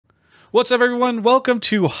What's up, everyone? Welcome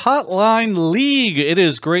to Hotline League. It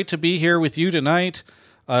is great to be here with you tonight.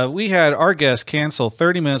 We had our guest cancel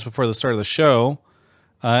 30 minutes before the start of the show,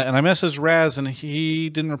 and I messaged Raz, and he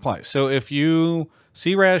didn't reply. So if you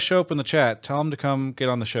see Raz show up in the chat, tell him to come get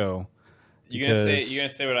on the show. You gonna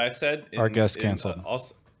say what I said? Our guest canceled.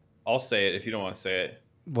 I'll say it if you don't want to say it.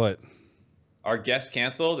 What? Our guest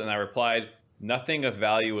canceled, and I replied, "Nothing of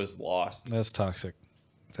value was lost." That's toxic.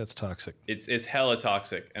 That's toxic. It's hella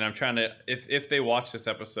toxic, and I'm trying to. If they watch this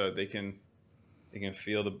episode, they can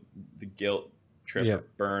feel the guilt trip or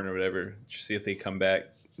burn or whatever. See if they come back.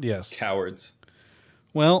 Yes. Cowards.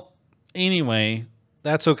 Well, anyway,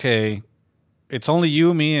 that's okay. It's only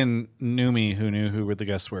you, me, and Numi who knew who the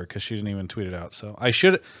guests were because she didn't even tweet it out. So I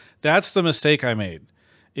should. That's the mistake I made.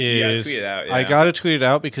 Is tweet it out, yeah. I got to tweet it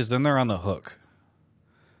out because then they're on the hook,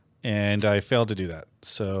 and I failed to do that.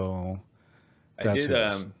 So that's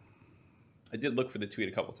I did look for the tweet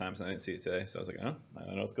a couple times and I didn't see it today. So I was like, oh, I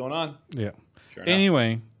don't know what's going on. Yeah. Sure enough.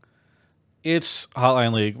 Anyway, it's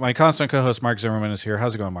Hotline League. My constant co-host Mark Zimmerman is here.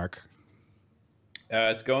 How's it going, Mark?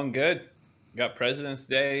 It's going good. Got President's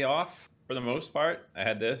Day off for the most part. I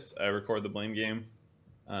had this. I recorded the Blame Game.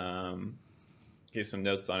 Gave some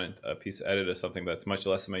notes on it, a piece of edit of something that's much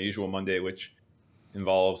less than my usual Monday, which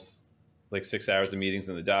involves like 6 hours of meetings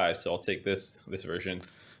in the dive. So I'll take this version.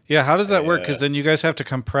 Yeah, how does that work? Because then you guys have to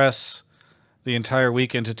compress the entire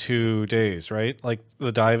week into 2 days, right? Like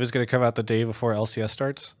the dive is going to come out the day before LCS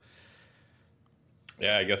starts?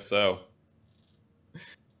 Yeah, I guess so.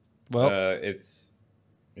 Well, it's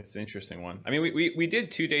an interesting one. I mean, we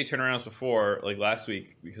did 2-day turnarounds before, like last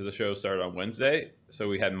week, because the show started on Wednesday. So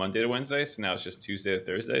we had Monday to Wednesday. So now it's just Tuesday to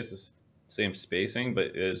Thursday. It's the same spacing, but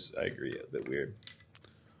it is, I agree, a bit weird.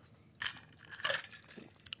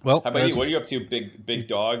 Well, how about you? What are you up to, big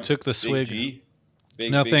dog? Took the swig. G?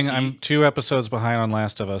 Nothing. I'm 2 episodes behind on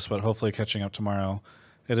Last of Us, but hopefully catching up tomorrow.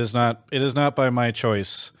 It is not by my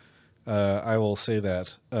choice. I will say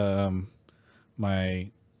that. My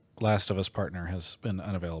Last of Us partner has been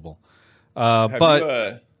unavailable.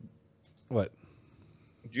 What?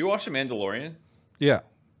 Do you watch The Mandalorian? Yeah.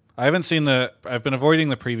 I haven't seen I've been avoiding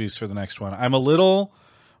the previews for the next one. I'm a little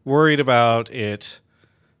worried about it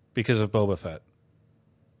because of Boba Fett.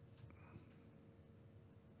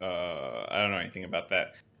 I don't know anything about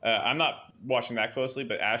that. I'm not watching that closely,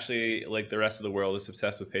 but Ashley, like the rest of the world, is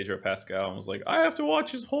obsessed with Pedro Pascal and was like, I have to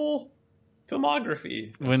watch his whole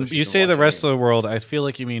filmography. And when you say the rest of the world, I feel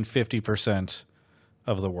like you mean 50%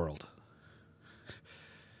 of the world.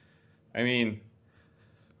 I mean,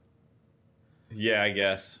 yeah, I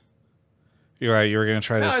guess. You're right. You were going to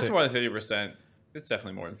try to say... it's more than 50%. It's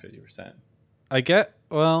definitely more than 50%.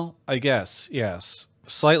 I guess, yes.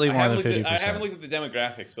 Slightly more than 50%. I haven't looked at the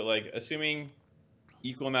demographics, but like assuming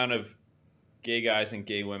equal amount of gay guys and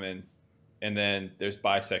gay women, and then there's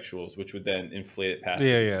bisexuals, which would then inflate it past.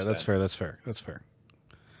 Yeah, that's fair.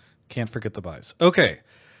 Can't forget the bis. Okay,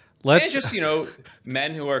 let's and just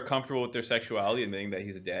men who are comfortable with their sexuality, admitting that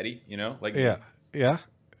he's a daddy. Like yeah.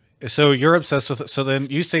 So you're obsessed with it. So then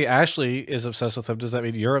you say Ashley is obsessed with him. Does that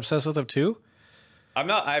mean you're obsessed with him too? I'm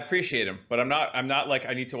not. I appreciate him, but I'm not like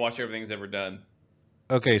I need to watch everything he's ever done.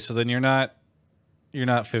 Okay, so then you're not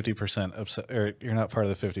 50% upset, or you're not part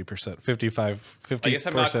of the 50%, 50%. I guess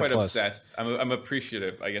I'm not quite plus. Obsessed. I'm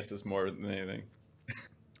appreciative. I guess is more than anything.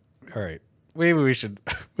 All right, maybe we should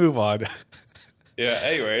move on. Yeah.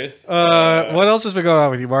 Anyways, what else has been going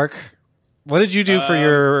on with you, Mark? What did you do for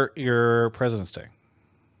your President's Day?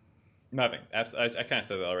 Nothing. I kind of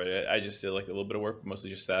said that already. I just did like a little bit of work, mostly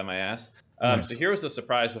just sat on my ass. Nice. So here was the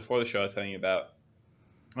surprise before the show I was telling you about.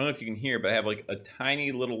 I don't know if you can hear, but I have like a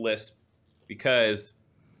tiny little lisp because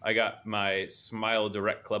I got my Smile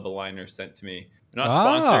Direct Club aligner sent to me. They're not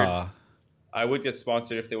sponsored. I would get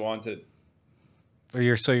sponsored if they wanted.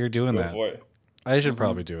 You're doing that. For it. I should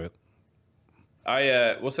probably do it.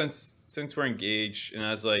 Well, since we're engaged, and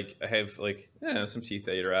I was like, I have like some teeth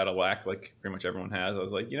that are out of whack, like pretty much everyone has. I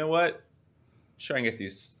was like, you know what? Try and get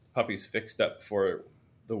these puppies fixed up for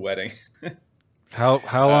the wedding. How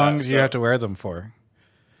long do you have to wear them for?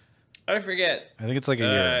 I forget. I think it's like a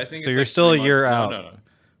year. I think so it's you're like still a year months. out. No.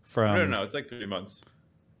 From No. It's like 3 months.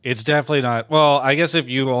 It's definitely not. Well, I guess if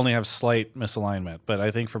you only have slight misalignment, but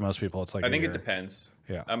I think for most people it's like. I think it depends.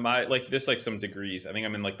 Yeah. There's like some degrees. I think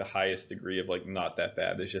I'm in like the highest degree of like not that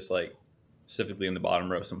bad. There's just like specifically in the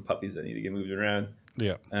bottom row some puppies that need to get moved around.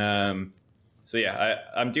 Yeah. So yeah,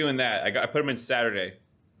 I'm doing that. I put them in Saturday,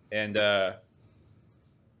 and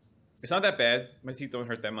it's not that bad. My teeth don't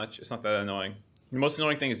hurt that much. It's not that annoying. The most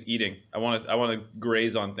annoying thing is eating. I want to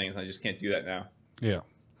graze on things. And I just can't do that now. Yeah.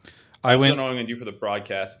 I don't know what I'm going to do for the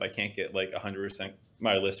broadcast if I can't get like 100%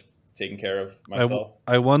 my list taken care of myself.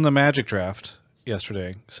 I won the Magic draft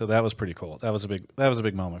yesterday, so that was pretty cool. That was a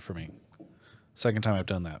big moment for me. Second time I've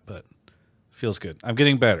done that, but feels good. I'm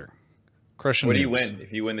getting better. Crushing. What do you win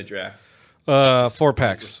if you win the draft? 4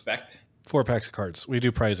 packs. Respect. 4 packs of cards. We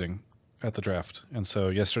do prizing at the draft, and so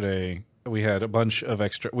yesterday we had a bunch of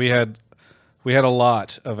extra. We had a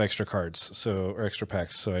lot of extra cards, or extra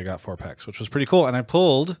packs. So I got 4 packs, which was pretty cool. And I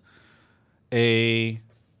pulled a.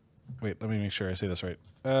 Wait, let me make sure I say this right.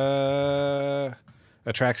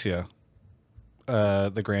 Atraxia,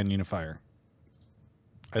 the Grand Unifier.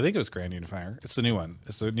 I think it was Grand Unifier. It's the new one.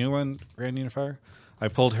 It's the new one, Grand Unifier. I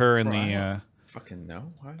pulled her in the. Fucking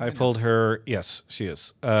no. I pulled her. Yes, she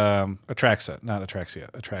is. Atraxa, not Atraxia.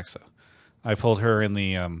 Atraxa. I pulled her in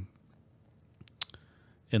the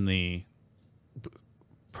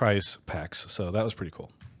prize packs, so that was pretty cool.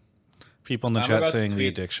 People in the chat saying the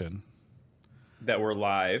addiction. That we're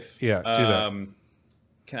live. Yeah, do that.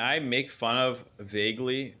 Can I make fun of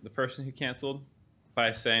vaguely the person who canceled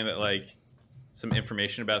by saying that like some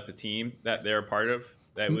information about the team that they're a part of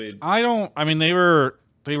that would? I mean, they were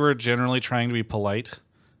generally trying to be polite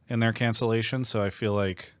in their cancellation, so I feel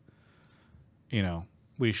like,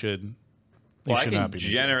 we should. Well, I can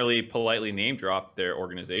generally politely name drop their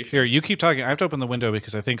organization. Here, you keep talking. I have to open the window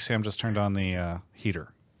because I think Sam just turned on the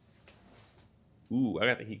heater. Ooh, I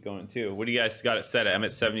got the heat going too. What do you guys got it set at? I'm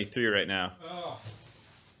at 73 right now. Oh,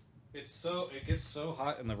 it gets so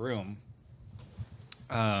hot in the room.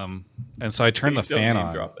 And so I turned the fan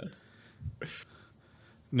on.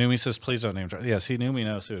 Numi says, "Please don't name drop." Yes, Numi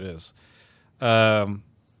knows who it is.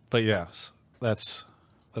 But yes, that's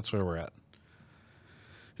where we're at.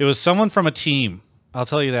 It was someone from a team. I'll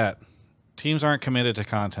tell you that. Teams aren't committed to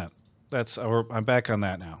content. I'm back on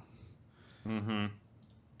that now. Mm-hmm.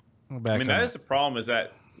 That is the problem, is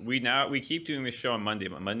that we keep doing this show on Monday,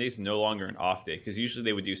 but Monday's no longer an off day, because usually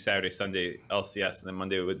they would do Saturday, Sunday LCS, and then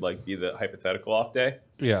Monday would like be the hypothetical off day.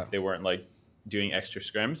 Yeah. If they weren't like doing extra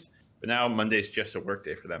scrims. But now Monday's just a work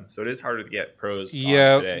day for them. So it is harder to get pros on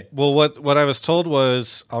today. Well, what I was told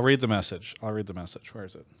was, I'll read the message. Where is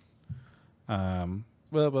it? Where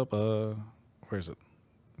is it?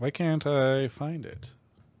 Why can't I find it?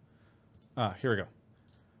 Here we go.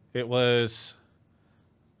 It was,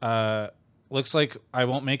 looks like I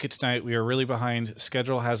won't make it tonight. We are really behind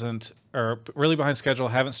schedule. Haven't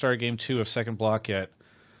started game 2 of second block yet.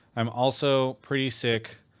 I'm also pretty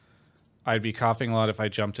sick. I'd be coughing a lot if I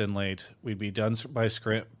jumped in late. We'd be done with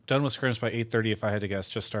scrims by 8:30 if I had to guess.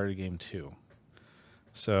 Just started game 2.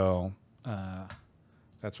 So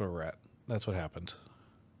that's where we're at. That's what happened.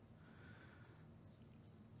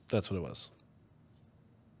 That's what it was.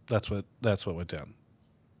 That's what went down.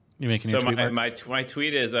 You making so tweet, my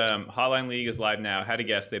tweet is Hotline League is live now. Had to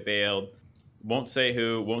guess, they bailed. Won't say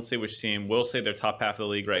who, won't say which team. Will say they're top half of the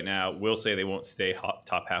league right now. Will say they won't stay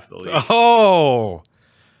top half of the league. Oh.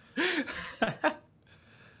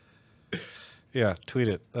 Yeah, tweet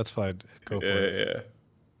it. That's fine. Go for it. Yeah.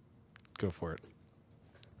 Go for it.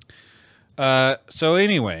 So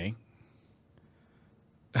anyway,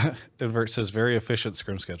 Invert says very efficient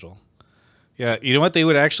scrim schedule. Yeah, you know what? They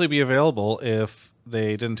would actually be available if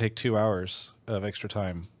they didn't take 2 hours of extra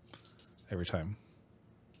time every time.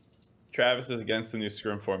 Travis is against the new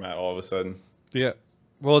scrim format all of a sudden. Yeah.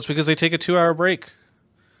 Well, it's because they take a 2-hour break.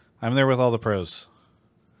 I'm there with all the pros.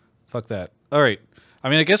 Fuck that. All right. I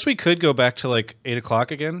mean, I guess we could go back to like 8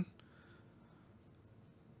 o'clock again.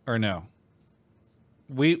 Or no?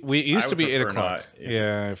 We used to be 8 o'clock.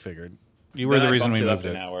 Yeah, I figured. You were the reason we moved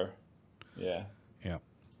it. An hour. Yeah. Yeah.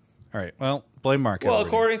 All right. Well, blame Mark. Well,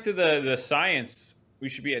 according to the science, we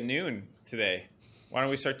should be at noon today. Why don't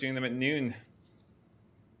we start doing them at noon?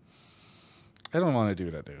 I don't want to do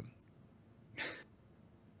it at noon.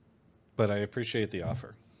 But I appreciate the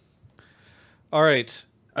offer. All right.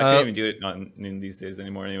 I can't even do it on noon these days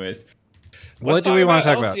anymore anyways. What do we want to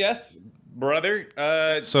talk about? LCS, brother.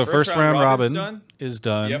 So first round robin is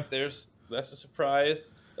done. Yep, that's a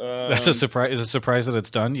surprise. That's a surprise. Is it a surprise that it's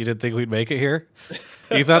done? You didn't think we'd make it here?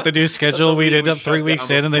 You thought the new schedule we'd end up 3 weeks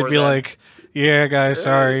in and they'd be like, yeah, guys,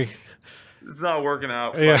 sorry. It's not working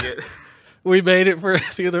out. Fuck it. We made it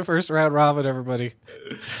through the first round robin, everybody.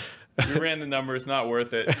 We ran the numbers, not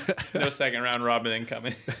worth it. No second round robin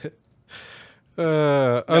incoming.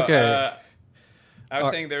 Okay. I was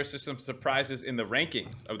saying there's just some surprises in the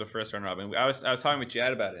rankings of the first round robin. I was talking with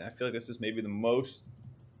Jad about it, and I feel like this is maybe the most.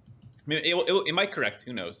 I mean, it might correct,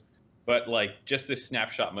 who knows? But like, just this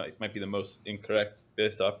snapshot might be the most incorrect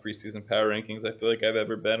based off preseason power rankings I feel like I've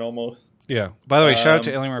ever been almost. Yeah. By the way, shout out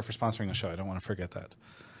to Alienware for sponsoring the show. I don't want to forget that.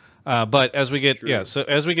 But as we get so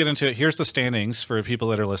as we get into it, here's the standings for people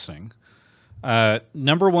that are listening.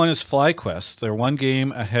 Number one is FlyQuest. They're one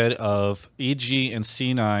game ahead of EG and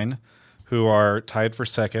C9, who are tied for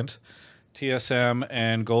second. TSM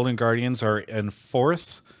and Golden Guardians are in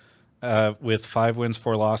fourth with 5 wins,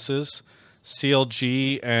 4 losses.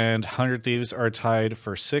 CLG and 100 Thieves are tied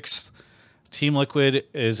for sixth. Team Liquid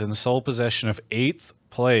is in the sole possession of 8th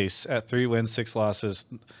place at 3 wins, 6 losses.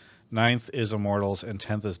 9th is Immortals, and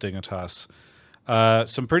 10th is Dignitas.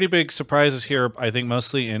 Some pretty big surprises here, I think,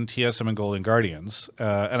 mostly in TSM and Golden Guardians.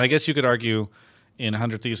 And I guess you could argue in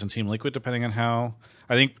 100 Thieves and Team Liquid, depending on how.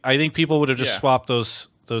 I think people would have just swapped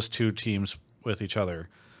those two teams with each other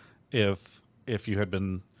if you had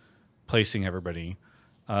been placing everybody.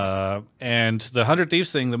 And the 100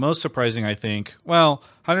 Thieves thing, the most surprising, I think. Well,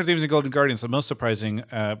 100 Thieves and Golden Guardians, the most surprising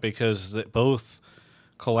because they both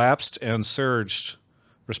collapsed and surged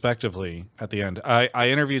respectively at the end. I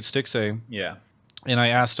interviewed Stixxay. Yeah. And I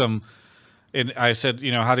asked him, and I said,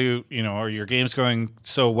 how do you, are your games going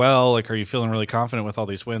so well? Like, are you feeling really confident with all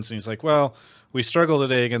these wins? And he's like, well, we struggled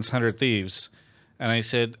today against 100 Thieves. And I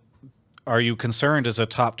said, are you concerned as a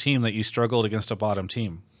top team that you struggled against a bottom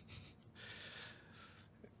team?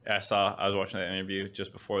 I was watching that interview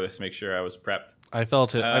just before this to make sure I was prepped. I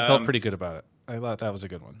felt pretty good about it. I thought that was a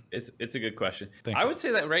good one. It's a good question. I would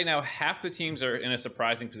say that right now half the teams are in a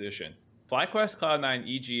surprising position. FlyQuest, Cloud9,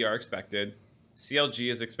 EG are expected. CLG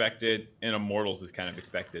is expected, and Immortals is kind of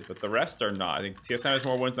expected, but the rest are not. I think TSM has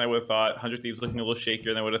more wins than I would have thought. 100 Thieves looking a little shakier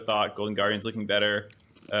than I would have thought. Golden Guardians looking better.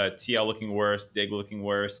 TL looking worse. Dig looking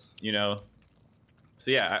worse. So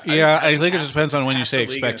yeah. I think it just depends on when you say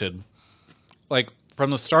expected. Like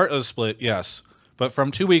from the start of the split, yes, but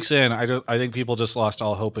from 2 weeks in, I think people just lost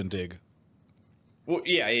all hope in Dig. Well,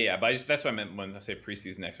 yeah. But that's what I meant when I say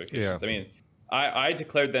preseason expectations. Yeah. I mean, I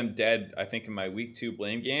declared them dead, I think, in my week 2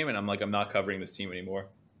 blame game, and I'm like, I'm not covering this team anymore.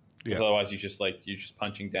 Because otherwise, you're just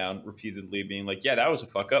punching down repeatedly, being like, yeah, that was a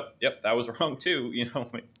fuck up. Yep, that was wrong too.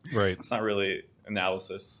 Right. It's not really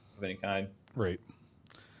analysis of any kind. Right.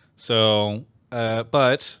 So,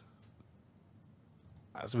 but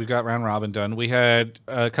as we got round robin done, we had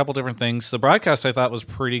a couple different things. The broadcast I thought was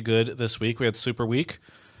pretty good this week. We had Super Week,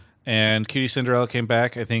 and Cutie Cinderella came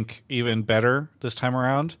back, I think, even better this time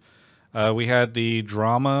around. We had the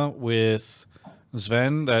drama with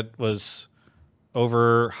Sven that was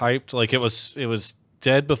overhyped. Like it was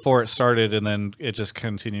dead before it started, and then it just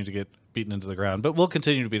continued to get beaten into the ground. But we'll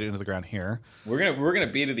continue to beat it into the ground here. We're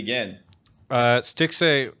gonna beat it again.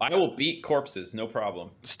 Stixxay, I will beat corpses, no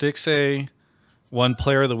problem. Stixxay won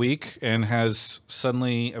Player of the Week and has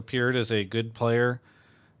suddenly appeared as a good player,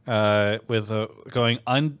 with going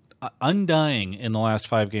undying in the last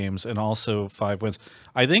 5 games and also 5 wins.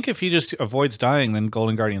 I think if he just avoids dying, then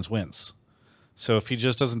Golden Guardians wins. So if he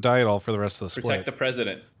just doesn't die at all for the rest of the split, protect the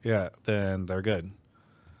president. Yeah, then they're good.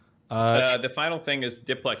 The final thing is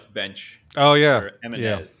Diplex bench. Oh yeah,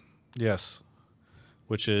 Eminez. Yes,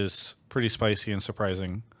 which is pretty spicy and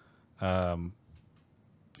surprising. Yeah.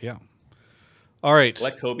 All right.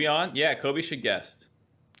 Let Kobe on. Yeah, Kobe should guest.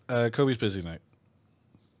 Kobe's busy tonight.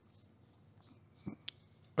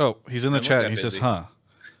 Oh, he's in the chat. He says, "Huh."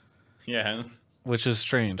 Yeah. Which is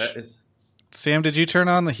strange. That is. Sam, did you turn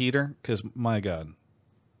on the heater? Because my God,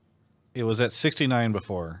 it was at 69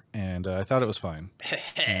 before, and I thought it was fine.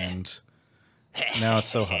 And now it's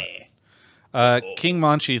so hot. King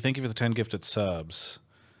Monchi, thank you for the 10 gifted subs.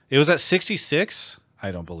 It was at 66.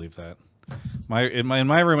 I don't believe that. In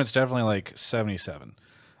my room, it's definitely like 77.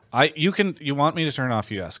 You want me to turn it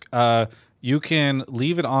off? You ask. You can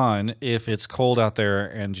leave it on if it's cold out there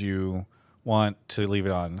and you want to leave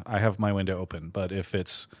it on. I have my window open, but if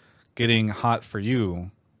it's getting hot for you,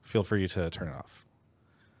 feel free to turn it off.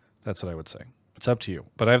 That's what I would say. It's up to you,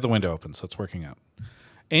 but I have the window open, so it's working out.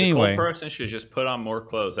 Anyway, the cold person should just put on more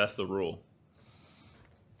clothes. That's the rule.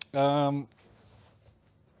 I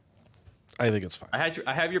think it's fine.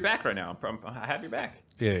 I have your back right now. I have your back.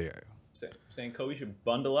 Yeah. Saying Kobe should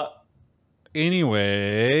bundle up.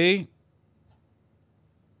 Anyway,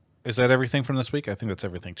 is that everything from this week? I think that's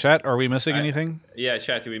everything. Chat, are we missing anything? Yeah,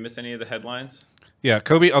 chat, did we miss any of the headlines? Yeah,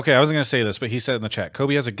 Kobe. Okay, I wasn't going to say this, but he said in the chat,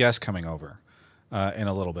 Kobe has a guest coming over in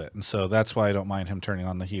a little bit. And so that's why I don't mind him turning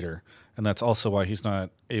on the heater. And that's also why he's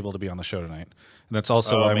not able to be on the show tonight. And that's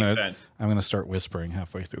also why I'm going to start whispering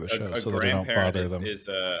halfway through the show so that I don't bother them.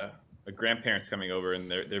 A grandparent's coming over,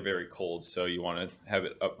 and they're very cold, so you want to have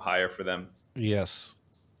it up higher for them. Yes.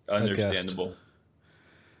 Understandable.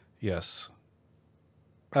 Yes.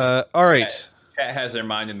 All right. Chat has their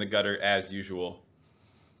mind in the gutter as usual.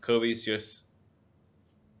 Kobe's just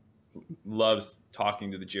loves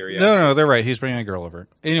talking to the geriatrics. No, they're right. He's bringing a girl over.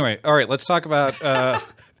 Anyway, all right. Let's talk about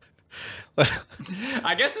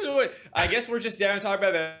I guess we're just down to talk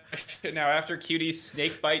about that shit now after Cutie's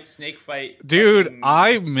snake fight. Dude, Fucking,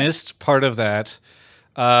 I missed part of that.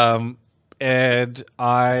 And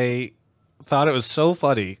I thought it was so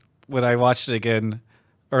funny when I watched it again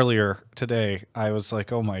earlier today. I was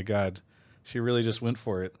like, "Oh my god, she really just went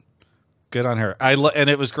for it. Good on her." And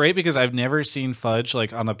it was great because I've never seen Fudge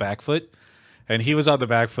like on the back foot, and he was on the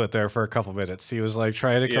back foot there for a couple minutes. He was like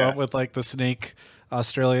trying to come up with like the snake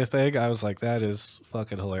Australia thing. I was like, "That is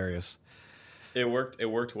fucking hilarious." It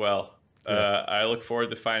worked well. Yeah. I look forward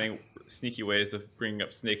to finding sneaky ways of bringing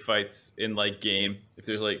up snake fights in like game. If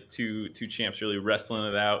there's like two champs really wrestling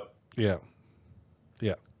it out. Yeah.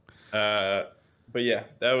 Yeah. But yeah,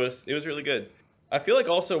 it was really good. I feel like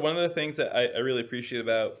also one of the things that I really appreciate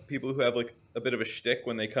about people who have like a bit of a shtick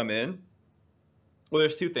when they come in. Well,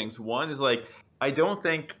 there's two things. One is like I don't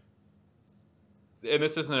think, and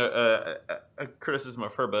this isn't a criticism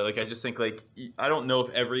of her, but like I just think like I don't know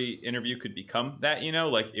if every interview could become that. You know,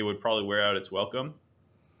 like it would probably wear out its welcome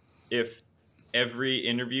if every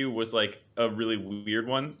interview was like a really weird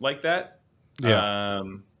one like that. Yeah.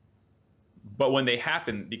 But when they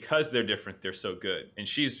happen, because they're different, they're so good. And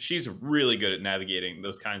she's really good at navigating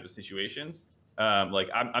those kinds of situations. Like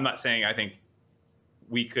I'm not saying I think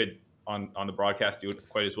we could on the broadcast do it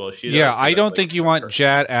quite as well as she does. Yeah, I don't like, think you want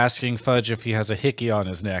Jad asking Fudge if he has a hickey on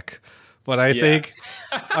his neck. But I think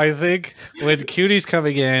when Cutie's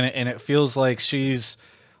coming in and it feels like she's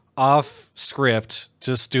off script,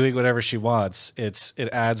 just doing whatever she wants, it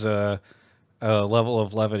adds a level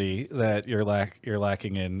of levity that you're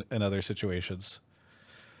lacking in other situations.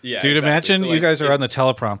 Yeah, Dude, exactly. imagine So, you like, guys are on the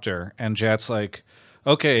teleprompter and Jad's like,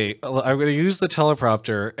 "Okay, I'm going to use the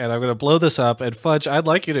teleprompter and I'm going to blow this up. And Fudge, I'd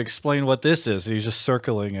like you to explain what this is." And he's just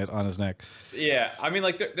circling it on his neck. Yeah, I mean,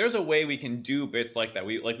 like there's a way we can do bits like that.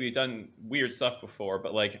 We've done weird stuff before,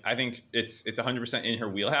 but like I think it's 100% in her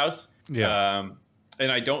wheelhouse. Yeah.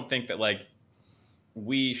 And I don't think that like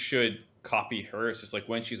we should copy her. It's just like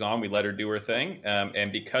when she's on, we let her do her thing.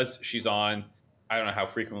 And because she's on, I don't know how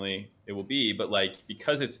frequently it will be, but like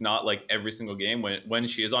because it's not like every single game when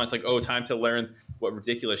she is on, it's like, oh, time to learn what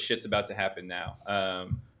ridiculous shit's about to happen now.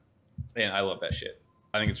 And I love that shit.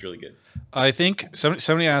 I think it's really good. I think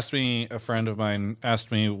somebody asked me, a friend of mine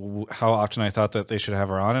asked me how often I thought that they should have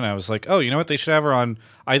her on. And I was like, oh, you know what? They should have her on.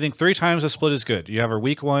 I think 3 times a split is good. You have her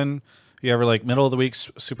week 1, you have her like middle of the week,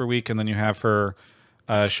 super week, and then you have her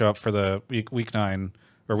show up for the week 9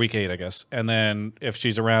 or week 8, I guess. And then if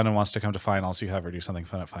she's around and wants to come to finals, you have her do something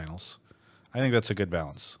fun at finals. I think that's a good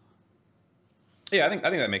balance. Yeah, I think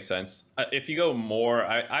that makes sense. If you go more,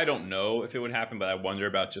 I don't know if it would happen, but I wonder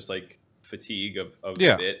about just like fatigue of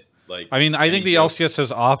the bit. Like, I mean, I think the LCS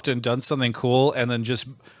has often done something cool and then just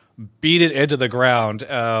beat it into the ground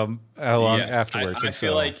afterwards. I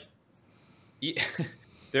feel like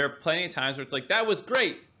there are plenty of times where it's like, that was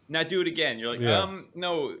great. Now do it again. You're like,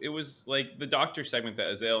 no, it was like the doctor segment that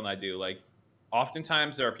Azael and I do. Like,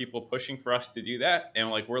 oftentimes there are people pushing for us to do that, and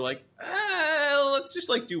like we're like, let's just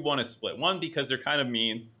like do one a split. One, because they're kind of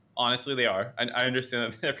mean. Honestly, they are. I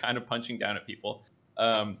understand that they're kind of punching down at people.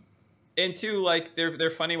 And 2, like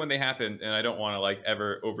they're funny when they happen, and I don't want to like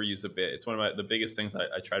ever overuse a bit. It's one of the biggest things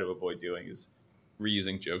I try to avoid doing is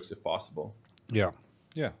reusing jokes if possible. Yeah,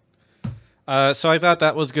 yeah. So I thought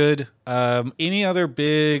that was good. Any other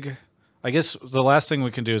big? I guess the last thing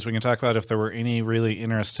we can do is we can talk about if there were any really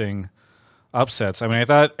interesting upsets. I mean, I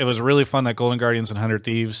thought it was really fun that Golden Guardians and 100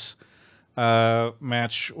 Thieves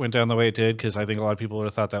match went down the way it did, because I think a lot of people would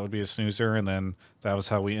have thought that would be a snoozer, and then that was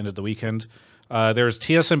how we ended the weekend. There was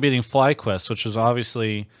TSM beating FlyQuest, which was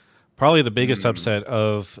obviously probably the biggest upset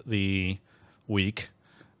of the week.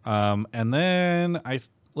 And then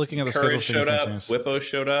looking at the Courage schedule, showed up. Whippo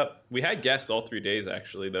showed up. We had guests all 3 days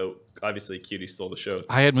actually, though. Obviously, Cutie stole the show.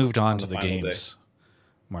 I had moved on to the games.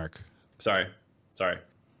 Mark, sorry,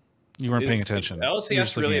 you weren't paying attention. Is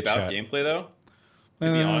LCS really about gameplay, though?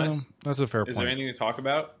 To be honest, that's a fair point. Is there anything to talk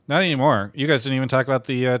about? Not anymore. You guys didn't even talk about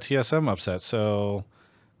the TSM upset, so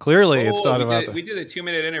clearly it's not about. We did a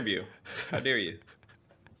 2-minute interview. How dare you?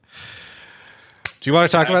 Do you want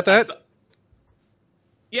to talk about that?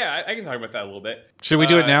 Yeah, I can talk about that a little bit. Should we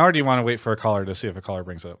do it now, or do you want to wait for a caller to see if a caller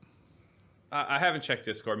brings it up? I haven't checked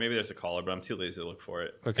Discord. Maybe there's a caller, but I'm too lazy to look for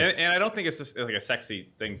it. Okay. And I don't think it's just like a sexy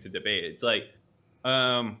thing to debate. It's like,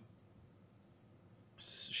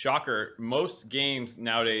 shocker, most games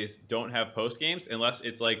nowadays don't have post games unless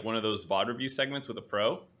it's like one of those VOD review segments with a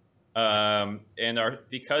pro.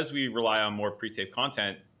 Because we rely on more pre-taped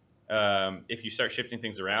content, if you start shifting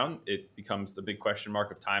things around, it becomes a big question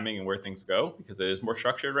mark of timing and where things go, because it is more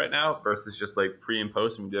structured right now versus just like pre and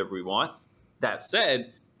post and we do whatever we want. That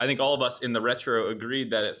said, I think all of us in the retro agreed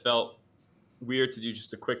that it felt weird to do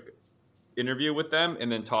just a quick interview with them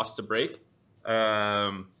and then toss to break.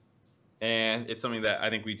 And it's something that I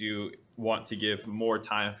think we do want to give more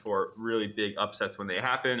time for really big upsets when they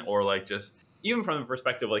happen, or like just even from the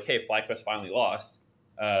perspective like, hey, FlyQuest finally lost,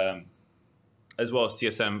 as well as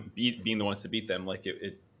TSM being the ones to beat them. Like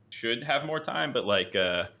it should have more time, but like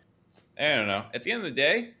I don't know. At the end of the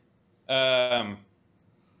day,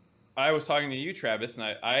 I was talking to you, Travis,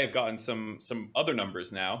 and I have gotten some other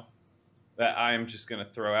numbers now that I'm just going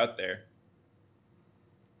to throw out there.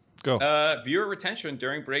 Go. Viewer retention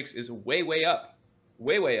during breaks is way up,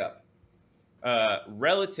 way up,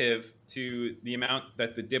 relative to the amount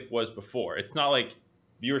that the dip was before. It's not like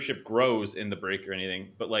viewership grows in the break or anything,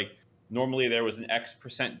 but like normally there was an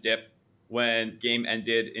X% dip when game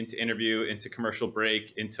ended, into interview, into commercial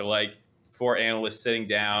break, into like 4 analysts sitting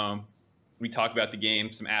down. We talk about the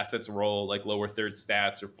game, some assets roll, like lower third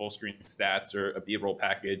stats or full screen stats or a B-roll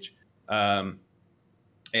package.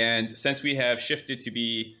 And since we have shifted to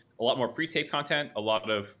be a lot more pre-tape content, a lot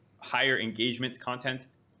of higher engagement content,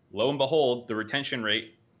 lo and behold, the retention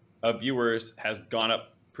rate of viewers has gone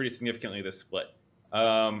up pretty significantly this split.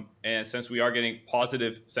 And since we are getting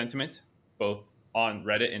positive sentiment, both on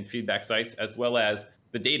Reddit and feedback sites, as well as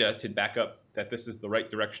the data to back up that this is the right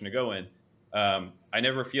direction to go in, I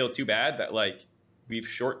never feel too bad that like we've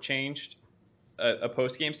shortchanged a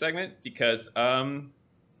post-game segment, because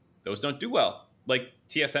those don't do well. Like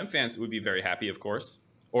TSM fans would be very happy, of course,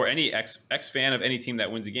 or any X fan of any team that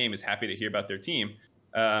wins a game is happy to hear about their team.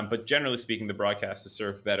 But generally speaking, the broadcast is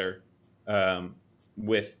served better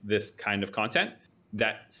with this kind of content.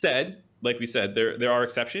 That said, like we said, there are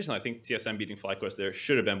exceptions, and I think TSM beating FlyQuest there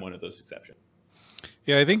should have been one of those exceptions.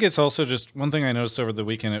 Yeah, I think it's also just one thing I noticed over the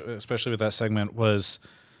weekend, especially with that segment, was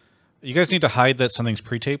you guys need to hide that something's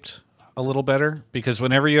pre-taped a little better, because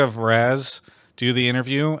whenever you have Raz do the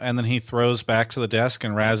interview and then he throws back to the desk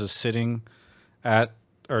and Raz is sitting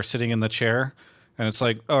in the chair, and it's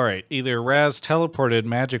like, all right, either Raz teleported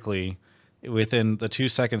magically within the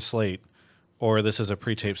 2-second slate, or this is a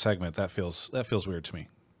pre-taped segment. That feels weird to me.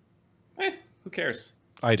 Who cares?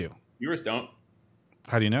 I do. Viewers don't.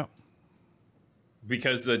 How do you know?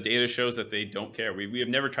 Because the data shows that they don't care. We have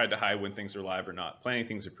never tried to hide when things are live or not. Plenty of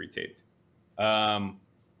things are pre-taped.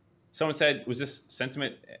 Someone said, was this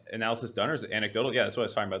sentiment analysis done or is it anecdotal? Yeah, that's what I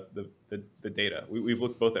was talking about, the data. We've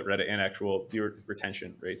looked both at Reddit and actual viewer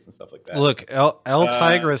retention rates and stuff like that. Look, L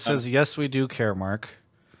Tigress says, yes, we do care, Mark.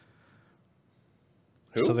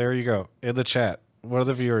 Who? So there you go. In the chat, one of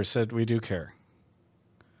the viewers said, we do care.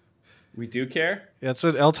 We do care? That's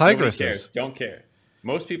what L Tigress cares. is. Don't care.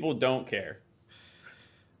 Most people don't care.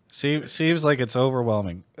 Seems like it's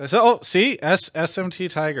overwhelming. So, see? SMT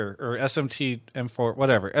Tiger or SMT M4,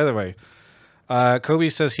 whatever. Either way, Kobe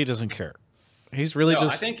says he doesn't care. He's really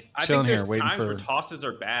just I think chilling there's here, waiting times for... where tosses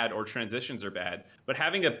are bad or transitions are bad, but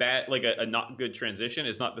having a bad, like a not good transition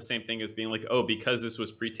is not the same thing as being like, oh, because this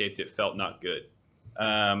was pre-taped, it felt not good.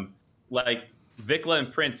 Like Vikla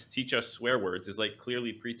and Prince teach us swear words is like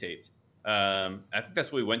clearly pre-taped. I think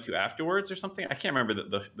that's what we went to afterwards or something. I can't remember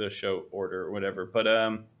the show order or whatever, but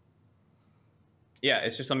yeah,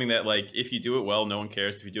 it's just something that like if you do it well, no one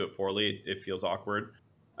cares. If you do it poorly, it feels awkward.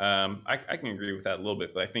 I can agree with that a little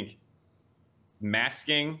bit, but I think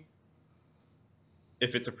masking,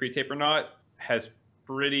 if it's a pre-tape or not, has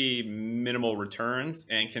pretty minimal returns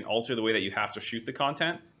and can alter the way that you have to shoot the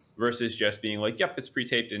content versus just being like, yep, it's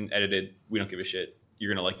pre-taped and edited. We don't give a shit. You're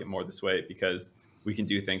going to like it more this way because we can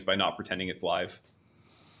do things by not pretending it's live.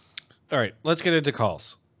 All right, let's get into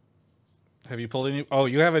calls. Have you pulled any? Oh,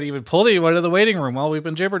 you haven't even pulled anyone to the waiting room while we've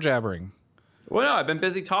been jibber-jabbering. Well, no, I've been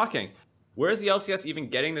busy talking. Where's the LCS even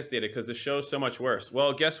getting this data? Because the show's so much worse.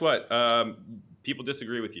 Well, guess what? People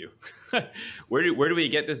disagree with you. Where do we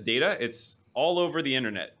get this data? It's all over the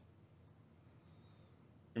internet.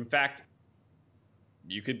 In fact,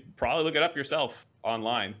 you could probably look it up yourself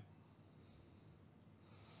online.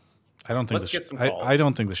 I don't think get some calls. I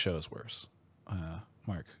don't think the show is worse,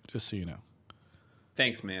 Mark. Just so you know.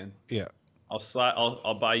 Thanks, man. Yeah.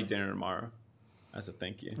 I'll buy you dinner tomorrow as a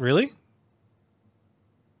thank you. Really?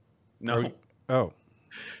 No. Oh.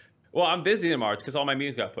 Well, I'm busy tomorrow. It's because all my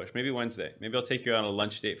meetings got pushed. Maybe Wednesday. Maybe I'll take you on a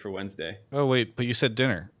lunch date for Wednesday. Oh, wait. But you said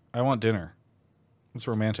dinner. I want dinner. It's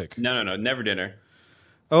romantic. No. Never dinner.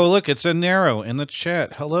 Oh, look. It's Anero in the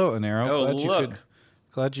chat. Hello, Anero. Oh, look.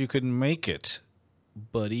 Glad you could make it,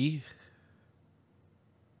 buddy.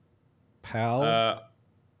 Pal.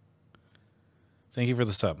 Thank you for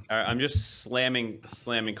the sub. All right, I'm just slamming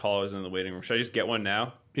callers in the waiting room. Should I just get one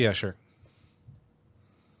now? Yeah, sure.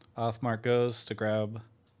 Off Mark goes to grab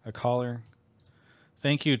a caller.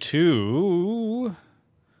 Thank you to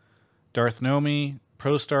Darth Nomi,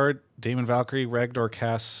 ProStar, Damon Valkyrie, Ragnar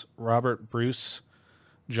Cass, Robert Bruce,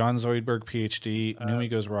 John Zoidberg, PhD, Numi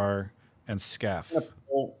Goes Rar, and Scaff.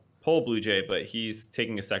 Poll Blue Jay, but he's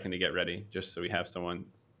taking a second to get ready, just so we have someone.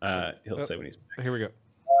 He'll say when he's back. Here we go.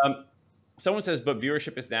 Someone says, but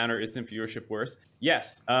viewership is down, or isn't viewership worse?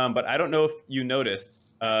 Yes, but I don't know if you noticed,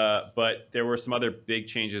 but there were some other big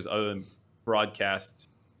changes other than broadcast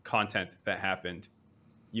content that happened.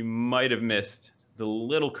 You might have missed the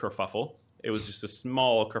little kerfuffle. It was just a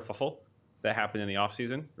small kerfuffle that happened in the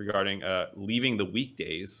offseason regarding leaving the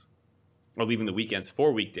weekdays or leaving the weekends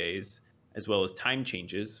for weekdays, as well as time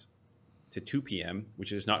changes to 2 p.m.,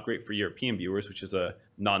 which is not great for European viewers, which is a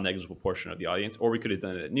non-negligible portion of the audience. Or we could have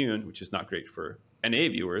done it at noon, which is not great for NA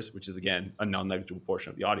viewers, which is, again, a non-negligible portion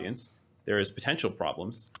of the audience. There is potential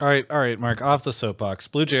problems. All right, Mark, off the soapbox.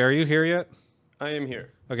 Blue Jay, are you here yet? I am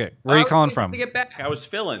here. Okay, where are you calling from? To get back, I was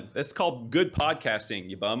filling. That's called good podcasting,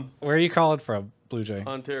 you bum. Where are you calling from, Blue Jay?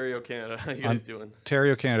 Ontario, Canada. How you guys doing?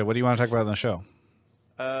 Ontario, Canada. What do you want to talk about on the show?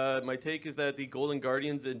 My take is that the Golden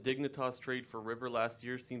Guardians and Dignitas trade for River last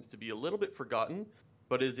year seems to be a little bit forgotten,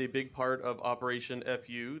 but is a big part of Operation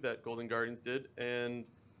FU that Golden Guardians did. And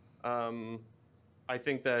I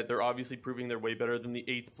think that they're obviously proving they're way better than the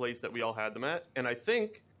 8th place that we all had them at. And I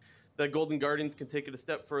think that Golden Guardians can take it a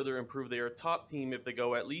step further and prove they are a top team if they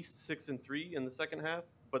go at least 6-3 in the second half,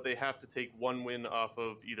 but they have to take one win off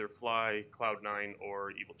of either Fly, Cloud9,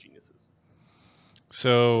 or Evil Geniuses.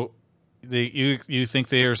 So you think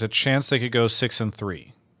there's a chance they could go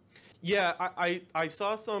 6-3? Yeah, I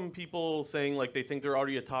saw some people saying like they think they're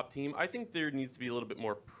already a top team. I think there needs to be a little bit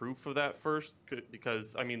more proof of that first,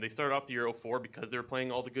 because I mean they started off the year 04 because they were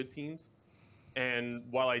playing all the good teams, and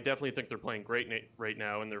while I definitely think they're playing great right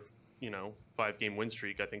now and they're 5-game win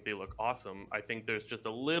streak, I think they look awesome. I think there's just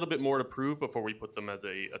a little bit more to prove before we put them as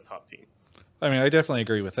a top team. I mean, I definitely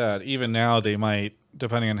agree with that. Even now, they might,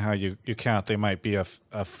 depending on how you count, they might be a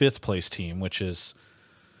 5th place team, which is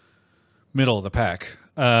middle of the pack.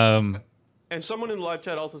 And someone in the live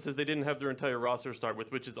chat also says they didn't have their entire roster to start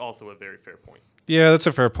with, which is also a very fair point. Yeah, that's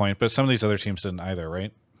a fair point, but some of these other teams didn't either,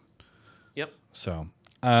 right? Yep. So,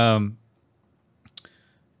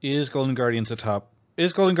 is Golden Guardians a top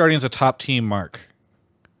team, Mark?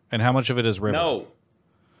 And how much of it is River? No.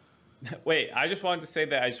 Wait, I just wanted to say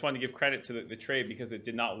that I just wanted to give credit to the trade because it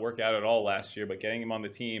did not work out at all last year, but getting him on the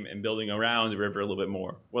team and building around River a little bit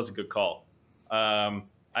more was a good call. I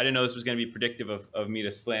didn't know this was going to be predictive of me to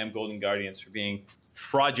slam Golden Guardians for being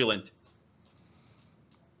fraudulent.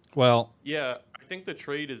 Well, yeah, I think the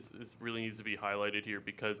trade is really needs to be highlighted here,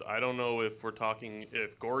 because I don't know if we're talking,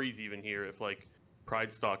 if Gory's even here, if like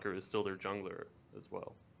Pride Stalker is still their jungler as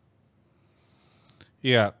well.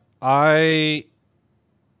 Yeah, I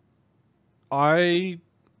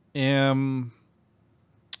am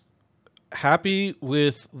happy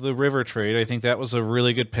with the River trade. I think that was a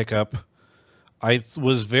really good pickup. I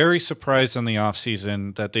was very surprised in the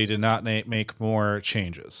offseason that they did not make more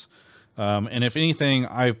changes. And if anything,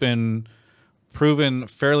 I've been proven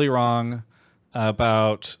fairly wrong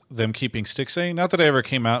about them keeping Stixxay. Not that I ever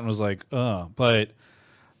came out and was like, but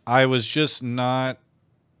I was just not...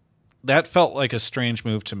 That felt like a strange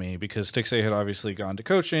move to me because Stixxay had obviously gone to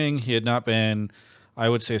coaching. He had not been, I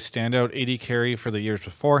would say, a standout AD carry for the years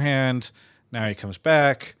beforehand. Now he comes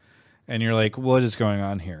back, and you're like, what is going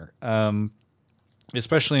on here?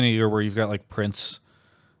 Especially in a year where you've got like Prince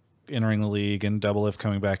entering the league and Doublelift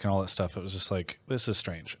coming back and all that stuff. It was just like, this is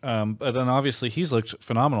strange. But then obviously he's looked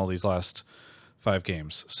phenomenal these last 5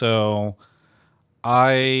 games. So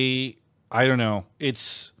I don't know.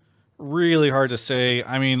 It's really hard to say.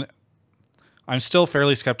 I mean, I'm still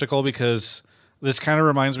fairly skeptical because this kind of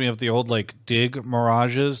reminds me of the old like dig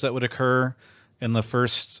mirages that would occur in the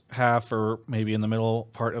first half or maybe in the middle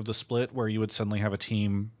part of the split, where you would suddenly have a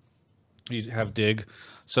team, you'd have dig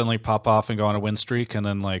suddenly pop off and go on a win streak, and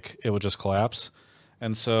then like it would just collapse.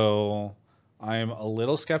 And so I'm a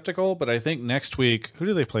little skeptical, but I think next week, who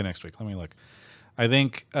do they play next week? Let me look. I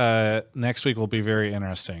think next week will be very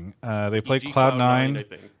interesting. They play Cloud9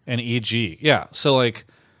 and EG. Yeah, so like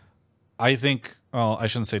I think, well, I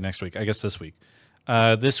shouldn't say next week. I guess this week.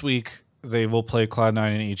 This week they will play Cloud9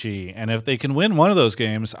 and EG, and if they can win one of those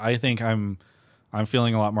games, I think I'm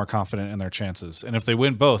feeling a lot more confident in their chances. And if they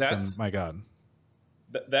win both, then my God.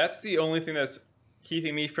 That's the only thing that's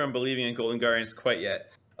keeping me from believing in Golden Guardians quite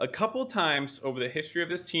yet. A couple times over the history of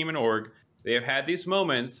this team and org, they have had these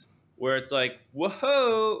moments where it's like,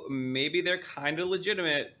 whoa, maybe they're kind of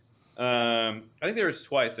legitimate. I think there was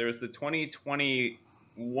twice. There was the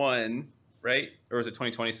 2021, right? Or was it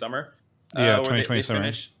 2020 summer? Yeah, 2020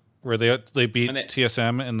 summer. where they beat And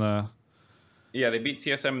TSM in the. Yeah, they beat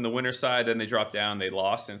TSM in the winter side, then they dropped down, they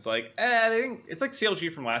lost, and it's like, it's like CLG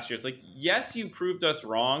from last year. It's like, yes, you proved us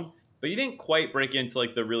wrong, but you didn't quite break into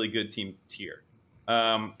like the really good team tier.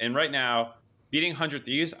 And right now, beating 100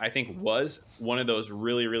 Thieves, I think, was one of those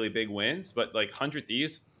really, really big wins. But like 100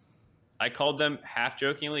 Thieves, I called them half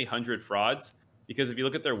jokingly 100 frauds, because if you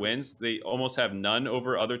look at their wins, they almost have none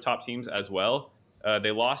over other top teams as well.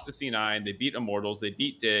 They lost to C9, they beat Immortals, they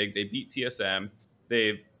beat Dig, they beat TSM,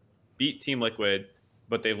 they've beat Team Liquid,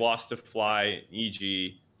 but they've lost to Fly,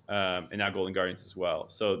 EG, and now Golden Guardians as well.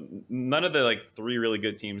 So none of the like 3 really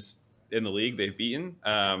good teams in the league they've beaten.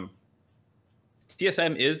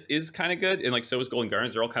 TSM is kind of good, and like so is Golden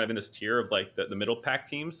Guardians. They're all kind of in this tier of like the middle pack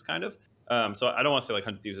teams, kind of. So I don't want to say like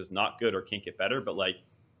 100 Thieves is not good or can't get better, but like,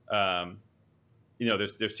 there's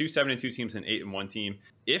 2 7-2 teams and 8-1 team.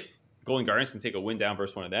 If Golden Guardians can take a win down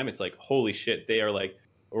versus one of them, it's like holy shit, they are like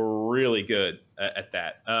really good at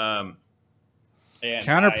that. And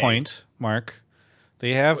Counterpoint, Mark.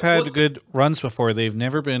 They have had good runs before. They've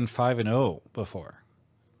never been 5-0 before.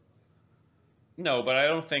 No, but I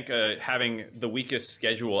don't think having the weakest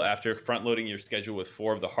schedule after front-loading your schedule with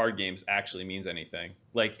 4 of the hard games actually means anything.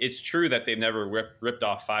 Like, it's true that they've never ripped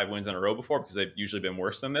off 5 wins in a row before, because they've usually been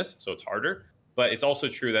worse than this, so it's harder. But it's also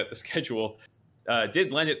true that the schedule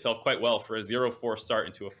did lend itself quite well for a 0-4 start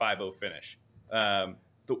into a 5-0 finish.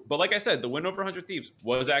 But like I said, the win over 100 Thieves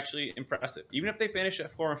was actually impressive. Even if they finished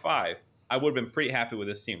at 4-5, I would have been pretty happy with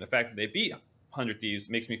this team. The fact that they beat 100 Thieves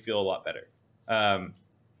makes me feel a lot better.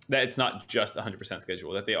 That it's not just 100%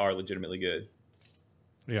 schedule, that they are legitimately good.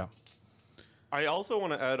 Yeah. I also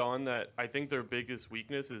want to add on that I think their biggest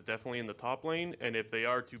weakness is definitely in the top lane, and if they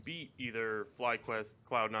are to beat either FlyQuest,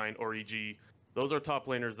 Cloud9, or EG, those are top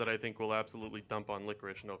laners that I think will absolutely dump on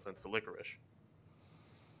Licorice. No offense to Licorice.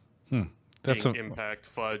 That's Impact,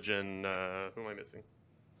 Fudge, and who am I missing?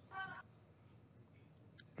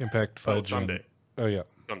 Impact, Fudge. Someday. Yeah.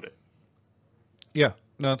 Someday. Yeah.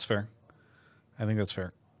 No, that's fair. I think that's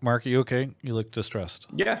fair. Mark, are you okay? You look distressed.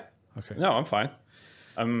 Yeah. Okay. No, I'm fine.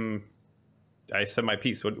 I said my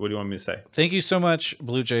piece. What do you want me to say? Thank you so much,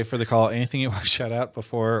 Blue Jay, for the call. Anything you want to shout out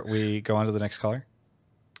before we go on to the next caller?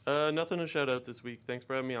 Nothing to shout out this week. Thanks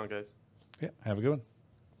for having me on, guys. Yeah. Have a good one.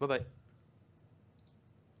 Bye-bye.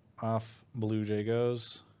 Off Blue Jay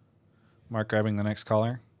goes. Mark grabbing the next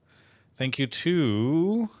caller. Thank you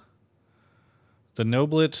to the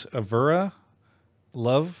Noblet Avura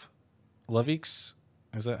Lovix.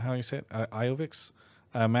 Is that how you say it? Iovix?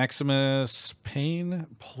 Maximus Payne,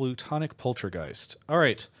 Plutonic Poltergeist. All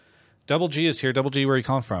right. Double G is here. Double G, where are you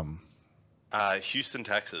calling from? Houston,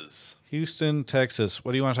 Texas. Houston, Texas.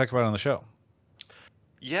 What do you want to talk about on the show?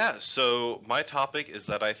 Yeah, so my topic is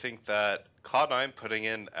that I think that Cloud9 putting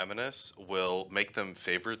in Eminus will make them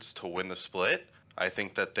favorites to win the split. I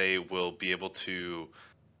think that they will be able to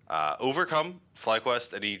overcome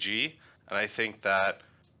FlyQuest and EG, and I think that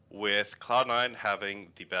with Cloud9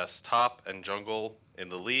 having the best top and jungle in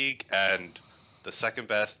the league and the second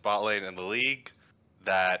best bot lane in the league,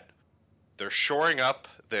 that they're shoring up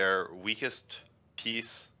their weakest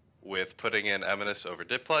piece with putting in Eminus over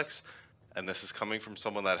Diplex. And this is coming from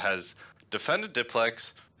someone that has defended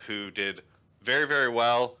Diplex, who did very, very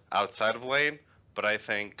well outside of lane. But I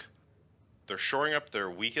think they're shoring up their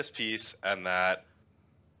weakest piece, and that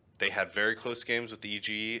they had very close games with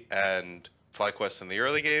EG and FlyQuest in the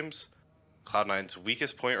early games. Cloud9's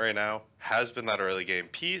weakest point right now has been that early game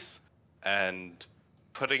piece, and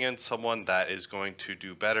putting in someone that is going to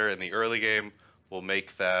do better in the early game will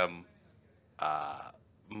make them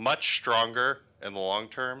much stronger in the long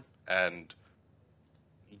term and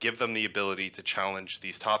give them the ability to challenge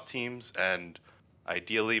these top teams and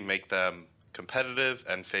ideally make them competitive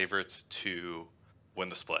and favorites to win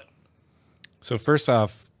the split. So first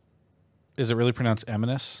off, is it really pronounced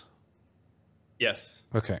Eminus? Yes.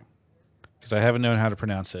 Okay. Because I haven't known how to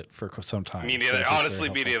pronounce it for some time. Me neither. Honestly,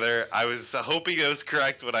 me neither. I was hoping it was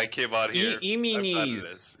correct when I came on here.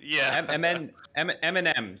 Eminis. Yeah.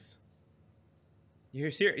 M&Ms. Do you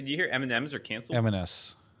hear M&Ms are canceled?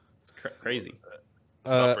 M&S. It's crazy.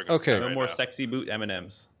 Okay. No more sexy boot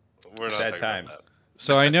M&Ms. We're not Sad times.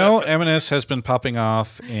 So I know M&S has been popping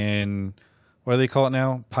off in, what do they call it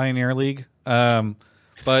now? Pioneer League. But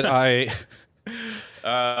they've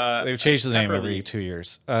changed the name Pepper every League. 2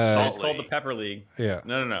 years. It's called the Pepper League. Yeah.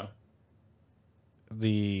 No.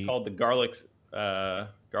 It's called the garlic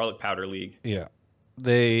powder league. Yeah.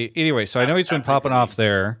 Anyway, so I know he's been popping off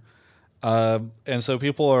there. And so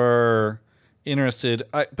people are interested.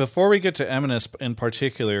 Before we get to Eminus in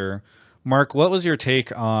particular, Mark, what was your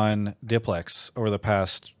take on Diplex over the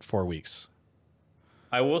past 4 weeks?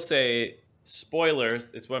 I will say,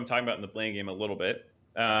 spoilers, it's what I'm talking about in the blame game a little bit.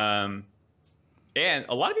 And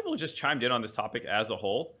a lot of people just chimed in on this topic as a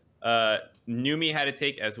whole. Numi had a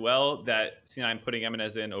take as well that C9 putting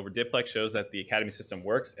Eminez in over Diplex shows that the academy system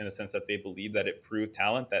works in the sense that they believe that it proved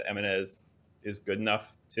talent, that Eminez is good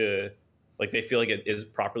enough to, like, they feel like it is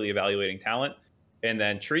properly evaluating talent. And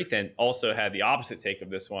then Treathen also had the opposite take of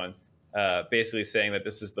this one, basically saying that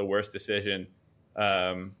this is the worst decision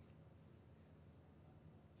for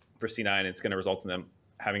C9. It's going to result in them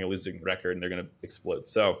having a losing record and they're going to explode.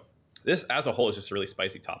 So this as a whole is just a really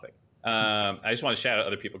spicy topic. I just want to shout out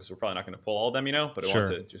other people because we're probably not going to pull all of them, but I want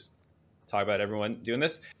to just talk about everyone doing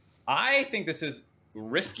this. I think this is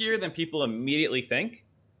riskier than people immediately think,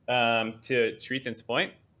 to Treathen's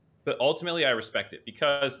point, but ultimately I respect it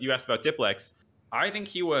because you asked about Diplex. I think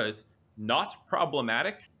he was not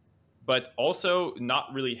problematic, but also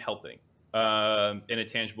not really helping in a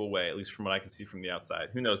tangible way, at least from what I can see from the outside.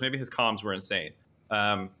 Who knows? Maybe his comms were insane.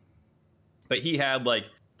 But he had like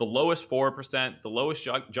the lowest 4%, the lowest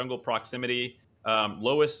jungle proximity,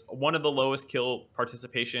 one of the lowest kill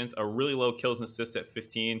participations, a really low kills and assists at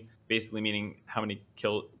 15, basically meaning how many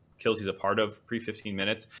kills he's a part of pre-15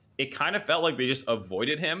 minutes. It kind of felt like they just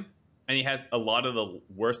avoided him, and he has a lot of the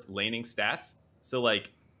worst laning stats. So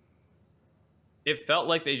like, it felt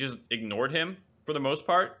like they just ignored him for the most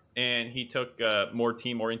part, and he took more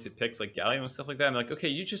team-oriented picks like Galio and stuff like that. I'm like, okay,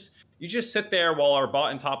 you just sit there while our bot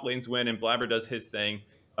and top lanes win and Blabber does his thing.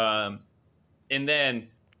 And then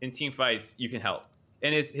in team fights, you can help.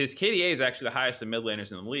 And his KDA is actually the highest of mid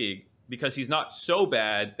laners in the league because he's not so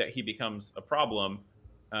bad that he becomes a problem.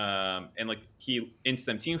 And like he ints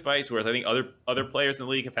them team fights, whereas I think other players in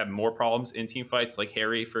the league have had more problems in team fights, like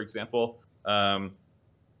Harry, for example.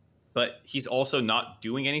 But he's also not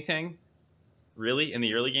doing anything really in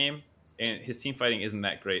the early game. And his team fighting isn't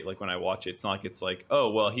that great. Like when I watch it, it's not like it's like, oh,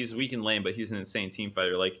 well, he's weak in lane, but he's an insane team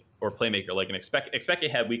fighter, like, or playmaker. Like an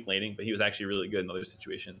Expected had weak laning, but he was actually really good in other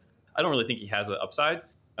situations. I don't really think he has an upside.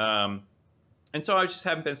 And so I just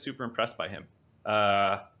haven't been super impressed by him.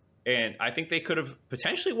 And I think they could have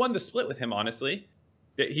potentially won the split with him, honestly.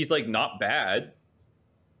 He's like not bad.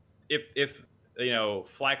 If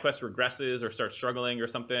FlyQuest regresses or starts struggling or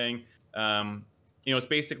something, it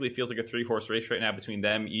basically feels like a 3-horse race right now between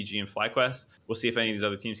them, EG, and FlyQuest. We'll see if any of these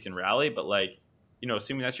other teams can rally. But like,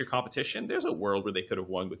 assuming that's your competition, there's a world where they could have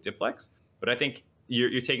won with Diplex. But I think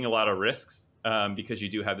you're taking a lot of risks because you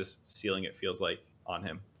do have this ceiling, it feels like, on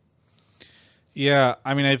him. Yeah,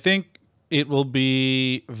 I mean, I think it will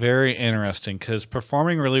be very interesting because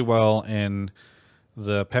performing really well in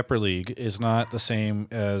the Pepper League is not the same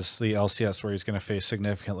as the LCS, where he's going to face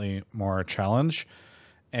significantly more challenge.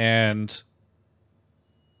 And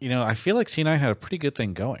I feel like C9 had a pretty good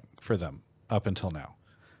thing going for them up until now.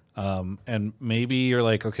 And maybe you're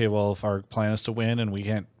like, okay, well, if our plan is to win and we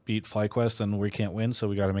can't beat FlyQuest, then we can't win, so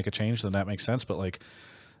we got to make a change. Then that makes sense. But like,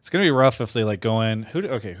 it's gonna be rough if they like go in. Who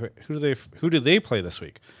do they play this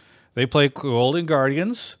week? They play Golden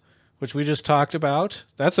Guardians, which we just talked about.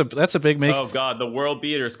 That's a big make. Oh God, the world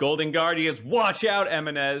beaters, Golden Guardians. Watch out,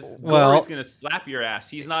 Eminez. Well, Gory's gonna slap your ass.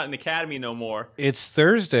 He's not in the academy no more. It's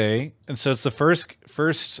Thursday, and so it's the first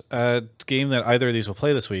game that either of these will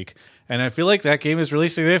play this week. And I feel like that game is really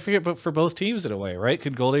significant, but for both teams in a way, right?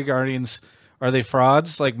 Could Golden Guardians, are they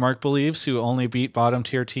frauds like Mark believes, who only beat bottom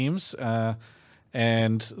tier teams?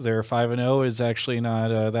 And their 5-0 is actually not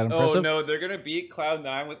that impressive. Oh no, they're gonna beat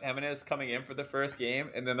Cloud9 with Eminez coming in for the first game,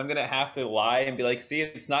 and then I'm gonna have to lie and be like, "See,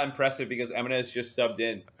 it's not impressive because Eminez just subbed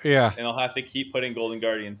in." Yeah, and I'll have to keep putting Golden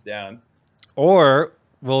Guardians down. Or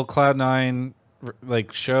will Cloud9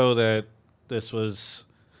 like show that this was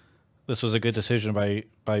a good decision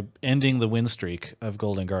by ending the win streak of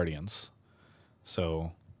Golden Guardians?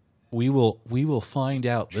 So we will find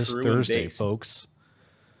out this Thursday, folks.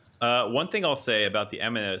 One thing I'll say about the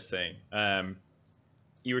Eminez thing,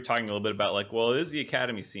 you were talking a little bit about like, well, it is the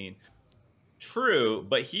academy scene. True,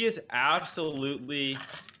 but he is absolutely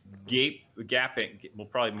gapping. Well,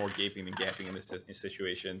 probably more gaping than gapping in this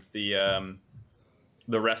situation. The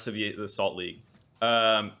rest of the Salt League.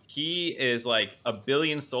 He is like 1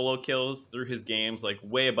 billion solo kills through his games, like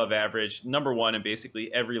way above average. Number 1 in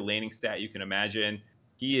basically every laning stat you can imagine.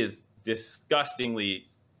 He is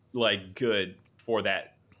disgustingly like good for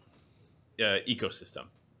that ecosystem.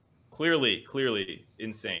 Clearly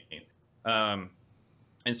insane. And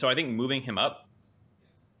so I think moving him up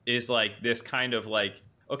is like this kind of like,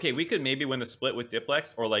 okay, we could maybe win the split with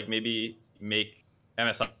Diplex, or like maybe make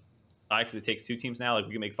MSI, because it takes 2 teams now. Like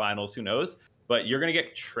we can make finals, who knows? But you're going to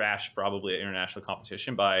get trashed probably at international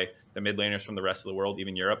competition by the mid laners from the rest of the world,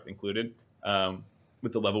 even Europe included.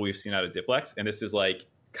 with the level we've seen out of Diplex, and this is like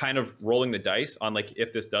kind of rolling the dice on like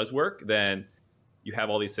if this does work, then you have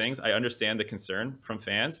all these things. I understand the concern from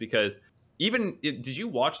fans because did you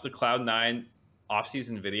watch the Cloud9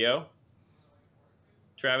 offseason video,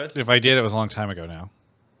 Travis? If I did, it was a long time ago now.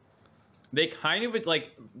 They kind of would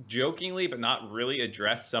like jokingly, but not really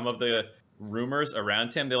address some of the rumors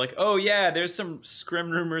around him. They're like, oh yeah, there's some scrim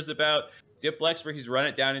rumors about Diplex where he's run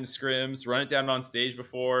it down in scrims, run it down on stage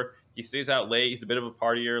before. He stays out late. He's a bit of a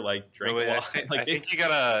partier, like drank a lot. I think you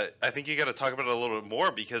gotta talk about it a little bit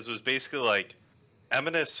more because it was basically like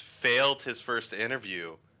Eminus failed his first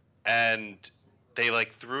interview and they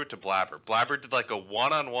like threw it to Blabber. Blabber did like a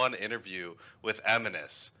one-on-one interview with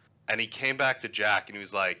Eminus and he came back to Jack and he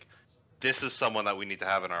was like, this is someone that we need to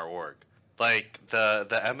have in our org. Like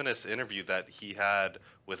the Eminus interview that he had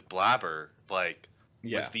with Blabber, like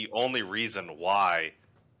was the only reason why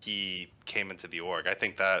he came into the org. I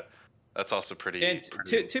think that's also pretty. And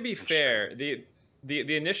to be fair,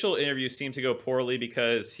 the initial interview seemed to go poorly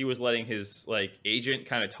because he was letting his like agent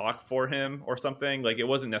kind of talk for him or something. Like it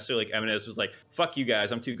wasn't necessarily like Eminus was like, "Fuck you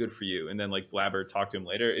guys, I'm too good for you," and then like Blabber talked to him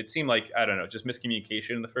later. It seemed like, I don't know, just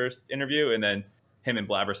miscommunication in the first interview, and then him and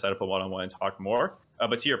Blabber set up a one-on-one and talked more.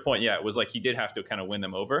 But to your point, yeah, it was like he did have to kind of win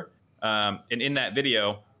them over. And in that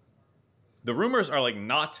video, the rumors are like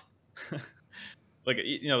not. Like,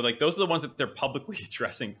 you know, like those are the ones that they're publicly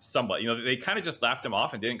addressing somebody. You know, they kind of just laughed him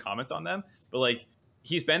off and didn't comment on them. But like,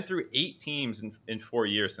 he's been through 8 teams in 4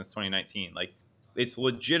 years since 2019. Like, it's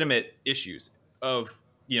legitimate issues of,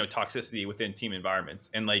 you know, toxicity within team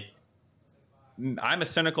environments. And like, I'm a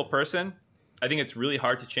cynical person. I think it's really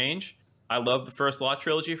hard to change. I love the First Law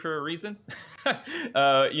trilogy for a reason.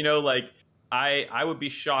 You know, like I would be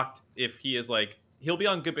shocked if he is like, he'll be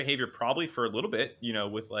on good behavior probably for a little bit, you know,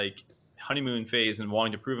 with like honeymoon phase and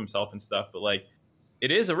wanting to prove himself and stuff, but like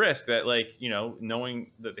it is a risk that, like, you know,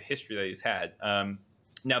 knowing the history that he's had.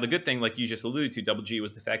 Now the good thing, like you just alluded to, Double G,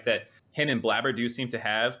 was the fact that him and Blabber do seem to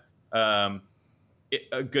have a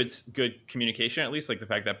good communication, at least. Like the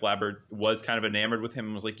fact that Blabber was kind of enamored with him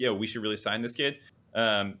and was like, yo, we should really sign this kid.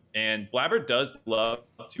 And Blabber does love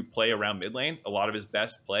to play around mid lane. A lot of his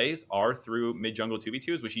best plays are through mid jungle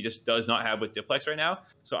 2v2s, which he just does not have with Diplex right now.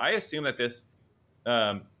 So I assume that this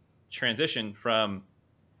transition from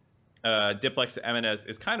Diplex to Eminez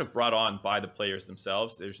is kind of brought on by the players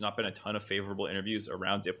themselves. There's not been a ton of favorable interviews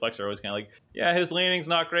around Diplex. They're always kind of like, yeah, his laning's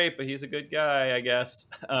not great, but he's a good guy, I guess.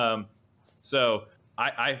 So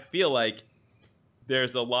I feel like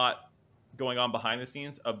there's a lot going on behind the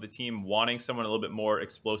scenes of the team wanting someone a little bit more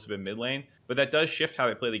explosive in mid lane, but that does shift how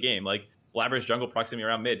they play the game. Like Blabber's jungle proximity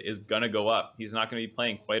around mid is going to go up. He's not going to be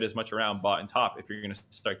playing quite as much around bot and top if you're going to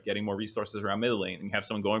start getting more resources around mid lane and have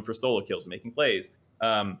someone going for solo kills and making plays.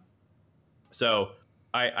 So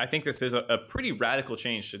I think this is a pretty radical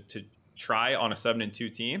change to try on a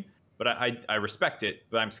 7-2 team, but I respect it,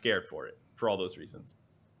 but I'm scared for it for all those reasons.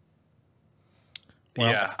 Well,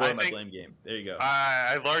 yeah, spoil my blame game. There you go.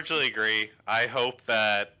 I largely agree. I hope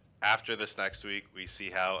that after this next week, we see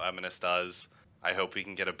how Eminus does. I hope we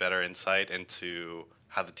can get a better insight into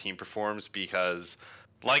how the team performs because,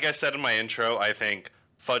 like I said in my intro, I think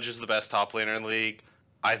Fudge is the best top laner in the league.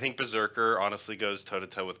 I think Berserker honestly goes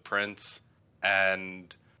toe-to-toe with Prince,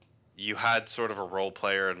 and you had sort of a role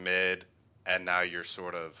player in mid, and now you're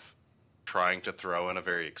sort of trying to throw in a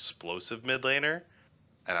very explosive mid laner,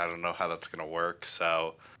 and I don't know how that's going to work.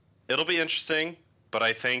 So it'll be interesting, but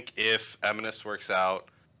I think if Eminus works out,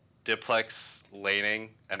 Diplex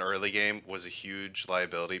laning and early game was a huge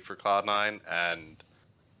liability for Cloud9, and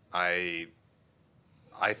I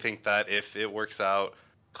think that if it works out,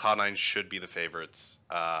 Cloud9 should be the favorites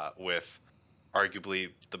with arguably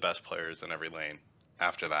the best players in every lane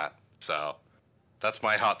after that. So that's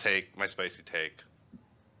my hot take, my spicy take.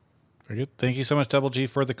 Very good. Thank you so much, Double G,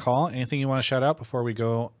 for the call. Anything you want to shout out before we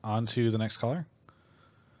go on to the next caller?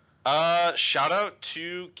 Shout out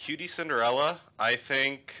to Cutie Cinderella. I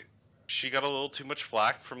think she got a little too much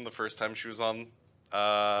flack from the first time she was on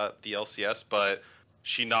the LCS, but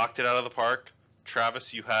she knocked it out of the park.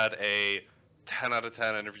 Travis, you had a 10 out of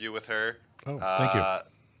 10 interview with her. Oh, thank you.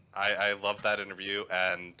 I love that interview,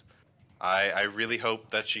 and I really hope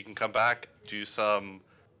that she can come back, do some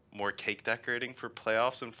more cake decorating for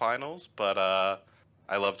playoffs and finals, but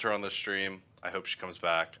I loved her on the stream. I hope she comes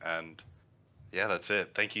back, and yeah, that's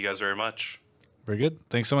it. Thank you guys very much. Very good.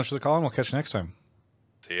 Thanks so much for the call, and we'll catch you next time.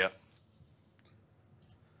 See ya.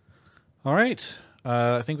 All right.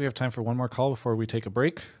 I think we have time for one more call before we take a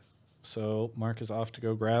break. So Mark is off to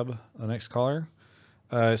go grab the next caller.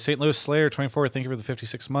 St. Louis Slayer 24, thank you for the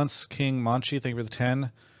 56 months. King Monchi, thank you for the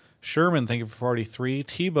 10. Sherman, thank you for 43.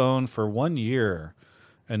 T-Bone for 1 year.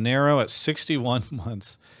 Anero at 61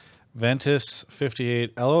 months. Ventus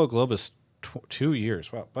 58. LO Globus 2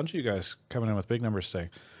 years. Wow, a bunch of you guys coming in with big numbers today.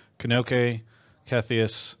 Kanoke,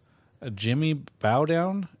 Kethius, Jimmy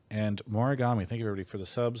Bowdown, and Morigami. Thank you everybody for the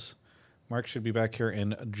subs. Mark should be back here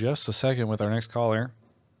in just a second with our next caller,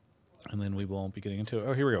 and then we will be getting into it.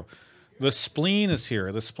 Oh, here we go. The Spleen is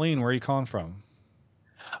here. The Spleen, where are you calling from?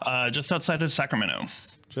 Just outside of Sacramento.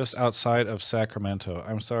 Just outside of Sacramento.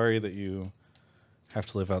 I'm sorry that you have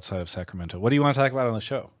to live outside of Sacramento. What do you want to talk about on the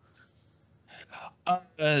show?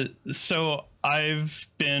 So I've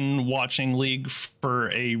been watching League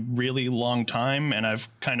for a really long time, and I've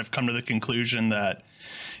kind of come to the conclusion that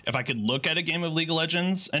if I could look at a game of League of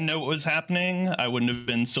Legends and know what was happening, I wouldn't have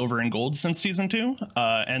been silver and gold since season 2.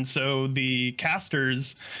 And so the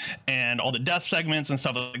casters and all the death segments and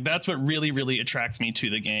stuff like that's what really, really attracts me to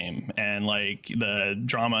the game, and like the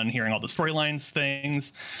drama and hearing all the storylines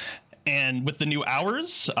things. And with the new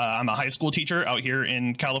hours, I'm a high school teacher out here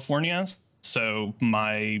in California. So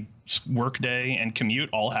my work day and commute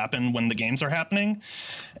all happen when the games are happening.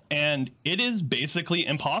 And it is basically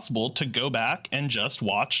impossible to go back and just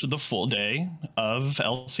watch the full day of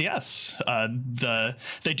LCS.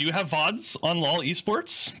 They do have VODs on LoL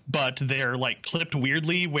Esports, but they're like clipped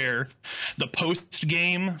weirdly where the post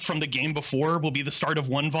game from the game before will be the start of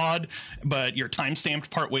one VOD, but you're time-stamped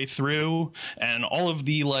partway through, and all of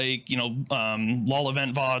the LoL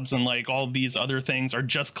event VODs and like all of these other things are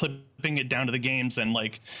just clipping it down to the games, and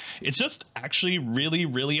like it's just actually really,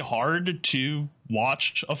 really hard to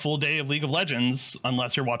watch a full day of League of Legends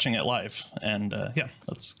unless you're watching it live. And yeah,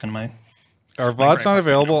 that's kind of my... Are VODs not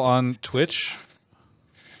available on Twitch?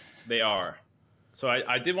 They are. So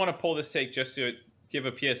I did want to pull this take just to give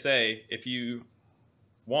a PSA. If you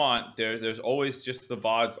want, there's always just the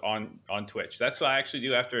VODs on Twitch. That's what I actually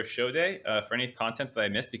do after a show day. For any content that I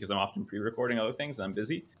miss, because I'm often pre-recording other things and I'm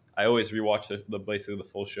busy, I always rewatch basically the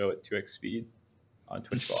full show at 2x speed on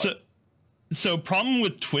Twitch VODs. So problem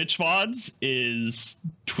with Twitch VODs is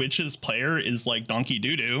Twitch's player is like donkey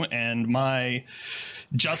doo-doo, and my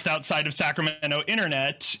just outside of Sacramento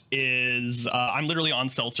internet is I'm literally on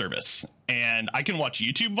cell service, and I can watch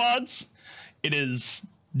YouTube VODs. It is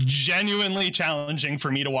genuinely challenging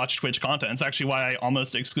for me to watch Twitch content. It's actually why I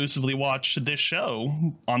almost exclusively watch this show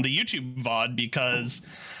on the YouTube VOD, because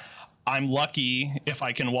I'm lucky if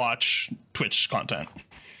I can watch Twitch content.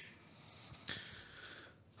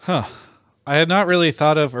 Huh. I had not really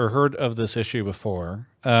thought of or heard of this issue before.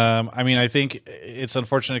 I mean, I think it's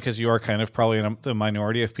unfortunate because you are kind of probably in the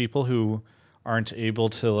minority of people who aren't able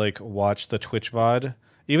to like watch the Twitch VOD.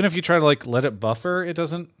 Even if you try to like let it buffer, it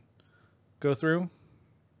doesn't go through.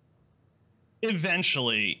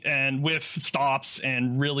 Eventually, and with stops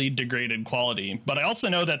and really degraded quality. But I also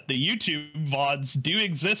know that the YouTube VODs do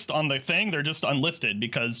exist on the thing. They're just unlisted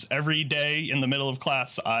because every day in the middle of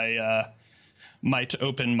class, I might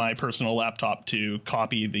open my personal laptop to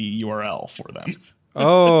copy the URL for them.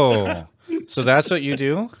 Oh, so that's what you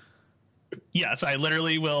do? Yes, I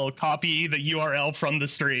literally will copy the URL from the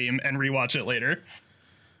stream and rewatch it later.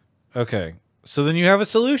 Okay, so then you have a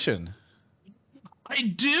solution.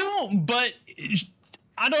 I do, but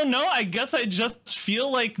I don't know. I guess I just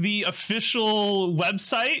feel like the official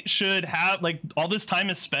website should have, like, all this time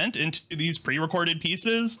is spent into these pre-recorded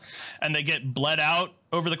pieces and they get bled out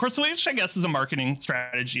over the course of the week, which I guess is a marketing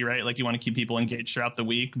strategy, right? Like, you want to keep people engaged throughout the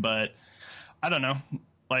week, but I don't know.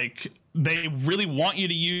 Like, they really want you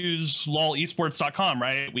to use lolesports.com,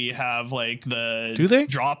 right? We have like the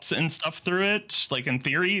drops and stuff through it. Like, in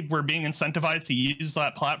theory, we're being incentivized to use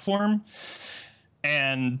that platform.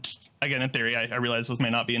 And again, in theory, I realize this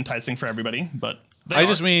may not be enticing for everybody, but I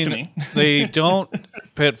just mean they don't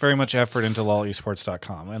put very much effort into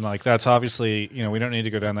lolesports.com. And like, that's obviously, you know, we don't need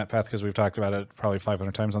to go down that path because we've talked about it probably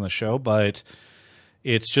 500 times on the show, but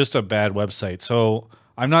it's just a bad website. So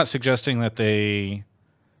I'm not suggesting that they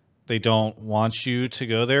don't want you to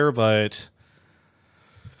go there, but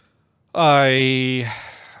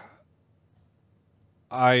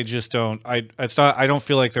I just don't. I don't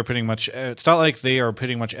feel like they're putting much. It's not like they are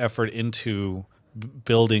putting much effort into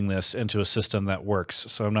building this into a system that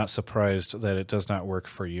works. So I'm not surprised that it does not work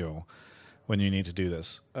for you when you need to do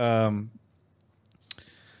this. Yeah.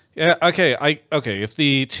 Okay. If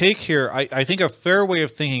the take here, I think a fair way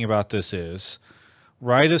of thinking about this is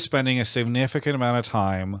Riot is spending a significant amount of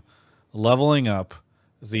time leveling up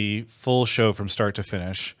the full show from start to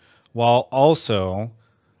finish, while also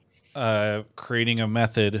creating a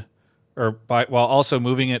method, while also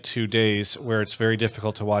moving it to days where it's very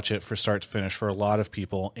difficult to watch it for start to finish for a lot of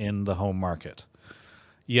people in the home market.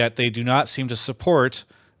 Yet they do not seem to support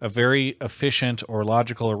a very efficient or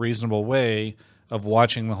logical or reasonable way of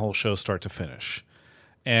watching the whole show start to finish.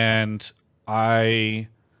 And I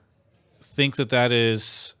think that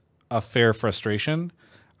is a fair frustration.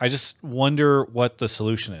 I just wonder what the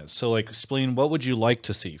solution is. So, like, Spleen, what would you like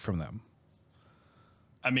to see from them?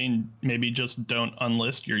 I mean, maybe just don't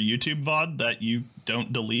unlist your YouTube VOD that you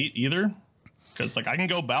don't delete either. Because, like, I can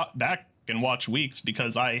go back and watch weeks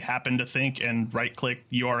because I happen to think and right-click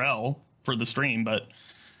URL for the stream, but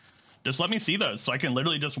just let me see those so I can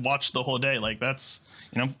literally just watch the whole day. Like, that's,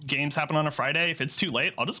 you know, games happen on a Friday. If it's too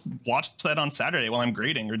late, I'll just watch that on Saturday while I'm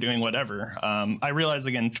grading or doing whatever. I realize,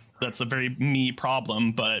 again, that's a very me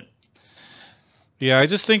problem, but yeah, I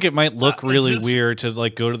just think it might look really weird to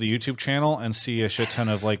like go to the YouTube channel and see a shit ton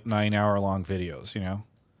of like 9-hour long videos, you know?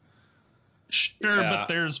 Sure, but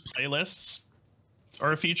there's playlists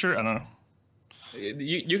or a feature. I don't know.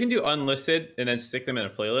 You can do unlisted and then stick them in a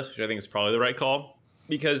playlist, which I think is probably the right call,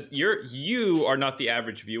 because you are not the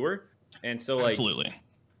average viewer, and so like absolutely.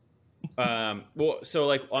 Well, so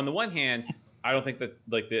like on the one hand, I don't think that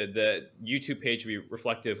like the YouTube page would be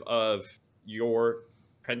reflective of your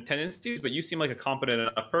tendencies, but you seem like a competent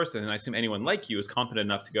enough person, and I assume anyone like you is competent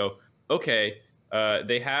enough to go, okay,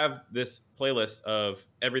 they have this playlist of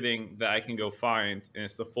everything that I can go find, and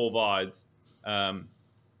it's the full VODs,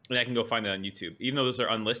 and I can go find that on YouTube. Even though those are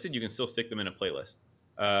unlisted, you can still stick them in a playlist,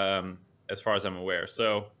 as far as I'm aware.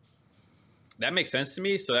 So that makes sense to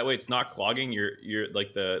me. So that way it's not clogging your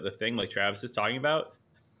like the thing like Travis is talking about,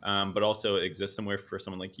 but also it exists somewhere for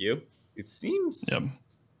someone like you. It seems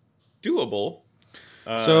doable.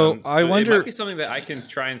 So I wonder, it might be something that I can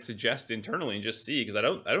try and suggest internally and just see, because I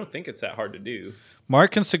don't think it's that hard to do.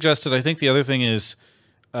 Mark can suggest it. I think the other thing is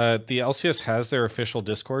the LCS has their official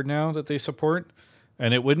Discord now that they support,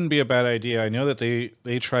 and it wouldn't be a bad idea. I know that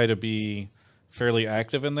they try to be fairly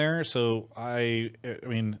active in there. So I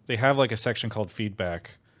mean, they have like a section called feedback.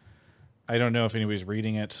 I don't know if anybody's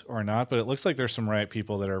reading it or not, but it looks like there's some Riot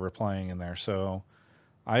people that are replying in there. So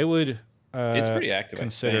I would it's pretty active,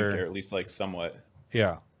 consider, I think, or at least like somewhat.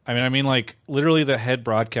 Yeah. I mean, like literally the head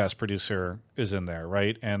broadcast producer is in there,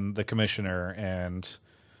 right? And the commissioner and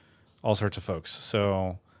all sorts of folks.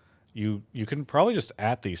 So you can probably just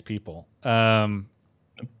at these people. The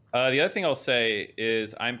other thing I'll say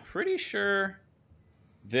is I'm pretty sure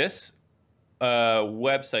this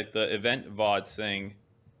website, the event VODs thing,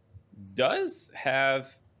 does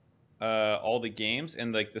have all the games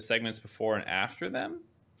and like the segments before and after them.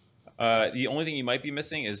 The only thing you might be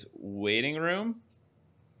missing is waiting room.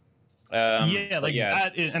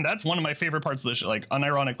 That is, and that's one of my favorite parts of the show. Like,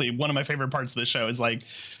 unironically, one of my favorite parts of the show is like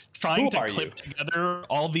trying to clip together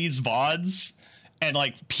all these VODs and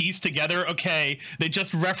like piece together, okay, they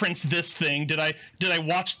just referenced this thing. Did I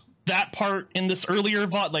watch that part in this earlier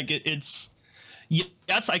VOD? Like it's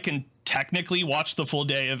yes, I can technically watch the full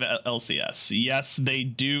day of LCS. Yes, they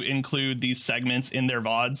do include these segments in their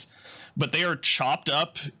VODs, but they are chopped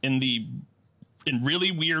up in really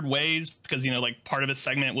weird ways, because, you know, like part of a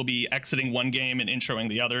segment will be exiting one game and introing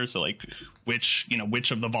the other. So like which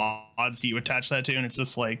of the VODs do you attach that to? And it's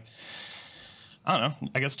just like, I don't know,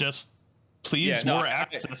 I guess just please more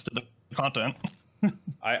access to the content.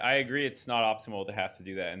 I agree. It's not optimal to have to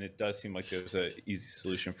do that. And it does seem like there's an easy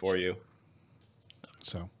solution for you.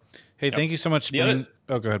 So, hey, thank you so much.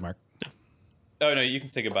 Oh, go ahead, Mark. Oh, no, you can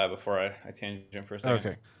say goodbye before I tangent for a second.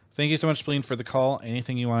 Okay. Thank you so much, Spleen, for the call.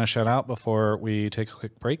 Anything you want to shout out before we take a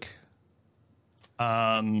quick break?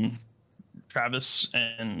 Travis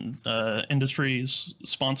and industry's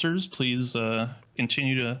sponsors, please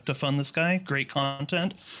continue to fund this guy. Great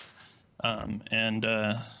content. And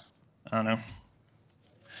I don't know.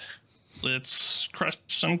 Let's crush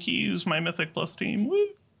some keys, my Mythic Plus team. Woo!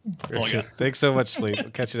 That's all I got. Thanks so much, Spleen.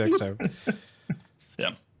 We'll catch you next time.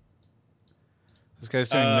 Yeah. This guy's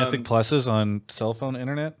doing Mythic Pluses on cell phone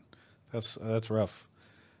internet. That's rough.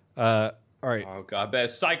 All right. Oh god, the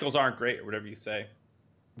cycles aren't great, or whatever you say.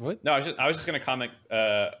 What? No, I was just gonna comment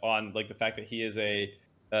on like the fact that he is a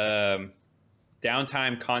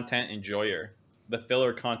downtime content enjoyer, the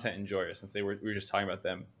filler content enjoyer, since we were just talking about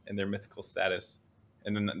them and their mythical status,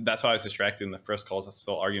 and then that's why I was distracted in the first calls. I was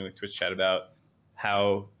still arguing with Twitch chat about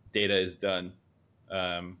how data is done,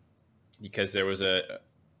 because there was a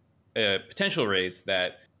potential raise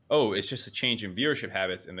that, oh, it's just a change in viewership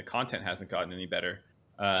habits and the content hasn't gotten any better,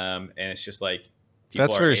 and it's just like people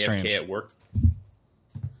that's are very AFK strange at work.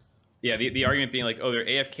 Yeah, the argument being like, oh, they're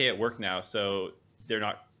AFK at work now, so they're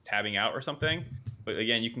not tabbing out or something. But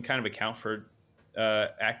again, you can kind of account for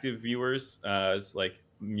active viewers as like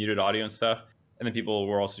muted audio and stuff, and then people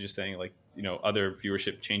were also just saying like, you know, other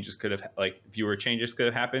viewership changes could have, like viewer changes could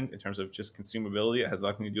have happened in terms of just consumability. It has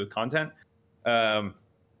nothing to do with content.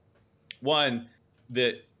 One,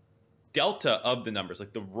 the delta of the numbers,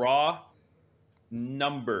 like the raw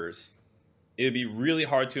numbers, it would be really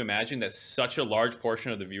hard to imagine that such a large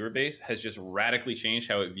portion of the viewer base has just radically changed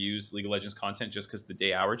how it views League of Legends content just because the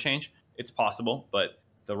day-hour change. It's possible, but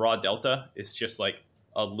the raw delta is just like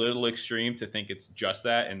a little extreme to think it's just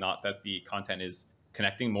that and not that the content is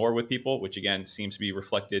connecting more with people, which again seems to be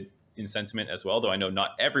reflected in sentiment as well, though I know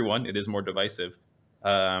not everyone, it is more divisive.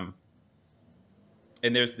 And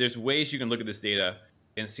there's ways you can look at this data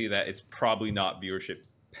and see that it's probably not viewership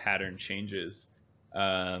pattern changes,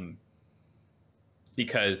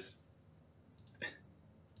 because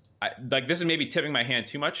this is maybe tipping my hand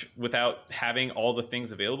too much without having all the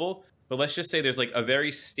things available. But let's just say there's like a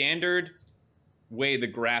very standard way the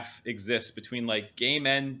graph exists between like game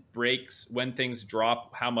end breaks, when things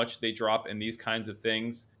drop, how much they drop, and these kinds of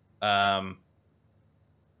things. Yeah,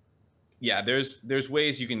 there's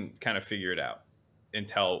ways you can kind of figure it out and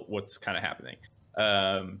tell what's kind of happening.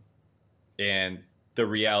 And the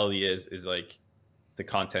reality is like the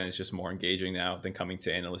content is just more engaging now than coming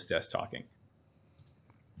to analyst desk talking.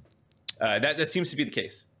 That seems to be the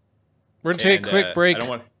case. We're gonna take a quick break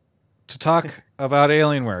to talk about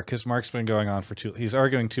Alienware, because Mark's been going on for he's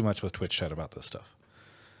arguing too much with Twitch chat about this stuff.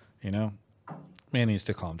 You know, man needs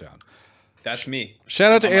to calm down. That's me.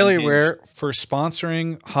 Shout out to Alienware for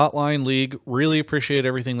sponsoring Hotline League. Really appreciate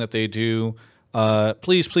everything that they do.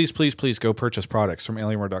 Please go purchase products from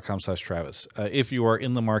alienware.com/Travis. If you are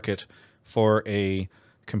in the market for a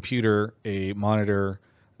computer, a monitor,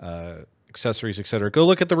 accessories, etc., go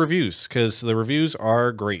look at the reviews, because the reviews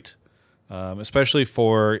are great. Especially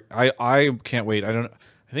for, I can't wait. I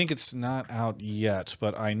think it's not out yet,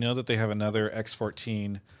 but I know that they have another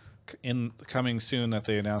X14 coming soon that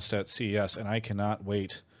they announced at CES, and I cannot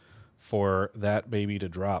wait for that baby to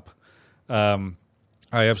drop. I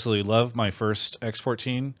absolutely love my first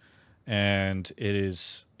X14, and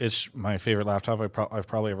it's my favorite laptop I've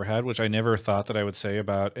probably ever had, which I never thought that I would say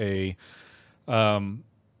about a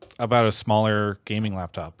smaller gaming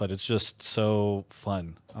laptop, but it's just so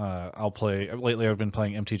fun. Lately I've been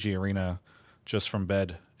playing MTG Arena just from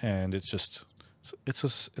bed, and it's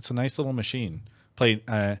a nice little machine. Played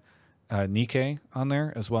Nikkei on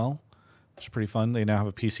there as well, which is pretty fun. They now have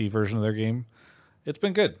a PC version of their game. It's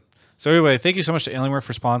been good. So anyway, thank you so much to Alienware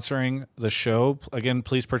for sponsoring the show. Again,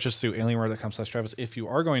 please purchase through alienware.com/Travis if you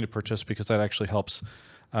are going to purchase, because that actually helps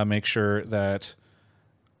make sure that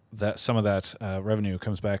some of that revenue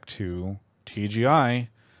comes back to TGI.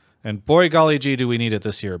 And boy, golly gee, do we need it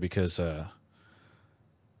this year, because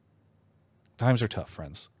times are tough,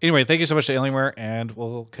 friends. Anyway, thank you so much to Alienware, and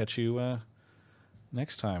we'll catch you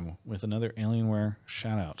next time with another Alienware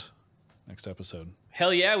shout-out next episode.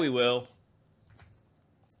 Hell yeah, we will.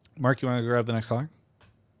 Mark, you want to grab the next caller?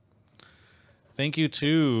 Thank you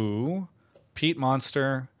to Pete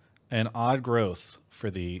Monster and Odd Growth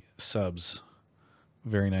for the subs.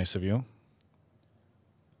 Very nice of you.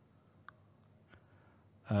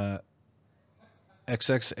 XX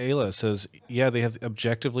Ayla says, yeah, they have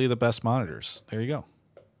objectively the best monitors. There you go.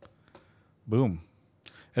 Boom.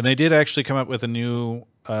 And they did actually come up with a new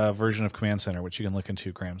version of Command Center, which you can look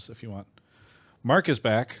into, Grams, if you want. Mark is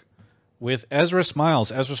back with Ezra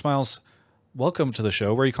Smiles. Ezra Smiles, welcome to the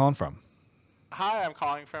show. Where are you calling from? Hi, I'm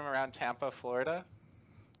calling from around Tampa, Florida.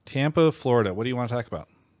 Tampa, Florida. What do you want to talk about?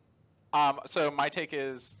 So my take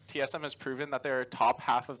is TSM has proven that they're a top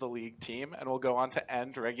half of the league team and will go on to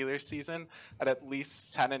end regular season at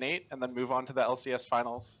least 10-8 and then move on to the LCS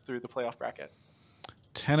finals through the playoff bracket.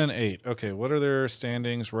 10-8. Okay, what are their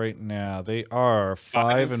standings right now? They are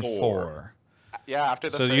 5-4. Yeah, after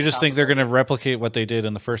the So first you just half think of they're the going to replicate what they did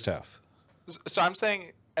in the first half? So I'm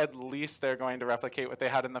saying at least they're going to replicate what they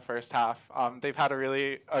had in the first half. They've had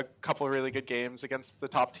a couple of really good games against the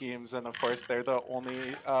top teams, and of course they're the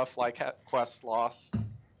only FlyQuest loss.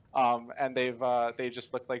 And they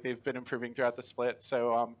just look like they've been improving throughout the split.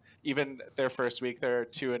 So even their first week, their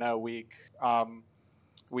 2-0 week,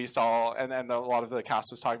 we saw, and a lot of the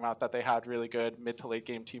cast was talking about that they had really good mid to late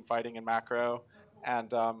game team fighting in macro,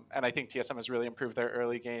 and I think TSM has really improved their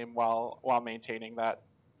early game while maintaining that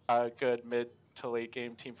good mid to late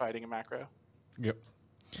game team fighting in macro. Yep.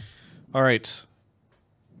 All right.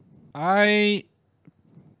 TSM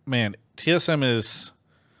is.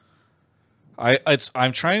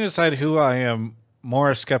 I'm trying to decide who I am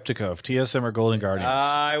more skeptic of, TSM or Golden Guardians.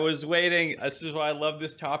 I was waiting. This is why I love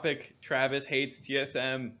this topic. Travis hates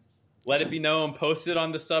TSM. Let it be known. Post it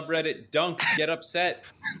on the subreddit. Dunk. Get upset.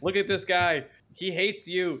 Look at this guy. He hates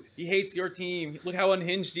you. He hates your team. Look how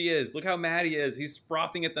unhinged he is. Look how mad he is. He's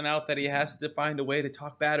frothing at the mouth that he has to find a way to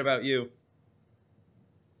talk bad about you.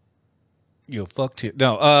 You fucked you.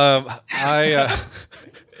 No, I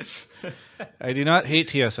do not hate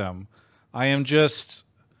TSM. I am just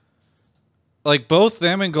like both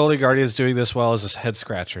them and Goldie Guardians doing this well is a head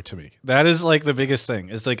scratcher to me. That is like the biggest thing.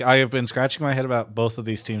 It's like I have been scratching my head about both of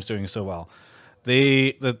these teams doing so well.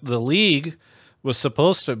 The league was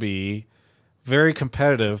supposed to be very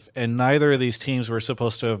competitive, and neither of these teams were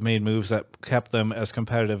supposed to have made moves that kept them as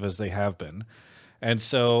competitive as they have been. And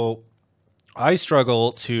so I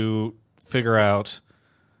struggle to figure out,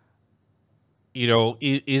 you know,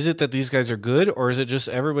 is it that these guys are good, or is it just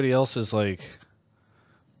everybody else is like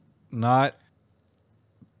not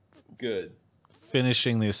Good.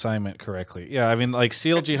 finishing the assignment correctly? Yeah, I mean, like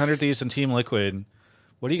CLG 100 Thieves and Team Liquid,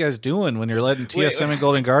 what are you guys doing when you're letting TSM and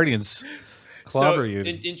Golden Guardians clobber you?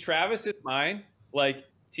 In Travis's mind, like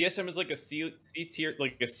TSM is like a C tier,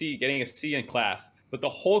 like a C, getting a C in class, but the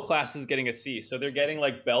whole class is getting a C, so they're getting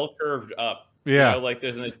like bell curved up. Yeah, you know, like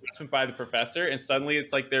there's an adjustment by the professor, and suddenly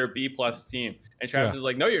it's like they're a B+ team, and Travis is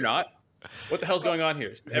like, "No, you're not. What the hell's going on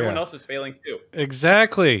here? Everyone else is failing too."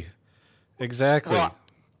 Exactly. Well,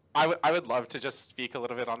 I would love to just speak a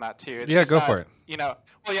little bit on that too. It's Yeah, just go that, for it. You know,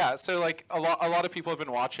 well, yeah. So like a lot of people have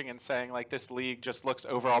been watching and saying like this league just looks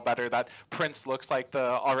overall better. That Prince looks like the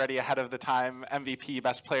already ahead of the time MVP,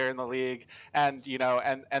 best player in the league, and you know,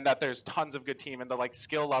 and that there's tons of good team, and the like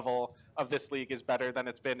skill level of this league is better than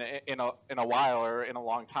it's been in a while or in a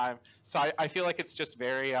long time. So I feel like it's just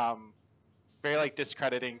very like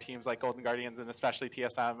discrediting teams like Golden Guardians and especially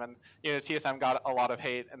TSM. And you know, TSM got a lot of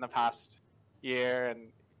hate in the past year and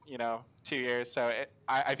you know 2 years. So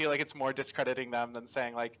I feel like it's more discrediting them than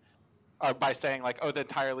saying like, or by saying like, oh, the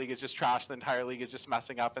entire league is just trash. The entire league is just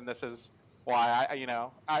messing up, and this is why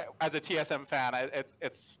I as a TSM fan,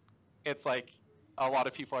 it's like a lot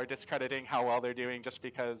of people are discrediting how well they're doing just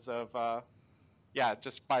because of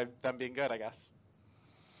just by them being good, I guess.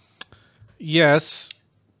 Yes,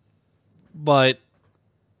 but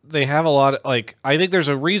they have a lot of, like, I think there's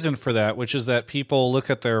a reason for that, which is that people look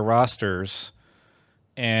at their rosters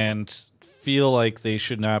and feel like they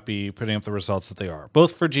should not be putting up the results that they are,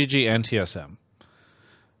 both for GG and TSM.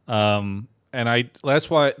 And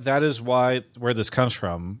that is why where this comes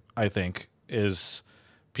from, I think, is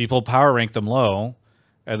people power rank them low,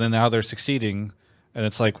 and then now they're succeeding, and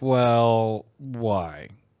it's like, well, why?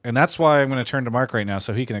 And that's why I'm going to turn to Mark right now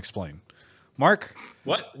so he can explain. Mark,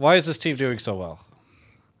 what? Why is this team doing so well?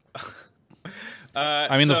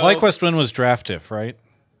 I mean, so the FlyQuest win was draft diff, right?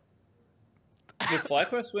 The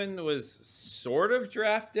FlyQuest win was sort of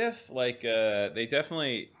draft diff. Like, they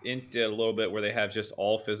definitely did a little bit where they have just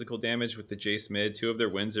all physical damage with the Jace mid. 2 of their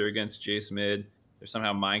wins are against Jace mid. They're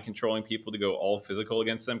somehow mind controlling people to go all physical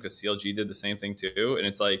against them because CLG did the same thing too. And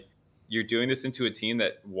it's like, you're doing this into a team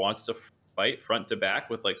that wants to fight front to back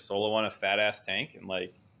with like Solo on a fat ass tank. And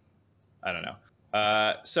like, I don't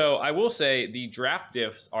know. So I will say the draft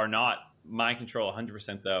diffs are not mind control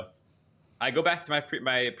 100% though. I go back to my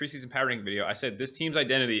preseason power ranking video. I said this team's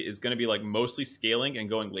identity is going to be like mostly scaling and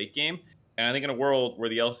going late game. And I think in a world where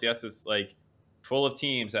the LCS is like full of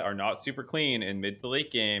teams that are not super clean in mid to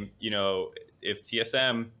late game, you know, if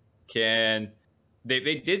TSM can, they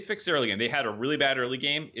did fix the early game. They had a really bad early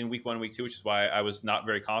game in week 1, week 2, which is why I was not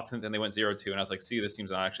very confident. Then they went 0-2, and I was like, see, this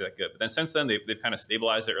team's not actually that good. But then since then, they've kind of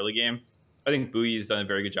stabilized their early game. I think Buiyi's done a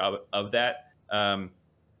very good job of that. And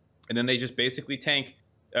then they just basically take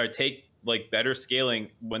like better scaling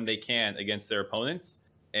when they can against their opponents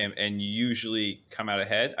and usually come out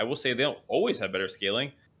ahead. I will say they don't always have better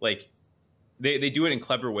scaling. Like they do it in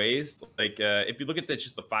clever ways. Like if you look at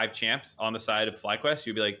just the 5 champs on the side of FlyQuest,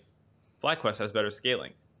 you'd be like, FlyQuest has better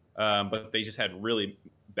scaling. But they just had really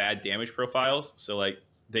bad damage profiles. So like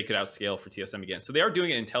they could outscale for TSM again. So they are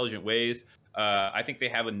doing it in intelligent ways. I think they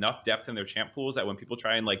have enough depth in their champ pools that when people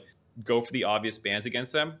try and like go for the obvious bans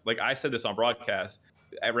against them, like I said this on broadcast,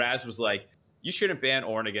 Raz was like, you shouldn't ban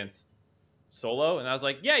Ornn against Solo. And I was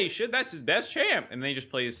like, yeah, you should. That's his best champ. And then he just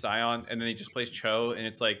plays Sion, and then he just plays Cho. And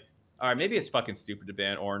it's like, all right, maybe it's fucking stupid to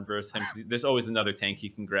ban Ornn versus him because there's always another tank he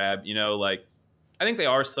can grab. You know, like I think they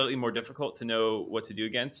are slightly more difficult to know what to do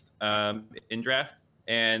against in draft.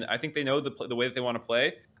 And I think they know the way that they want to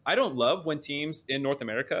play. I don't love when teams in North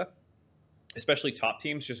America, especially top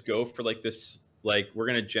teams, just go for like this, like we're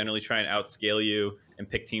going to generally try and outscale you and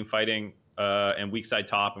pick team fighting and weak side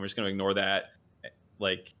top, and we're just going to ignore that.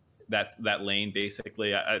 Like that's that lane basically.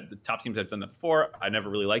 The top teams have done that before. I never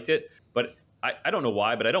really liked it, but I don't know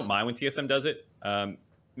why, but I don't mind when TSM does it.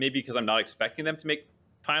 Maybe because I'm not expecting them to make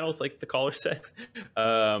finals, like the caller said.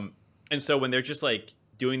 And so when they're just like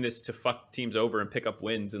doing this to fuck teams over and pick up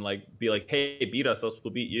wins and like be like, hey, beat us, else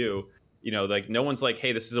we'll beat you. You know, like no one's like,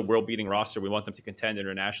 hey, this is a world beating roster. We want them to contend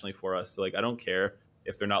internationally for us. So like, I don't care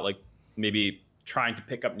if they're not like maybe trying to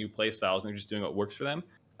pick up new play styles and they're just doing what works for them.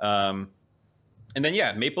 And then,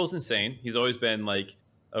 yeah, Maple's insane. He's always been like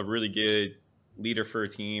a really good leader for a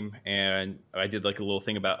team. And I did like a little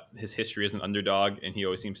thing about his history as an underdog, and he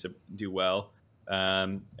always seems to do well.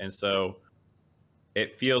 And so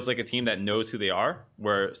it feels like a team that knows who they are,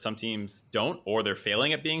 where some teams don't, or they're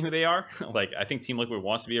failing at being who they are. Like, I think Team Liquid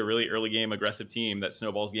wants to be a really early game aggressive team that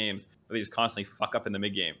snowballs games, but they just constantly fuck up in the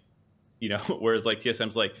mid game, you know, whereas like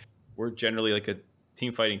TSM's like, we're generally like a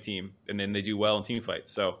team fighting team, and then they do well in team fights.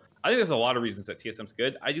 So I think there's a lot of reasons that TSM's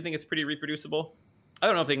good. I do think it's pretty reproducible. I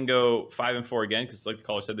don't know if they can go 5-4 again, because like the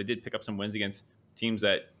caller said, they did pick up some wins against teams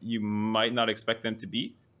that you might not expect them to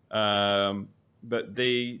beat. But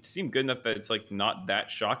they seem good enough that it's like not that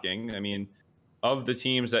shocking. I mean, of the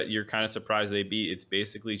teams that you're kind of surprised they beat, it's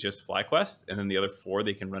basically just FlyQuest, and then the other 4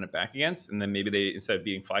 they can run it back against. And then maybe they, instead of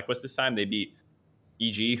beating FlyQuest this time, they beat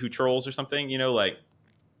EG, who trolls or something, you know, like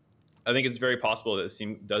I think it's very possible that this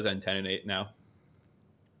team does end 10-8 now.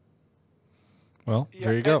 Well,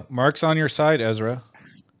 there you go. Mark's on your side, Ezra.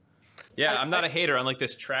 Yeah, I'm not a hater, unlike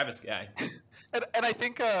this Travis guy. And I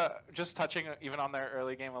think just touching even on their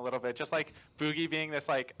early game a little bit, just like Boogie being this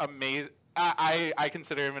like amazing, I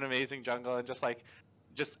consider him an amazing jungle, and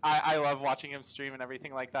I love watching him stream and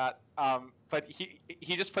everything like that. But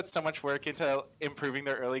he just puts so much work into improving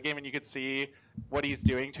their early game, and you could see what he's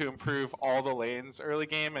doing to improve all the lanes early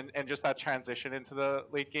game, and just that transition into the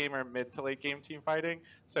late game or mid to late game team fighting.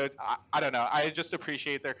 So I don't know. I just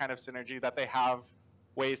appreciate their kind of synergy, that they have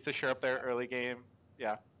ways to shore up their early game.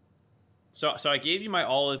 Yeah. So I gave you my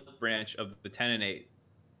olive branch of the 10-8.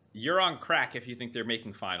 You're on crack if you think they're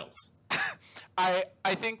making finals. I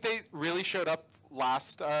think they really showed up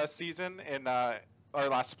last season or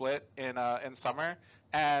last split in summer,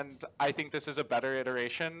 and I think this is a better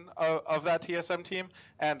iteration of that TSM team,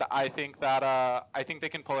 and I think that they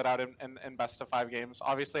can pull it out in best of 5 games.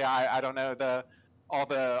 Obviously, I don't know all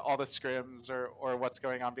the scrims or what's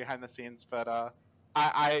going on behind the scenes, but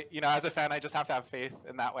I you know, as a fan, I just have to have faith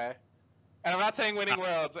in that way. And I'm not saying winning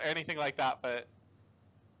worlds or anything like that, but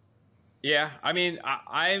yeah, I mean,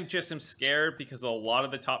 I just am scared because a lot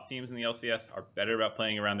of the top teams in the LCS are better about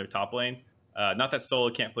playing around their top lane. Not that Solo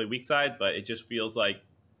can't play weak side, but it just feels like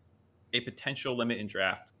a potential limit in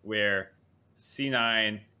draft where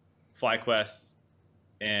C9, FlyQuest,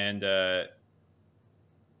 and oh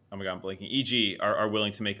my god, I'm blanking, EG are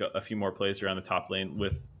willing to make a few more plays around the top lane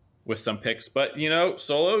with some picks. But you know,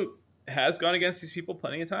 Solo has gone against these people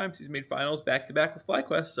plenty of times. He's made finals back-to-back with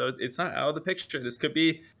FlyQuest, so it's not out of the picture. This could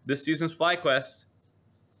be this season's FlyQuest.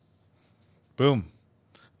 Boom.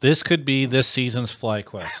 This could be this season's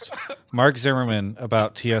FlyQuest. Mark Zimmerman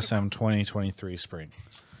about TSM 2023 spring.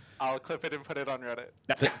 I'll clip it and put it on Reddit.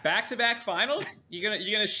 Back-to-back finals? You're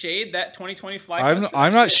gonna shade that 2020 FlyQuest?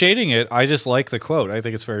 I'm not shading it. I just like the quote. I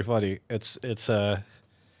think it's very funny. It's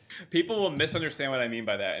people will misunderstand what I mean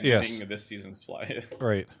by that and yes. thinking of this season's Fly.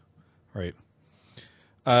 Right.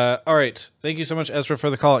 All right. Thank you so much, Ezra, for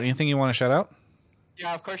the call. Anything you want to shout out?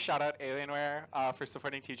 Yeah, of course. Shout out Alienware for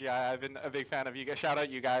supporting TGI. I've been a big fan of you guys. Shout out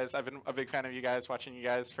you guys. I've been a big fan of you guys, watching you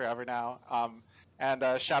guys forever now. And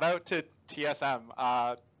shout out to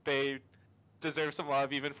TSM. They deserve some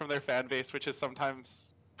love, even from their fan base, which is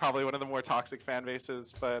sometimes probably one of the more toxic fan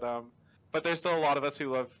bases. But there's still a lot of us who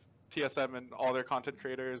love TSM and all their content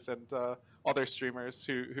creators and all their streamers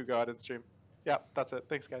who go out and stream. Yeah, that's it.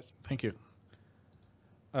 Thanks, guys. Thank you.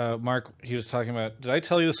 Mark, he was talking about, did I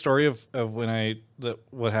tell you the story of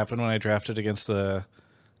what happened when I drafted against the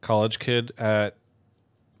college kid at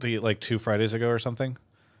the 2 Fridays ago or something?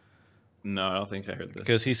 No, I don't think I heard this.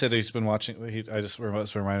 Because he said he's been watching. I just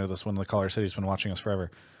was reminded of this when the caller said he's been watching us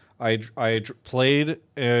forever. I played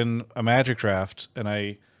in a Magic draft and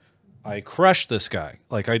I crushed this guy.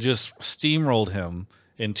 Like, I just steamrolled him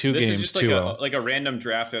in 2 games. This is just like a random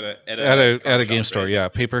draft at a game store. Right? Yeah,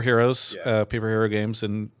 Paper Heroes, Paper Hero Games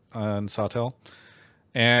in Sawtell.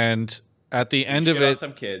 And at the end of it,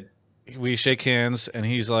 some kid. We shake hands, and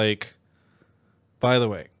he's like, "By the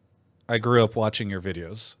way, I grew up watching your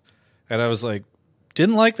videos," and I was like,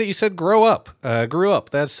 "Didn't like that you said grow up. Grew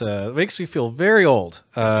up. That's makes me feel very old.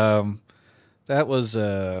 That was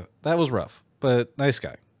rough, but nice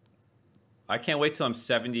guy." I can't wait till I'm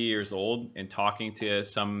 70 years old and talking to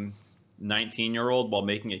some 19-year-old while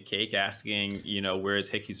making a cake, asking, where his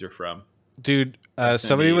hickeys are from. Dude,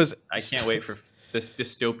 somebody was. I can't wait for this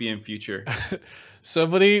dystopian future.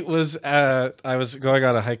 Somebody was. I was going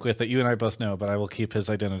on a hike with that you and I both know, but I will keep his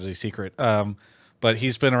identity secret. But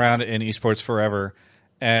he's been around in esports forever,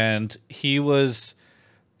 and he was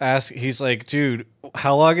he's like, dude,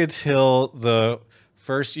 how long until the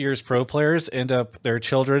first year's pro players their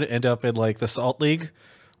children end up in like the Salt League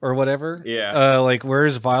or whatever? Yeah. Like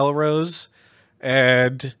where's Vile Rose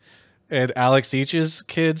and Alex Deach's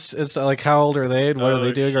kids? It's like, how old are they and what are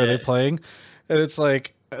they doing? Shit. Are they playing? And it's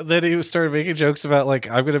like, then he started making jokes about like,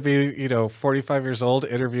 I'm going to be, 45 years old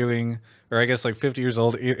interviewing, or I guess like 50 years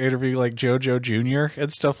old interviewing like JoJo Jr.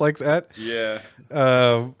 and stuff like that. Yeah.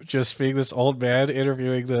 Just being this old man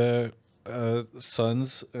interviewing the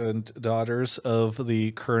sons and daughters of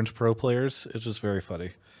the current pro players. It's just very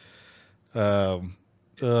funny. So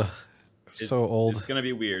old. It's going to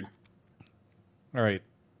be weird. All right.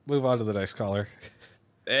 Move on to the next caller.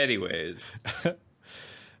 Anyways.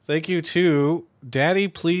 Thank you to Daddy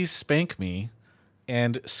Please Spank Me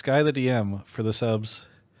and Sky the DM for the subs.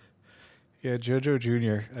 Yeah, JoJo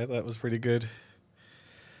Jr. I thought was pretty good.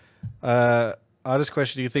 Honest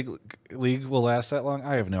question, do you think League will last that long?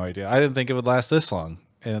 I have no idea. I didn't think it would last this long,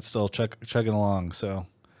 and it's still chugging along, so.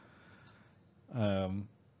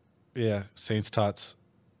 Yeah, Saints Tots.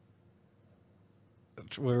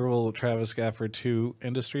 Where will Travis Gafford 2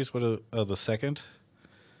 Industries? The second?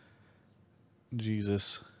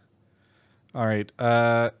 Jesus. All right.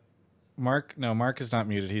 Mark is not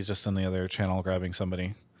muted. He's just on the other channel grabbing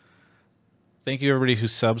somebody. Thank you, everybody who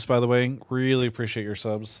subs, by the way. Really appreciate your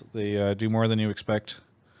subs. They do more than you expect,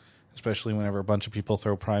 especially whenever a bunch of people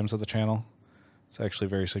throw primes at the channel. It's actually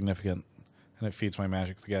very significant, and it feeds my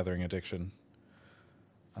Magic the Gathering addiction.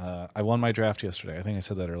 I won my draft yesterday. I think I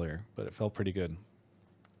said that earlier, but it felt pretty good.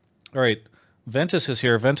 All right. Ventus is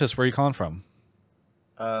here. Ventus, where are you calling from?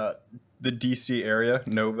 The DC area,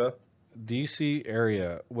 Nova. DC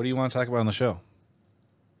area. What do you want to talk about on the show?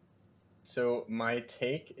 So my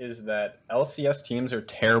take is that LCS teams are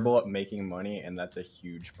terrible at making money, and that's a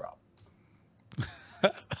huge problem.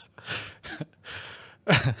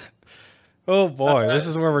 Oh boy, this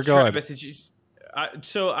is where we're going. Travis,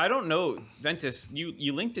 so I don't know, Ventus.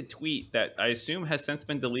 You linked a tweet that I assume has since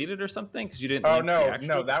been deleted or something because you didn't. Oh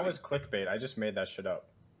no, that was clickbait. I just made that shit up.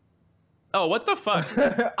 Oh, what the fuck?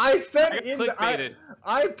 I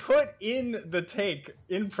put in the take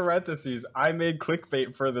in parentheses. I made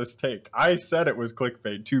clickbait for this take. I said it was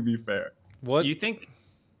clickbait. To be fair, what you think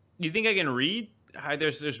I can read?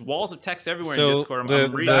 There's walls of text everywhere in Discord.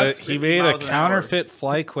 He made a counterfeit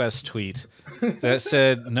FlyQuest tweet that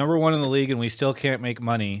said #1 in the league and we still can't make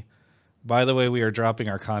money. By the way, we are dropping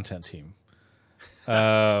our content team.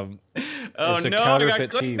 Oh no! I got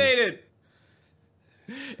clickbaited.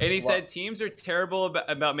 And he said teams are terrible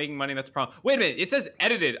about making money. That's a problem. Wait a minute. It says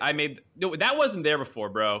edited. No, that wasn't there before,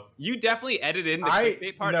 bro. You definitely edited in the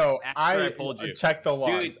clickbait part. No, after I pulled you. Check the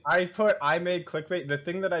logs. Dude. I made clickbait. The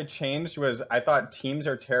thing that I changed was I thought teams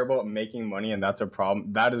are terrible at making money, and that's a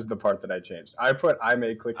problem. That is the part that I changed. I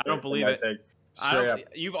made clickbait. I don't believe it.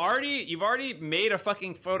 You've already made a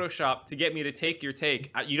fucking Photoshop to get me to take your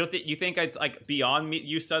take. You think it's like beyond me?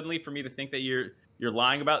 You suddenly for me to think that you're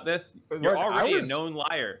lying about this? You're already a known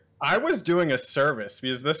liar. I was doing a service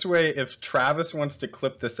because this way, if Travis wants to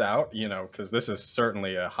clip this out, because this is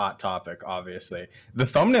certainly a hot topic, obviously. The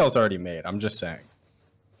thumbnail's already made. I'm just saying.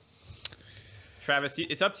 Travis,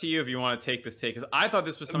 it's up to you if you want to take this take. Because I thought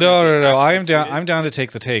this was something. No. I am down. I'm down to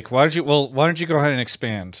take the take. Why don't you go ahead and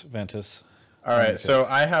expand, Ventus? All right, so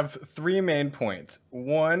I have 3 main points.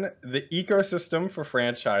 1, the ecosystem for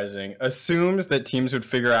franchising assumes that teams would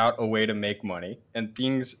figure out a way to make money, and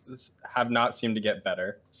things have not seemed to get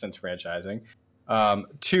better since franchising.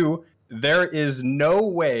 2, there is no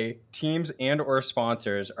way teams and or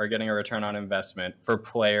sponsors are getting a return on investment for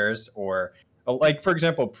players or, like, for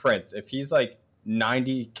example, Prince. If he's like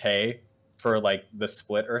 $90K for like the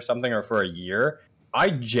split or something or for a year,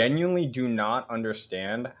 I genuinely do not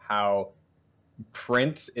understand how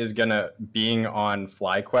Prince is being on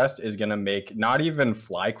FlyQuest is gonna make not even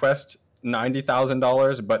FlyQuest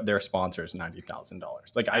 $90,000, but their sponsors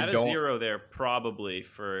 $90,000. Like I don't zero there probably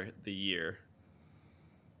for the year.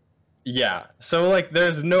 Yeah, so like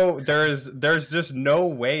there's just no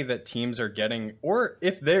way that teams are getting, or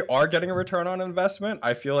if they are getting a return on investment,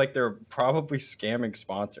 I feel like they're probably scamming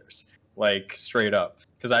sponsors, like straight up,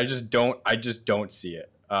 because I just don't see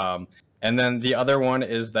it. And then the other one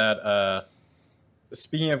is that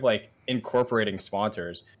speaking of like incorporating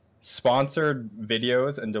sponsors, sponsored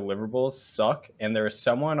videos and deliverables suck. And there was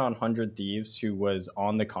someone on 100 Thieves who was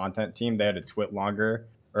on the content team. They had a twit longer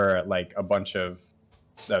or like a bunch of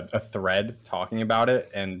a thread talking about it.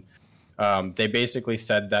 And they basically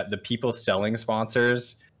said that the people selling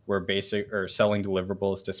sponsors were selling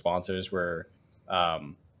deliverables to sponsors were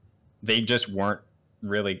they just weren't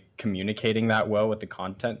really communicating that well with the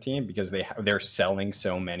content team because they're selling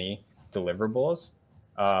so many deliverables.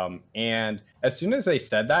 And as soon as they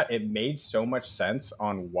said that, it made so much sense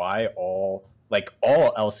on why all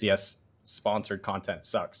LCS sponsored content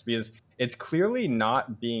sucks, because it's clearly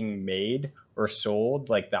not being made or sold,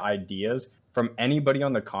 like the ideas, from anybody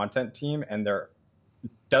on the content team, and there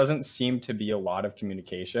doesn't seem to be a lot of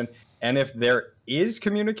communication. And if there is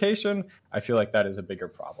communication, I feel like that is a bigger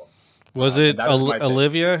problem. Was it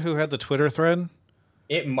Olivia who had the Twitter thread?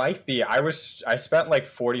 It might be. I spent like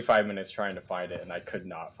 45 minutes trying to find it, and I could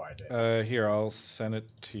not find it. Here, I'll send it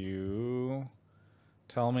to you.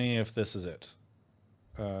 Tell me if this is it.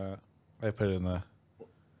 I put it in the.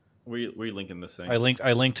 We linking this thing. I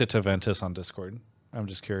linked it to Ventus on Discord. I'm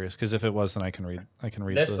just curious because if it was, then I can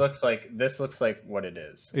read. This looks like what it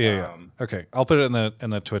is. Yeah. Okay, I'll put it in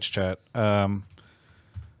the Twitch chat.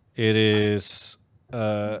 It is.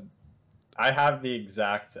 I have the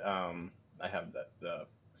exact. I have the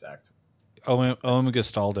exact. Oem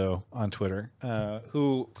Gastaldo on Twitter,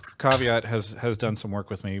 who caveat has done some work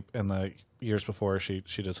with me in the years before. She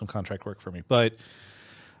did some contract work for me, but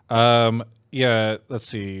yeah. Let's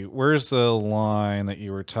see. Where's the line that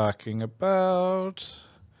you were talking about?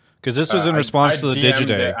 Because this was in response to the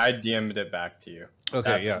Digiday. I DM'd it back to you.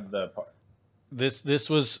 Okay, That's the part. This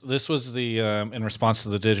was the in response to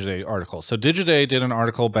the Digiday article. So Digiday did an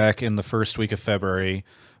article back in the first week of February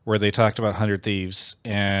where they talked about 100 Thieves,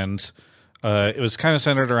 and it was kind of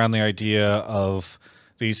centered around the idea of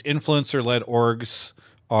these influencer-led orgs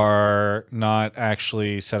are not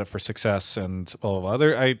actually set up for success and blah, blah,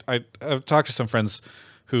 blah. I've talked to some friends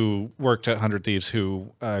who worked at 100 Thieves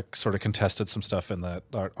who sort of contested some stuff in that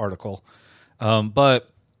article. But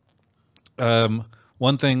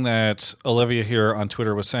one thing that Olivia here on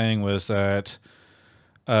Twitter was saying was that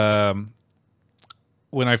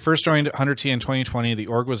when I first joined 100T in 2020, the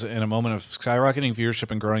org was in a moment of skyrocketing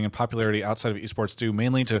viewership and growing in popularity outside of esports due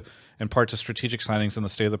mainly to, in part, to strategic signings in the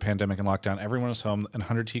state of the pandemic and lockdown. Everyone was home, and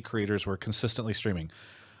 100T creators were consistently streaming.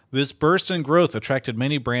 This burst in growth attracted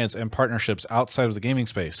many brands and partnerships outside of the gaming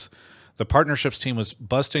space. The partnerships team was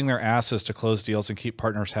busting their asses to close deals and keep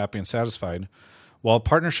partners happy and satisfied. While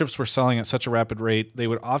partnerships were selling at such a rapid rate, they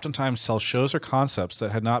would oftentimes sell shows or concepts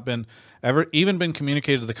that had not been even been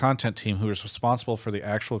communicated to the content team who was responsible for the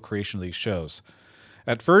actual creation of these shows.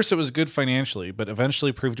 At first, it was good financially, but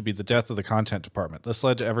eventually proved to be the death of the content department. This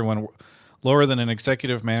led to everyone lower than an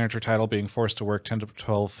executive manager title being forced to work 10 to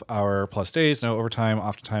 12-hour plus days, no overtime,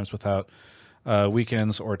 oftentimes without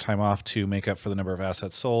weekends or time off to make up for the number of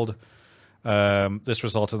assets sold. This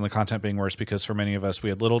resulted in the content being worse because for many of us, we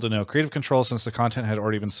had little to no creative control since the content had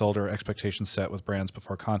already been sold or expectations set with brands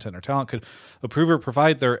before content or talent could approve or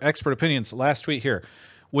provide their expert opinions. Last tweet here.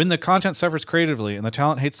 When the content suffers creatively and the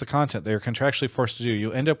talent hates the content they are contractually forced to do,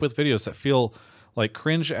 you end up with videos that feel like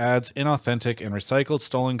cringe ads, inauthentic, and recycled,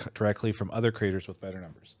 stolen directly from other creators with better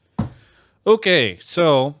numbers. Okay,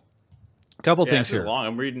 so a couple things here. Long.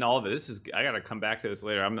 I'm reading all of it. I got to come back to this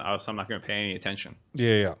later. I'm not going to pay any attention.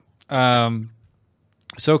 Yeah.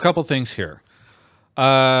 So a couple things here.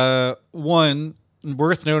 One,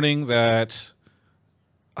 worth noting that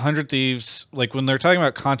 100 Thieves, like when they're talking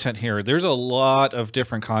about content here, there's a lot of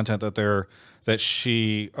different content that they are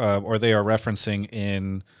referencing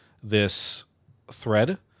in this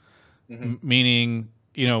thread. Meaning,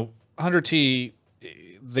 100T,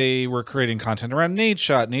 they were creating content around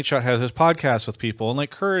Nadeshot. Nadeshot has his podcast with people, and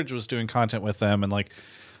like Courage was doing content with them, and like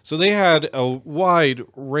so they had a wide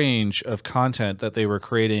range of content that they were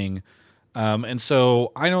creating. And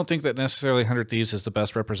so I don't think that necessarily 100 Thieves is the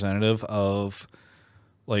best representative of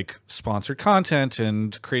like sponsored content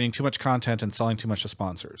and creating too much content and selling too much to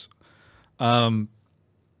sponsors. I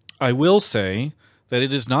will say that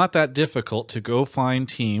it is not that difficult to go find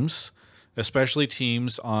teams, especially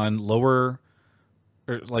teams on lower,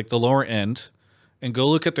 or like the lower end, and go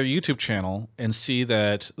look at their YouTube channel and see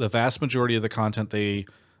that the vast majority of the content they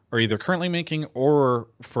are either currently making or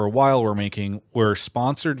for a while were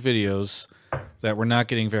sponsored videos that were not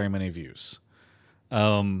getting very many views.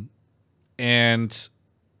 And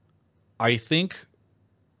I think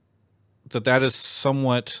that is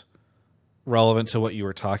somewhat relevant to what you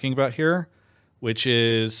were talking about here, which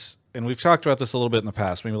is, and we've talked about this a little bit in the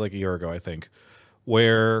past, maybe like a year ago, I think,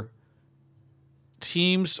 where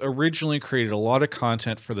teams originally created a lot of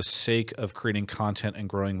content for the sake of creating content and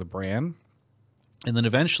growing the brand. And then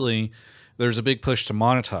eventually there's a big push to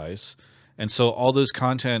monetize. And so all those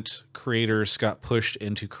content creators got pushed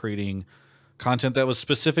into creating content that was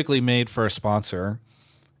specifically made for a sponsor.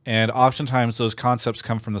 And oftentimes those concepts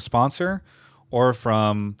come from the sponsor or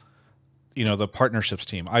from, the partnerships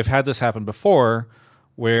team. I've had this happen before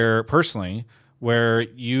where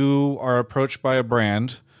you are approached by a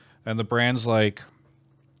brand, and the brand's like,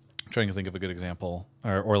 I'm trying to think of a good example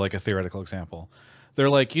or like a theoretical example. They're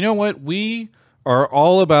like, you know what? We are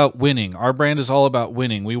all about winning. Our brand is all about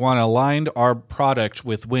winning. We want to align our product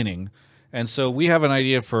with winning. And so we have an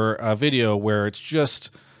idea for a video where it's just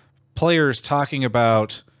players talking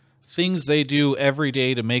about things they do every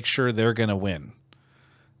day to make sure they're going to win.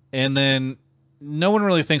 And then no one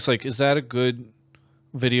really thinks like, is that a good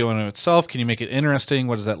video in itself? Can you make it interesting?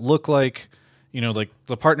 What does that look like? You know, like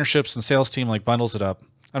the partnerships and sales team like bundles it up.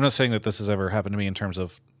 I'm not saying that this has ever happened to me in terms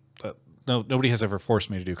of nobody has ever forced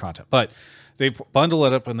me to do content, but they bundle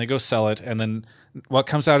it up and they go sell it. And then what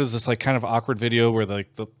comes out is this like kind of awkward video where the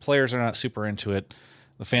players are not super into it.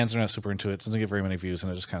 The fans are not super into it. It doesn't get very many views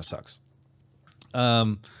and it just kind of sucks.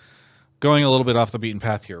 Going a little bit off the beaten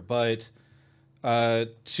path here, but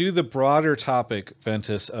to the broader topic,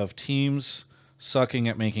 Ventus, of teams sucking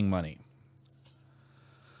at making money.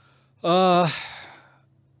 I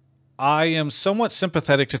am somewhat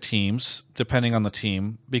sympathetic to teams, depending on the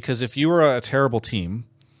team, because if you are a terrible team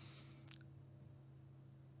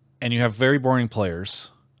and you have very boring players,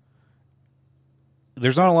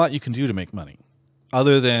 there's not a lot you can do to make money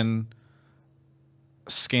other than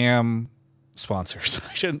scam sponsors.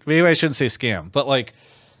 Maybe I shouldn't say scam, but like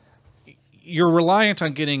you're reliant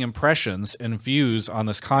on getting impressions and views on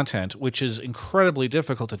this content, which is incredibly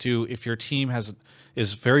difficult to do if your team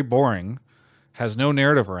is very boring, has no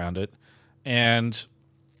narrative around it, and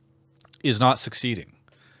is not succeeding.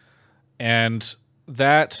 And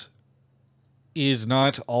that is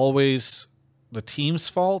not always the team's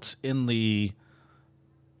fault in the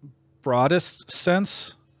broadest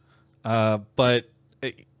sense. But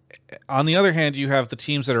on the other hand, you have the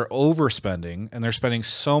teams that are overspending and they're spending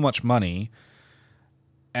so much money.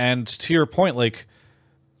 And to your point, like,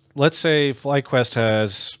 let's say FlyQuest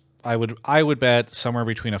has, I would bet somewhere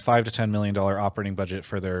between a $5 to $10 million operating budget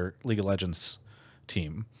for their League of Legends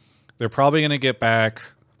team. They're probably going to get back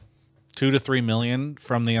 $2 to $3 million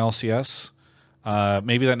from the LCS.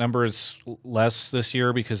 Maybe that number is less this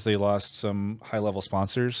year because they lost some high-level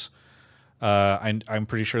sponsors. I'm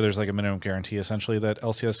pretty sure there's like a minimum guarantee essentially that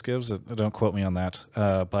LCS gives. Don't quote me on that,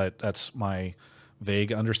 but that's my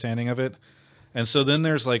vague understanding of it. And so then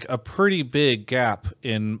there's like a pretty big gap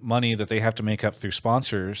in money that they have to make up through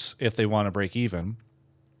sponsors if they want to break even.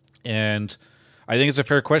 And I think it's a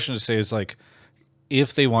fair question to say is like,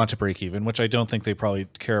 if they want to break even, which I don't think they probably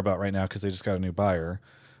care about right now because they just got a new buyer.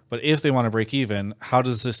 But if they want to break even, how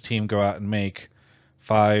does this team go out and make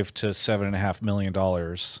 $5 to $7.5 million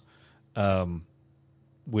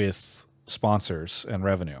with sponsors and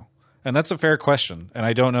revenue? And that's a fair question, and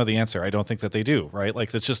I don't know the answer. I don't think that they do, right?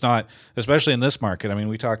 Like, it's just not, especially in this market. I mean,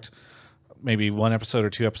 we talked maybe one episode or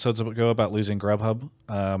two episodes ago about losing Grubhub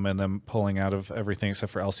and them pulling out of everything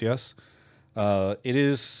except for LCS. It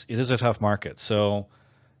is a tough market. So,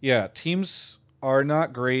 yeah, teams are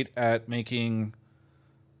not great at making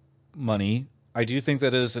money. I do think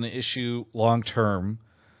that is an issue long term.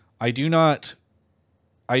 I do not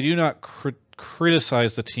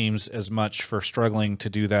criticize the teams as much for struggling to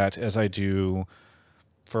do that as I do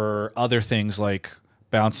for other things like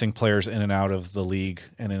bouncing players in and out of the league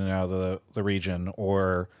and in and out of the region,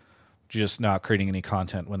 or just not creating any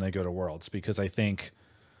content when they go to Worlds, because I think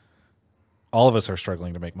all of us are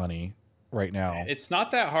struggling to make money right now. It's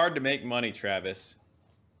not that hard to make money, Travis.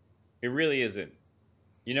 It really isn't.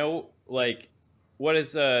 You know, like, what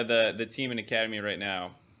is the team in Academy right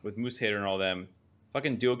now with Moose Hater and all them?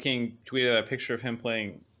 Fucking Duo King tweeted a picture of him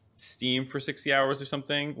playing Steam for 60 hours or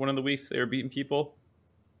something one of the weeks they were beating people.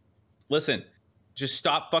 Listen, just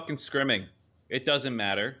stop fucking scrimming. It doesn't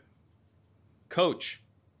matter. Coach,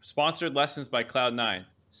 sponsored lessons by Cloud9.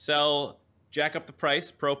 Jack up the price,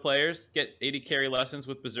 pro players, get 80 carry lessons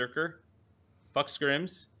with Berserker. Fuck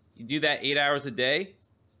scrims. You do that 8 hours a day.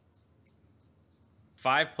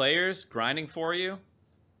 5 players grinding for you.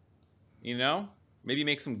 You know? Maybe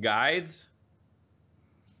make some guides.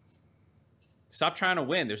 Stop trying to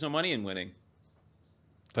win. There's no money in winning.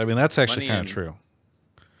 I mean, that's actually kind of true.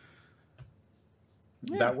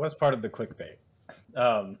 Yeah. That was part of the clickbait.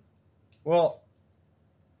 Well,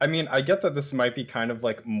 I mean, I get that this might be kind of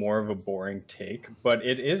like more of a boring take, but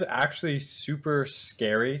it is actually super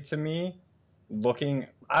scary to me looking.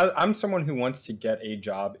 I'm someone who wants to get a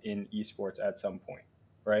job in esports at some point,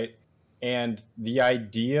 right? And the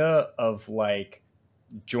idea of like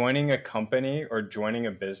joining a company or joining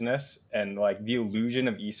a business and like the illusion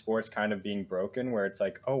of esports kind of being broken, where it's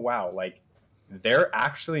like, oh wow, like they're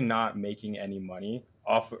actually not making any money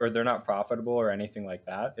off, or they're not profitable or anything like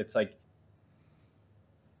that. It's like,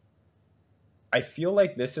 I feel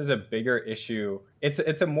like this is a bigger issue.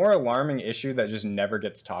 It's a more alarming issue that just never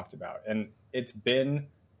gets talked about. And it's been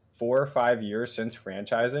 4 or 5 years since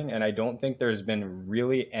franchising, and I don't think there's been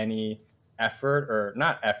really any effort, or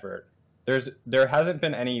not effort. There hasn't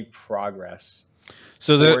been any progress.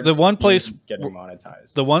 So the one place getting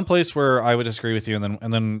monetized. The one place where I would disagree with you,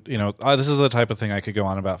 and then this is the type of thing I could go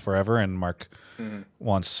on about forever, and Mark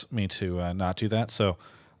wants me to not do that. So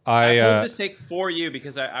I will just take for you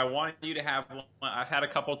because I want you to have one. I've had a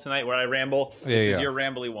couple tonight where I ramble. This is your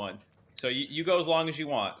rambly one. So you go as long as you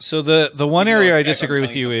want. So the one area I disagree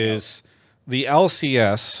with you is the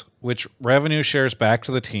LCS, which revenue shares back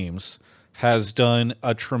to the teams, has done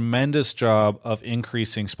a tremendous job of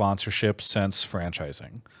increasing sponsorship since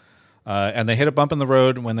franchising. And they hit a bump in the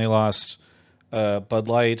road when they lost Bud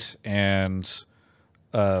Light and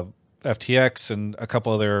FTX and a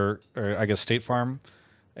couple other, or I guess State Farm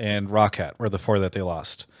and Rocket were the 4 that they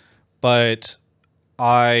lost. But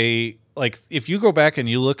if you go back and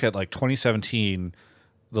you look at like 2017,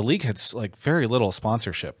 the league had like very little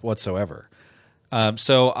sponsorship whatsoever.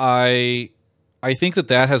 So I think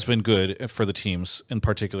that has been good for the teams in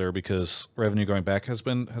particular because revenue going back has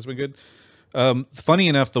been good. Funny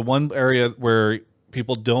enough, the one area where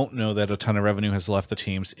people don't know that a ton of revenue has left the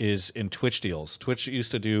teams is in Twitch deals. Twitch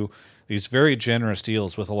used to do these very generous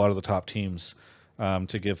deals with a lot of the top teams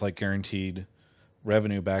to give like guaranteed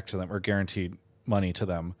revenue back to them or guaranteed money to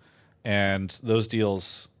them. And those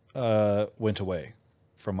deals went away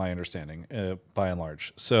from my understanding by and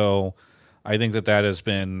large. So I think that has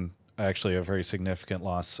been actually a very significant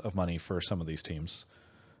loss of money for some of these teams.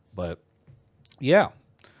 But yeah,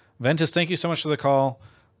 Ventus, thank you so much for the call.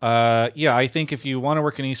 I think if you want to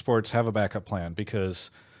work in esports, have a backup plan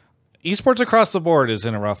because esports across the board is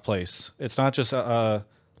in a rough place. It's not just a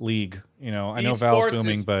league. I know Valve's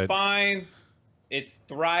booming, but fine. It's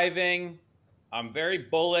thriving. I'm very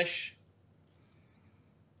bullish.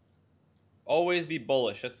 Always be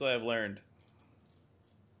bullish. That's what I've learned.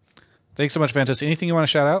 Thanks so much, Ventus. Anything you want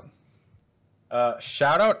to shout out?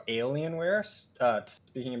 Shout out Alienware.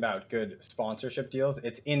 Speaking about good sponsorship deals,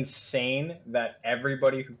 it's insane that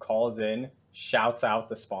everybody who calls in shouts out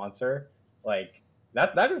the sponsor. Like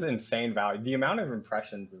that is insane value. The amount of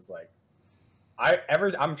impressions is like,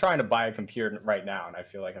 I'm trying to buy a computer right now, and I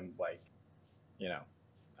feel like I'm like,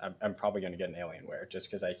 I'm probably going to get an Alienware just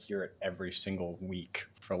because I hear it every single week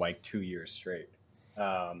for like 2 years straight.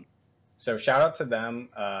 So shout out to them.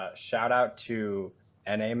 Shout out to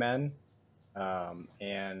NA Men.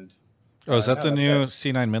 Is that the new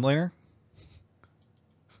C9 mid laner?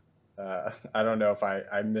 I don't know if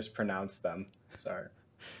I mispronounced them. Sorry.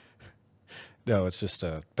 No, it's just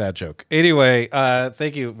a bad joke. Anyway,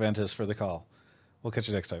 thank you, Ventus, for the call. We'll catch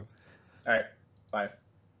you next time. All right. Bye.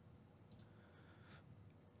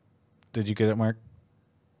 Did you get it, Mark?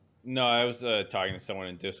 No, I was talking to someone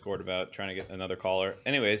in Discord about trying to get another caller.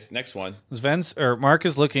 Anyways, next one. Mark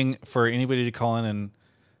is looking for anybody to call in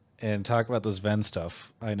and talk about this Ven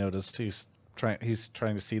stuff. I noticed he's trying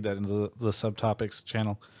to seed that into the subtopics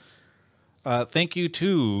channel. Thank you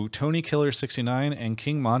to Tony Killer 69 and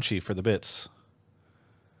King Monchi for the bits.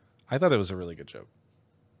 I thought it was a really good joke.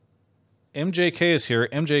 MJK is here.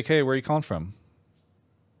 MJK, where are you calling from?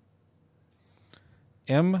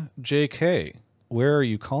 MJK, where are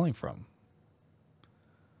you calling from?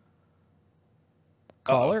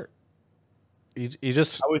 Caller? You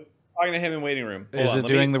just... I was talking to him in waiting room. Is it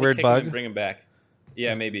doing the weird bug? Bring him back.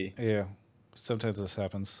 Yeah, maybe. Yeah, sometimes this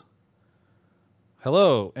happens.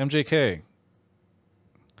 Hello, MJK.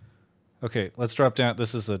 Okay, let's drop down.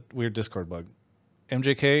 This is a weird Discord bug.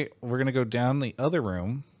 MJK, we're going to go down the other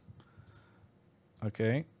room.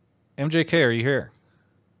 Okay. MJK, are you here?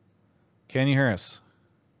 Can you hear us?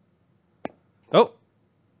 Oh,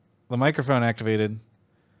 the microphone activated.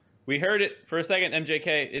 We heard it for a second,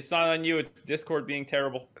 MJK. It's not on you. It's Discord being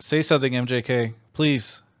terrible. Say something, MJK,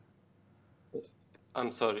 please. I'm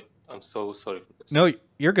sorry. I'm so sorry for this. No,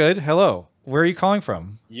 you're good. Hello. Where are you calling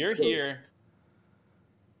from? You're here.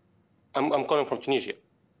 I'm calling from Tunisia.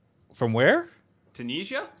 From where?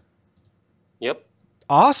 Tunisia? Yep.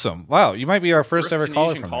 Awesome. Wow, you might be our first ever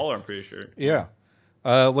Tunisian caller. I'm pretty sure. Yeah.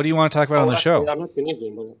 What do you want to talk about on the show? I'm not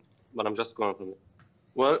Tunisian, but I'm just calling from it.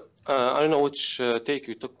 Well, I don't know which take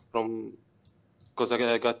you took from, because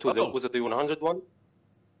I got two. Was it the 100 one?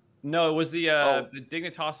 No, it was the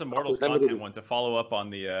Dignitas Immortals content one to follow up on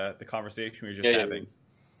the conversation we were just having.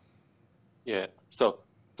 Yeah. So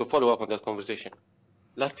to follow up on that conversation,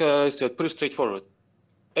 like I said, pretty straightforward.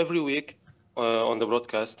 Every week on the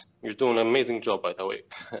broadcast, you're doing an amazing job, by the way.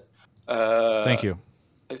 Thank you.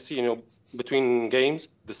 I see, between games,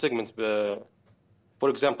 the segments. For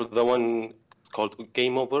example, the one called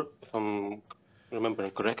Game Over, if I'm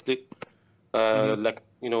remembering correctly. Like,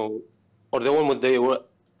 you know, or the one where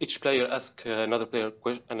each player asks another player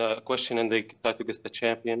a question and they try to guess the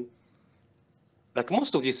champion. Like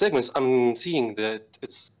most of these segments, I'm seeing that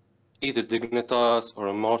it's either Dignitas or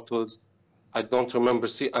Immortals. I don't remember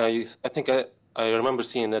I think I remember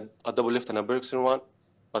seeing a double lift and a Bergson one,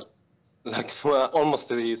 but like almost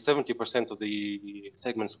the 70% of the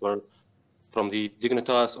segments were from the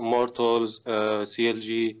Dignitas, Immortals,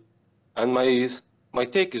 CLG, and my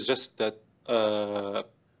take is just that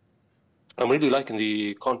I'm really liking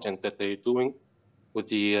the content that they're doing with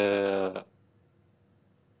the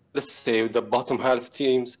let's say the bottom half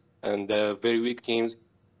teams and the very weak teams.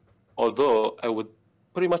 Although I would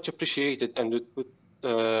pretty much appreciate it and would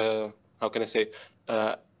how can I say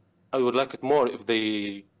I would like it more if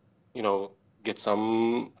they, you know, get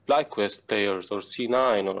some FlyQuest players or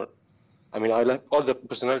C9 or I mean I like all the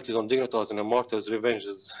personalities on Dignitas and Immortals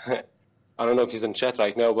Revenges. I don't know if he's in chat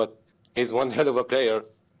right now, but he's one hell of a player.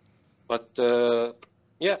 But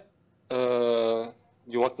yeah,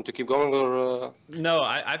 you want him to keep going or? No,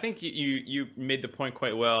 I think you made the point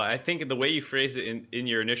quite well. I think the way you phrased it in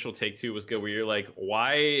your initial take too was good, where you're like,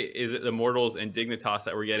 why is it the Immortals and Dignitas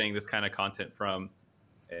that we're getting this kind of content from,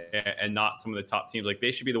 and not some of the top teams? Like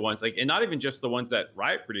they should be the ones, like, and not even just the ones that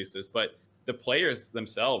Riot produces, but the players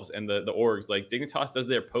themselves and the orgs. Like Dignitas does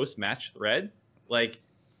their post-match thread. Like,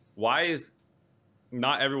 why is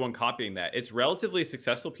not everyone copying that? It's relatively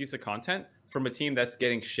successful piece of content from a team that's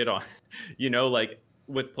getting shit on, you know, like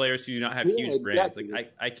with players who do not have huge brands.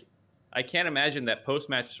 Like I can't imagine that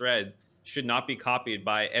post-match thread should not be copied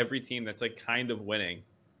by every team that's like kind of winning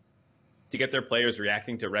to get their players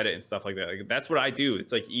reacting to Reddit and stuff like that. Like, that's what I do.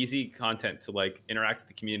 It's like easy content to like interact with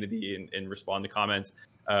the community and respond to comments.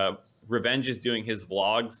 Revenge is doing his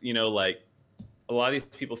vlogs, you know, like a lot of these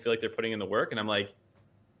people feel like they're putting in the work, and I'm like,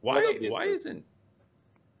 why isn't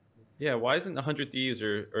 100 Thieves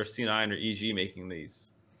or C9 or EG making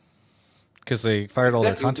these? Because they fired all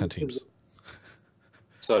their content teams.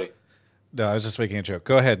 Sorry. No, I was just making a joke.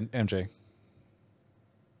 Go ahead, MJ.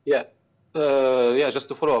 Yeah. Yeah, just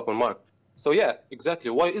to follow up on Mark. So yeah, exactly.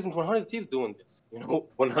 Why isn't 100 Thieves doing this? You know,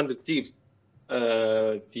 100 Thieves.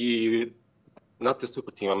 Not the super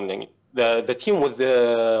team, I mean the team with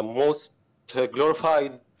the most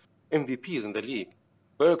glorified MVPs in the league.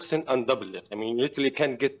 Bergson and Double Lift. I mean, you literally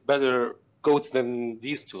can't get better coats than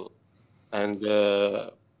these two. And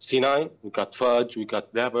C9, we got Fudge, we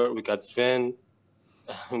got Blabber, we got Sven.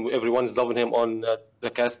 Everyone's loving him on the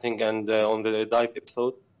casting and on the dive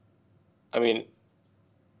episode. I mean,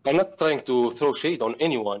 I'm not trying to throw shade on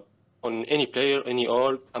anyone, on any player, any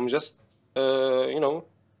org. I'm just, you know,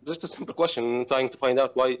 just a simple question, trying to find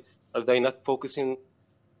out why are they not focusing.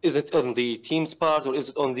 Is it on the team's part or is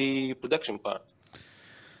it on the production part?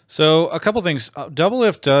 So a couple things.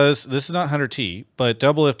 Doublelift does, this is not 100T, but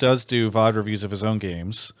Doublelift does do VOD reviews of his own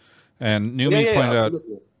games. And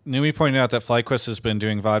Numi pointed out that FlyQuest has been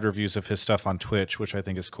doing VOD reviews of his stuff on Twitch, which I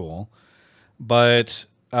think is cool. But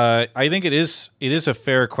I think it is a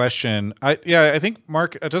fair question. I think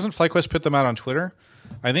Mark, doesn't FlyQuest put them out on Twitter?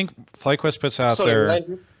 I think FlyQuest puts out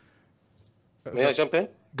May I jump in?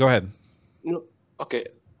 Go ahead. No, okay.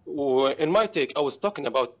 In my take, I was talking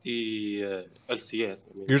about the LCS.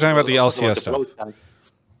 I mean, you're talking about the LCS stuff.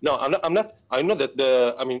 No, I'm not. I know that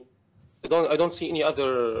the. I mean, I don't see any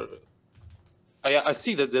other. I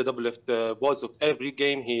see that the Doublelift VODs of every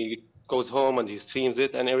game he goes home and he streams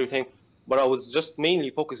it and everything. But I was just mainly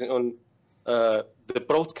focusing on the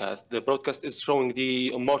broadcast. The broadcast is showing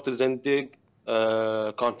the Immortals and Dig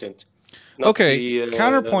content. Okay.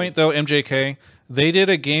 Counterpoint though, MJK. They did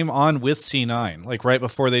a game on with C9, like right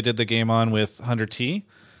before they did the game on with 100T.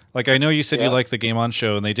 Like I know you said you liked the game on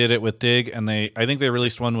show, and they did it with Dig, and I think they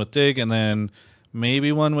released one with Dig, and then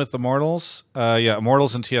maybe one with Immortals.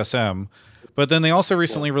 Immortals and TSM. But then they also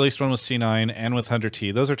recently released one with C9 and with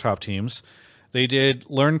 100T. Those are top teams. They did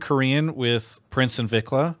Learn Korean with Prince and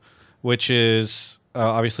Vikla, which is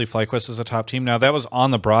obviously FlyQuest is a top team. Now that was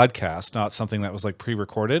on the broadcast, not something that was like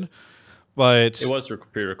pre-recorded. But it was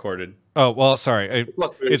pre-recorded. Oh well, sorry.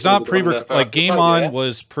 It's not pre-recorded. Like Game On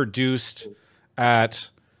was produced at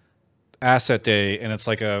Asset Day, and it's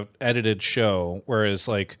like a edited show. Whereas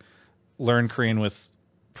like Learn Korean with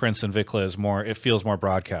Prince and Vikla is more. It feels more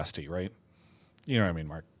broadcasty, right? You know what I mean,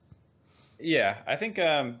 Mark? Yeah, I think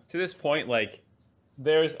to this point, like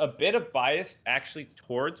there's a bit of bias actually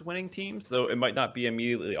towards winning teams, though it might not be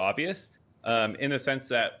immediately obvious. In the sense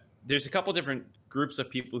that there's a couple different groups of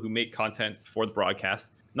people who make content for the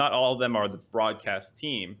broadcast. Not all of them are the broadcast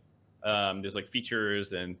team. There's like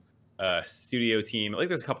features and studio team. Like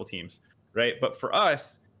there's a couple teams. right? But for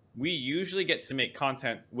us, we usually get to make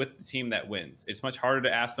content with the team that wins. It's much harder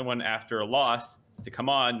to ask someone after a loss to come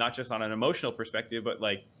on, not just on an emotional perspective, but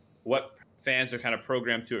like what fans are kind of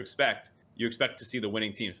programmed to expect. You expect to see the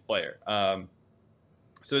winning team's player.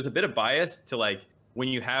 So there's a bit of bias to like when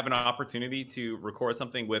you have an opportunity to record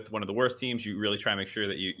something with one of the worst teams, you really try to make sure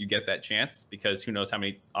that you get that chance, because who knows how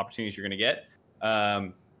many opportunities you're going to get.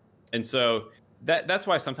 And so that's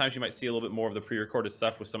why sometimes you might see a little bit more of the pre-recorded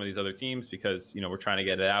stuff with some of these other teams, because, you know, we're trying to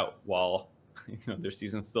get it out while their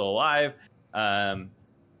season's still alive.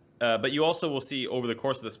 But you also will see over the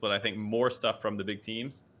course of the split, I think, more stuff from the big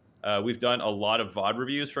teams. We've done a lot of VOD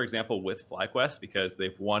reviews, for example, with FlyQuest, because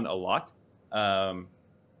they've won a lot.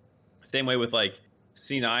 Same way with like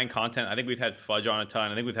C9 content. I think we've had Fudge on a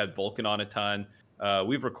ton. I think we've had Vulcan on a ton.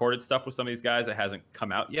 We've recorded stuff with some of these guys that hasn't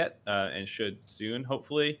come out yet, and should soon,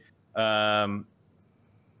 hopefully.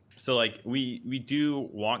 So like we do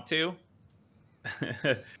want to.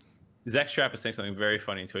 Zextrap is saying something very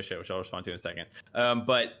funny in Twitch chat, which I'll respond to in a second.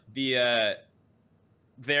 But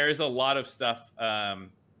there's a lot of stuff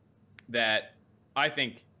that I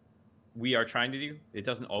think we are trying to do. It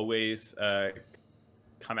doesn't always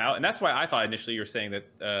come out, and that's why I thought initially you were saying that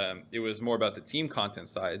it was more about the team content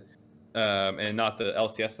side and not the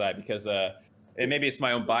LCS side, because and maybe it's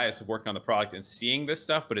my own bias of working on the product and seeing this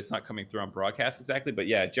stuff, but it's not coming through on broadcast exactly. But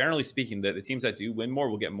yeah, generally speaking, the teams that do win more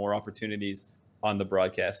will get more opportunities on the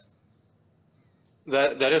broadcast.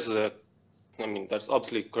 That is I mean, that's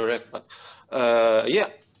absolutely correct. But yeah,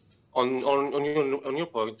 on your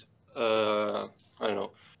point, I don't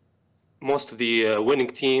know. Most of the winning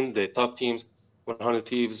team, the top teams, 100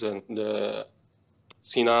 Thieves and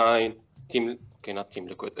C9 team. Okay, not Team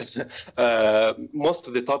Liquid. Most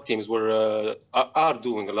of the top teams are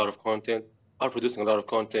doing a lot of content, are producing a lot of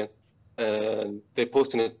content, and they're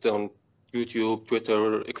posting it on YouTube,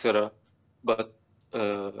 Twitter, etc. But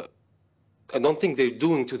I don't think they're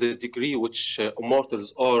doing to the degree which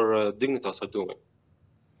Immortals or Dignitas are doing.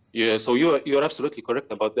 Yeah, so you're absolutely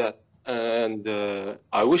correct about that. And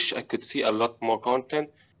I wish I could see a lot more content.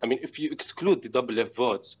 I mean, if you exclude the double F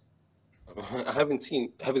VODs, I haven't seen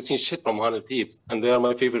shit from 100 Thieves, and they are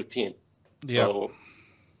my favorite team. Yeah. So,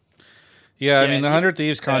 yeah, I mean, the 100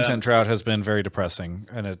 Thieves content drought has been very depressing,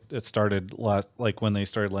 and it started like when they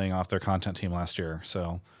started laying off their content team last year.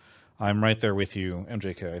 So I'm right there with you,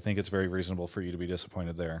 MJK. I think it's very reasonable for you to be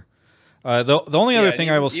disappointed there. The only other thing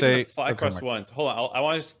I will say, the FlyQuest ones. Hold on, I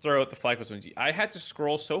want to just throw out the FlyQuest ones. I had to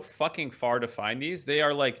scroll so fucking far to find these. They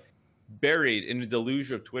are like buried in a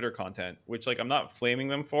deluge of Twitter content, which like I'm not flaming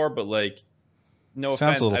them for, but like, no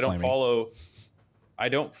offense, I don't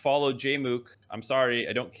follow JMook. I'm sorry,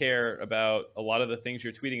 I don't care about a lot of the things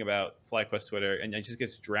you're tweeting about FlyQuest Twitter, and it just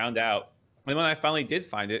gets drowned out. And when I finally did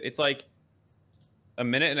find it, it's like a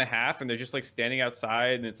minute and a half, and they're just like standing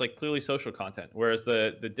outside, and it's like clearly social content. Whereas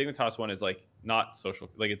the Dignitas one is like not social,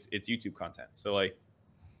 like it's YouTube content. So like,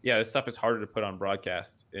 yeah, this stuff is harder to put on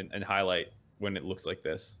broadcast and highlight when it looks like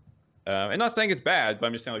this. And not saying it's bad, but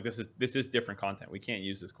I'm just saying like this is different content. We can't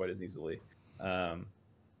use this quite as easily for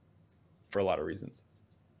a lot of reasons.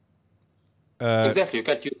 exactly, you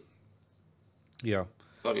can't use. Yeah.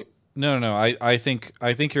 Sorry. No. I think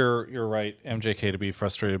you're right, MJK, to be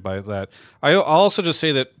frustrated by that. I'll also just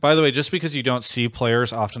say that, by the way, just because you don't see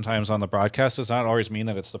players oftentimes on the broadcast does not always mean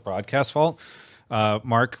that it's the broadcast fault.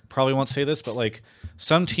 Mark probably won't say this, but like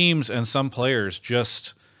some teams and some players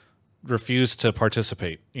just refuse to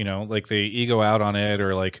participate. You know, like they ego out on it,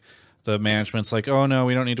 or like the management's like, oh no,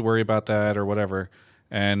 we don't need to worry about that, or whatever.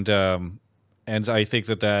 And I think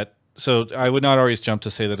that so I would not always jump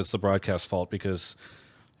to say that it's the broadcast fault, because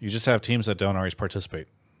you just have teams that don't always participate.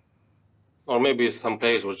 Or maybe some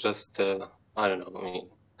players were just, I don't know, I mean,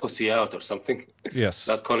 pussy out or something. Yes.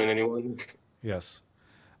 Not calling anyone. Yes.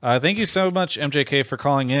 Thank you so much, MJK, for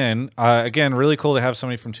calling in. Again, really cool to have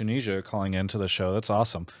somebody from Tunisia calling into the show. That's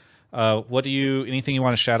awesome. Anything you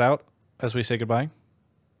want to shout out as we say goodbye?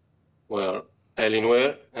 Well,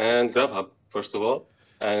 Alienware and GrabHub, first of all,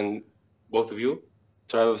 and both of you,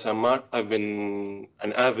 Travis and Mark. I've been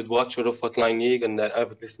an avid watcher of Hotline League and an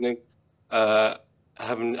avid listening. I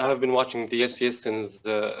have been watching the SCS since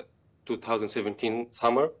 2017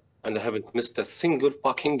 summer, and I haven't missed a single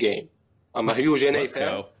fucking game. I'm a huge NA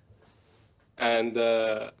fan, and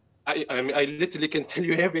I literally can tell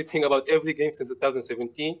you everything about every game since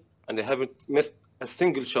 2017, and I haven't missed a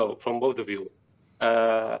single show from both of you.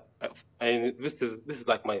 This is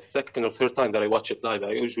like my second or third time that I watch it live.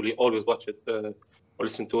 I usually always watch it or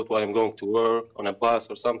listen to it while I'm going to work, on a bus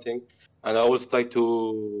or something, and I always try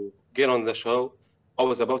to get on the show. I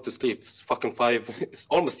was about to sleep. It's fucking 5. It's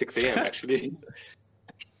almost 6 a.m. actually.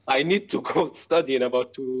 I need to go study in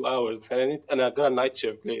about 2 hours, and I got a night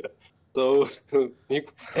shift later. So anyway,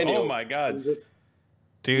 Oh my god.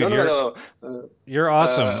 Dude, no. you're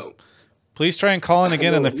awesome. Please try and call in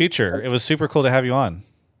again in the No, future. It was super cool to have you on.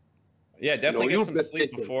 Yeah, definitely you're get some sleep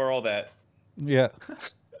breathtaking. before all that. Yeah.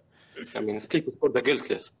 I mean, sleep is for the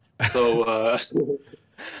guiltless. So,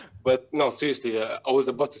 but no, seriously, I was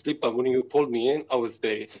about to sleep, but when you pulled me in, I was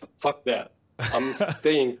there. Fuck that. I'm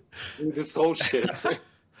staying in this whole shit.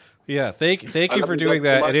 Yeah, thank I you love for you doing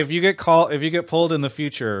guys so that. And much. if you get pulled in the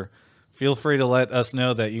future, feel free to let us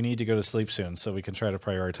know that you need to go to sleep soon, so we can try to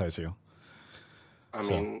prioritize you. I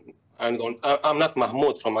mean, I'm not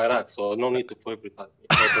Mahmoud from Iraq, so no need to prioritize me.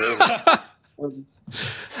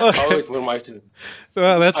 I'll Okay. wait for my turn.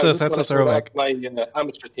 Well, that's I a just wanna shout throwback. out my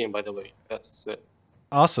amateur team, by the way. That's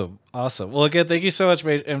Awesome. Well, again, thank you so much,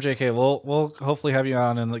 MJK. We'll hopefully have you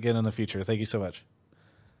on again in the future. Thank you so much.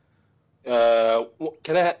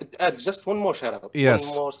 can I add just one more shout out? Yes.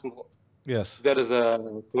 One more small. Yes. There is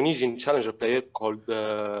a Tunisian challenger player called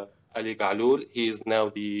Ali Galoul. He is now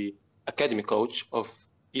the academy coach of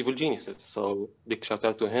Evil Geniuses. So big shout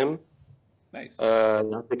out to him. Nice.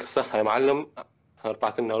 يعطيك الصحة يا معلم.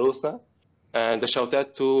 رفعت لنا روسنا. And a shout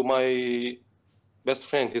out to my best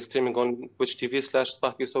friend. He's streaming on Twitch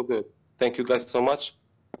TV/Sparky So Good. Thank you guys so much.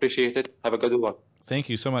 Appreciate it. Have a good one. Thank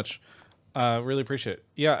you so much. Really appreciate it.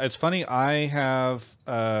 Yeah, it's funny. I have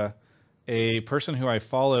a person who I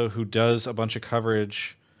follow who does a bunch of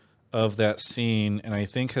coverage of that scene, and I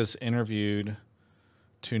think has interviewed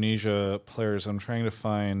Tunisia players. I'm trying to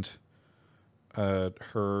find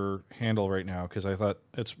her handle right now because I thought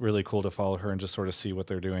it's really cool to follow her and just sort of see what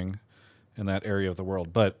they're doing in that area of the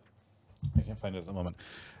world. But I can't find it at the moment.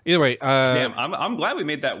 Either way, Man, I'm glad we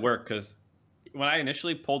made that work because when I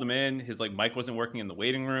initially pulled him in, his mic wasn't working in the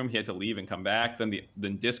waiting room. He had to leave and come back.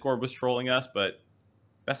 Then Discord was trolling us, but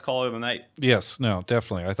best caller of the night. yes, no,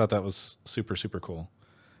 definitely. I thought that was super, super cool.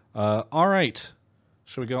 All right.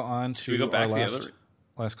 Should we go on to Should we go back our to the other?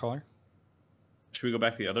 last caller? Should we go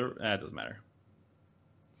back to the other? It doesn't matter.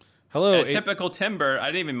 Hello. Typical Timber. I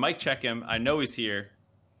didn't even mic check him. I know he's here.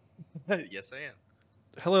 Yes, I am.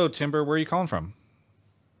 Hello, Timber. Where are you calling from?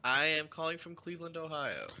 I am calling from Cleveland,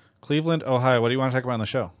 Ohio. Cleveland, Ohio. What do you want to talk about on the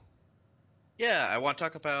show? Yeah, I want to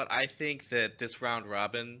talk about, I think that this round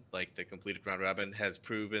robin, like the completed round robin, has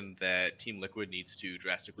proven that Team Liquid needs to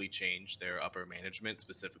drastically change their upper management,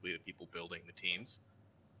 specifically the people building the teams.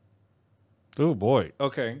 Oh, boy.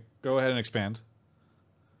 Okay. Go ahead and expand.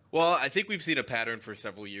 Well, I think we've seen a pattern for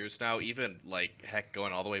several years now, even heck,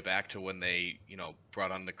 going all the way back to when they,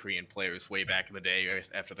 brought on the Korean players way back in the day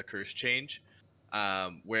after the curse change,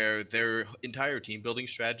 where their entire team building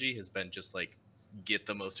strategy has been just get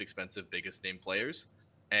the most expensive, biggest name players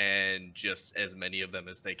and just as many of them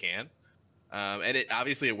as they can. And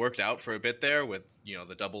it worked out for a bit there with,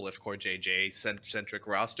 the double lift core JJ centric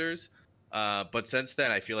rosters. But since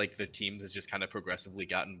then, I feel like the team has just kind of progressively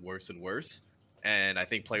gotten worse and worse. And I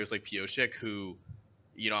think players like Pyosik, who,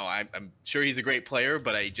 I'm sure he's a great player,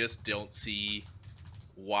 but I just don't see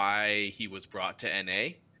why he was brought to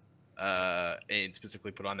NA and specifically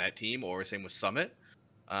put on that team, or same with Summit.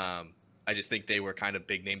 I just think they were kind of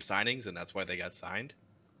big name signings, and that's why they got signed.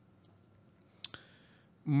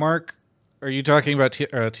 Mark, are you talking about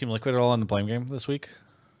Team Liquid at all in the Blame game this week?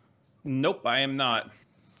 Nope, I am not.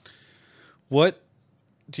 What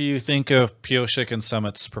do you think of Pyosik and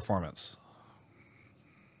Summit's performance?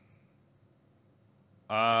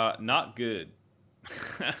 Not good.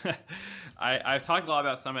 I've talked a lot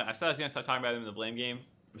about Summit. I said I was going to start talking about him in the Blame game,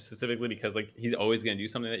 specifically because he's always going to do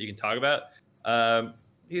something that you can talk about.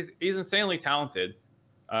 He's insanely talented,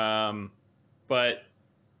 but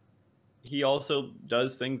he also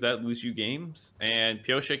does things that lose you games. And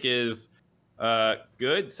Pyosik is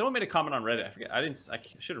good. Someone made a comment on Reddit. I forget. I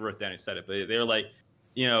should have wrote down who said it, but they were like,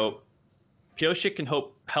 Pyosik can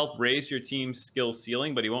help raise your team's skill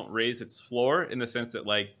ceiling, but he won't raise its floor in the sense that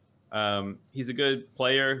he's a good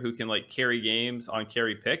player who can carry games on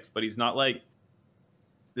carry picks, but he's not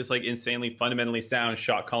this insanely fundamentally sound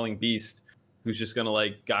shot calling beast who's just going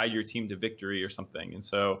to guide your team to victory or something. And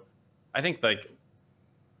so I think to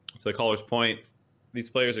the caller's point,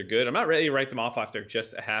 these players are good. I'm not ready to write them off after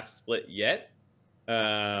just a half split yet.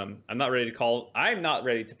 I'm not ready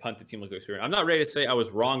to punt the Team Liquid experience. I'm not ready to say I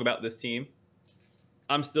was wrong about this team.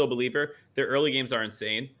 I'm still a believer. Their early games are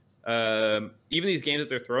insane. Even these games that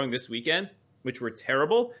they're throwing this weekend, which were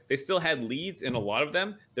terrible, they still had leads in a lot of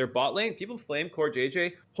them. Their bot lane, people flame Core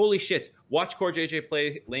JJ. Holy shit, watch Core JJ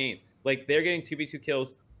play lane. They're getting 2v2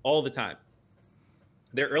 kills all the time.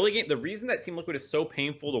 their early game, the reason that Team Liquid is so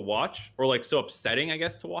painful to watch, or like so upsetting, I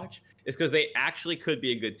guess, to watch, is because they actually could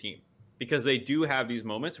be a good team. Because they do have these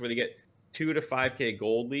moments where they get 2 to 5K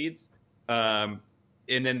gold leads, and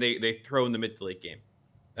then they throw in the mid to late game.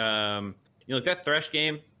 Like that Thresh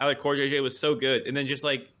game, I like Core JJ was so good, and then just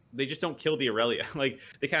like they just don't kill the Aurelia. Like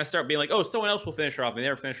they kind of start being like, oh, someone else will finish her off, and they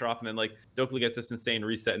never finish her off, and then like Dokkan gets this insane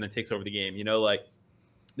reset and then takes over the game. Like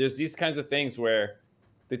there's these kinds of things where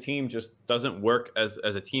the team just doesn't work as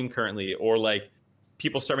a team currently, or like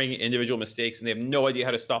people start making individual mistakes and they have no idea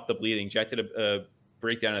how to stop the bleeding. Jack did a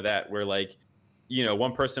breakdown of that where like,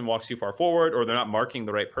 one person walks too far forward, or they're not marking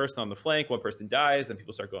the right person on the flank. One person dies, and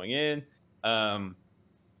people start going in.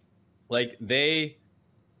 Like they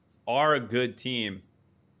are a good team,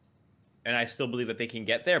 and I still believe that they can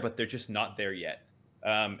get there, but they're just not there yet.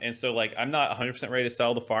 And so like I'm not 100% ready to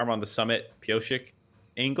sell the farm on the Summit Pyosik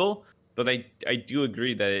angle, but I do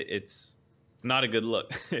agree that it's not a good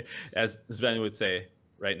look, as Sven would say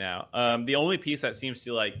right now. The only piece that seems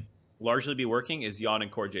to like largely be working is Yeon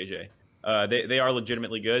and Core JJ. They are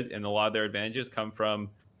legitimately good, and a lot of their advantages come from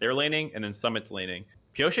their laning and then Summit's laning.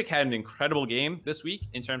 Pyosik had an incredible game this week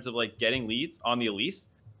in terms of like getting leads on the Elise,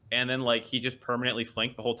 and then like he just permanently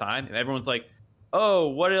flanked the whole time, and everyone's like, oh,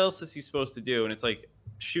 what else is he supposed to do? And it's like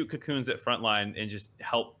shoot cocoons at frontline and just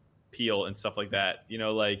help peel and stuff like that.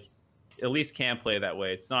 Like Elise can play that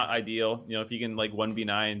way. It's not ideal. If you can like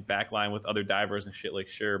 1v9 backline with other divers and shit, like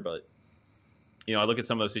sure, but I look at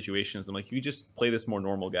some of those situations, I'm like, you just play this more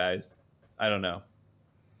normal, guys. I don't know.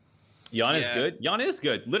 Yeon is good. Yeon is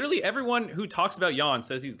good. Literally everyone who talks about Yeon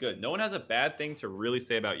says he's good. No one has a bad thing to really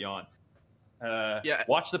say about Yeon.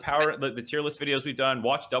 Watch the tier list videos we've done.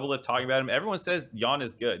 Watch Doublelift talking about him. Everyone says Yeon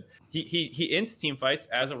is good. He ints team fights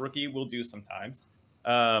as a rookie will do sometimes.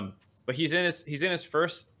 But he's in his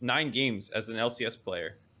first 9 games as an LCS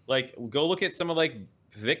player. Like go look at some of like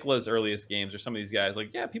Vicla's earliest games or some of these guys. Like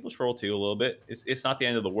yeah, people troll too a little bit. It's not the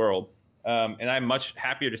end of the world. And I'm much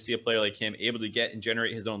happier to see a player like him able to get and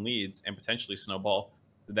generate his own leads and potentially snowball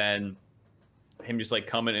than him just like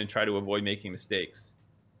come in and try to avoid making mistakes.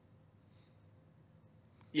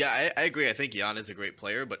 Yeah, I agree. I think Yeon is a great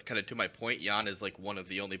player, but kind of to my point, Yeon is like one of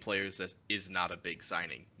the only players that is not a big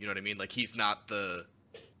signing. You know what I mean? Like he's not the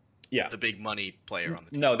big money player on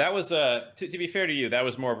the team. No, that was to be fair to you, that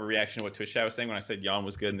was more of a reaction to what Twitch chat was saying when I said Yeon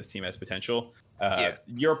was good and this team has potential.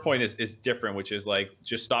 Your point is different, which is like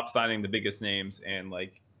just stop signing the biggest names, and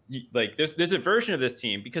like there's a version of this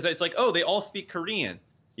team because it's like, oh, they all speak Korean,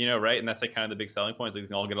 right? And that's like kind of the big selling point is like they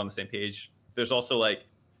can all get on the same page. There's also like,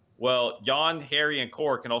 well, Yeon, Harry, and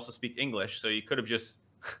Core can also speak English, so you could have just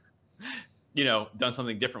done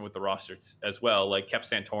something different with the roster as well, like kept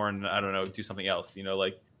Santorin, I don't know, do something else,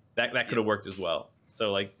 like that could have worked as well.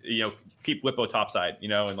 So like keep Whippo topside,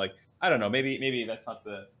 and like I don't know, maybe that's not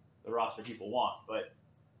the roster people want, but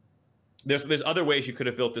there's other ways you could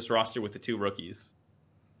have built this roster with the 2 rookies.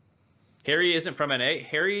 Harry isn't from NA.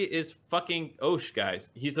 Harry is fucking Osh,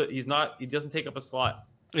 guys. He doesn't take up a slot.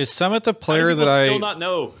 Is Summit the player that I still not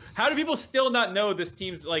know? How do people still not know this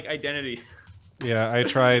team's like identity? Yeah, I've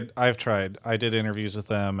tried. I did interviews with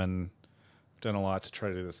them and done a lot to try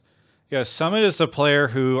to do this. Yeah, Summit is the player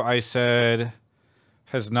who I said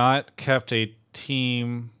has not kept a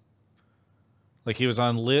team. Like he was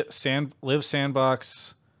on Live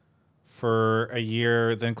Sandbox for a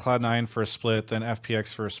year, then Cloud9 for a split, then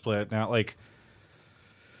FPX for a split. Now, like,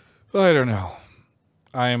 I don't know.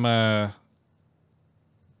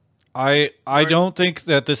 I don't think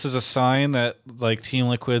that this is a sign that like Team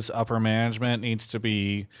Liquid's upper management needs to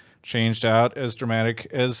be changed out as dramatic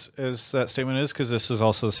as that statement is, because this is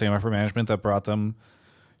also the same upper management that brought them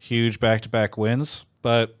huge back-to-back wins.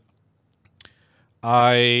 But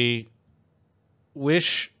I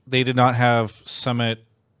wish they did not have Summit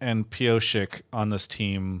and Pyosik on this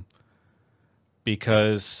team,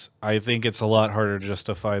 because I think it's a lot harder to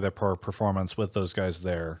justify their poor performance with those guys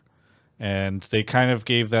there. And they kind of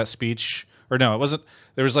gave that speech, or no, it wasn't.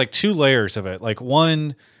 There was like 2 layers of it. Like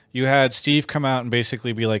one, you had Steve come out and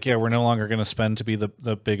basically be like, yeah, we're no longer going to spend to be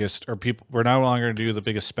the biggest, or we're no longer going to do the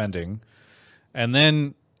biggest spending. And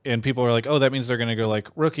then, and people were like, oh, that means they're going to go like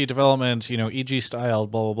rookie development, EG style,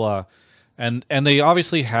 blah, blah, blah. And they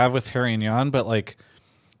obviously have with Harry and Yeon, but like,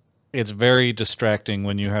 it's very distracting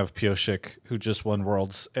when you have Pyosik, who just won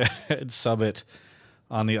Worlds and Summit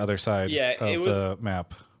on the other side of the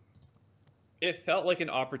map. It felt like an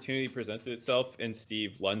opportunity presented itself, and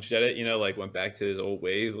Steve lunged at it. Like went back to his old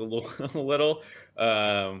ways a little,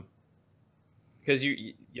 because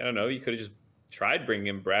I don't know, you could have just tried bringing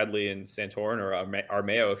in Bradley and Santorin or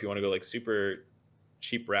Armeo if you want to go like super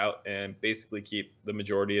cheap route and basically keep the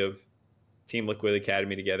majority of Team Liquid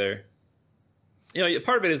Academy together. You know,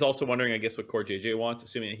 part of it is also wondering, I guess, what Core JJ wants,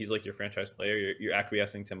 assuming he's like your franchise player. You're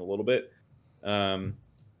acquiescing to him a little bit.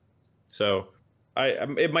 So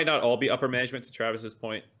it might not all be upper management, to Travis's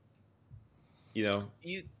point. You know,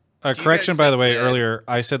 correction, by the way, earlier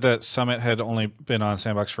I said that Summit had only been on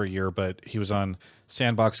Sandbox for a year, but he was on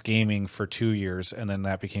Sandbox Gaming for 2 years, and then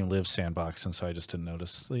that became Live Sandbox, and so I just didn't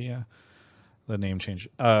notice the name change.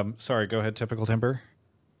 Sorry, go ahead, Typical Timber.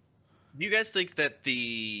 Do you guys think that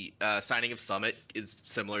the signing of Summit is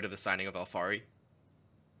similar to the signing of Alfari?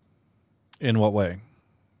 In what way?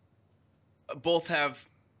 Both have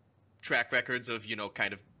track records of, you know,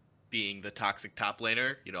 kind of being the toxic top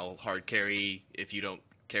laner, you know, hard carry. If you don't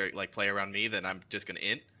carry, like, play around me, then I'm just going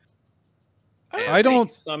to int. I don't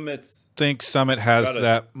think think Summit has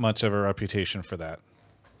that much of a reputation for that.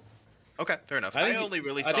 Okay, fair enough. I only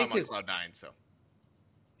really saw him on Cloud9, so.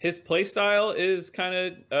 His play style is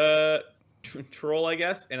kind of troll, I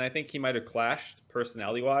guess, and I think he might have clashed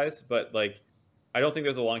personality-wise, but like, I don't think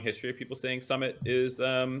there's a long history of people saying Summit is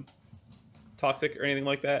toxic or anything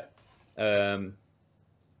like that. I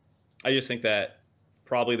just think that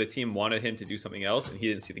probably the team wanted him to do something else, and he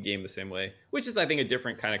didn't see the game the same way, which is, I think, a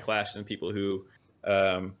different kind of clash than people who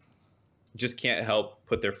just can't help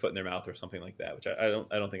put their foot in their mouth or something like that. Which I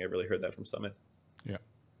don't think I've really heard that from Summit. Yeah.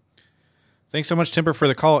 Thanks so much, Timber, for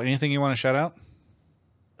the call. Anything you want to shout out?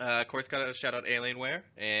 Of course, got to shout out Alienware,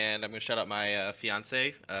 and I'm going to shout out my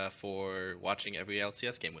fiance for watching every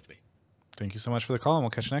LCS game with me. Thank you so much for the call, and we'll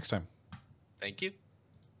catch you next time. Thank you.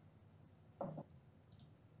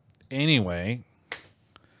 Anyway,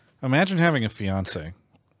 imagine having a fiance.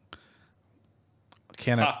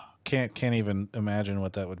 Can't even imagine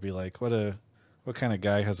what that would be like. What kind of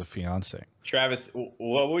guy has a fiance? Travis,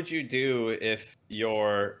 what would you do if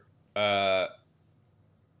your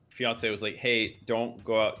fiance was like, "Hey, don't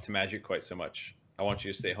go out to Magic quite so much. I want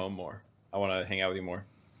you to stay home more. I want to hang out with you more."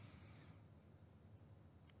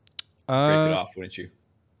 Break it off, wouldn't you?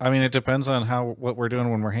 I mean, it depends on what we're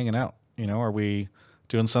doing when we're hanging out. You know, are we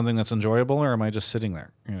doing something that's enjoyable, or am I just sitting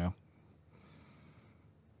there? You know,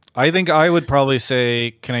 I think I would probably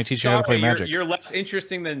say, "Can I teach you how to play Magic?" You're less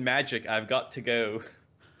interesting than Magic. I've got to go.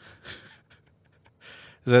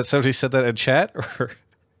 Is that somebody said that in chat, or?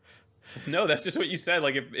 No, that's just what you said.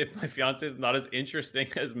 Like, if my fiance is not as interesting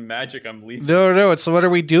as Magic, I'm leaving. No, it's what are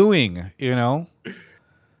we doing? You know,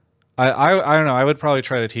 I don't know. I would probably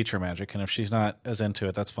try to teach her Magic, and if she's not as into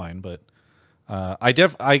it, that's fine. But I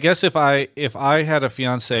guess if I had a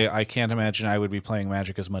fiance, I can't imagine I would be playing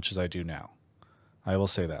Magic as much as I do now. I will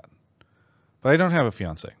say that. But I don't have a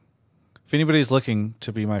fiance. If anybody's looking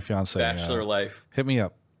to be my fiance, Bachelor life, hit me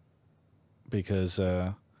up, because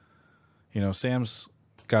Sam's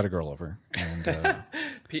got a girl over. And,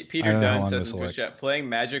 Peter Dunn says in Twitch chat, playing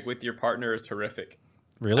Magic with your partner is horrific.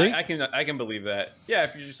 Really? I can believe that. Yeah,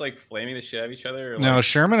 if you're just like flaming the shit out of each other. No,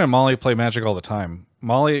 Sherman and Molly play Magic all the time.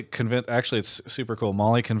 Molly actually, it's super cool.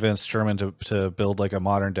 Molly convinced Sherman to build like a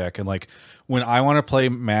modern deck, and like when I want to play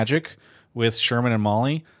Magic with Sherman and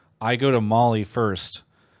Molly, I go to Molly first,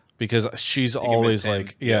 because she's always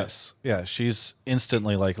like, yes, yeah, she's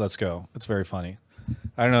instantly like, let's go. It's very funny.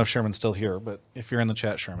 I don't know if Sherman's still here, but if you're in the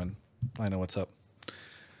chat, Sherman, I know what's up.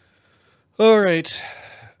 All right.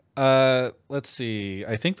 Let's see.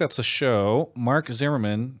 I think that's a show. Mark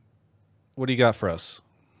Zimmerman, what do you got for us?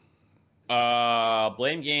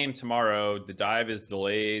 Blame game tomorrow. The dive is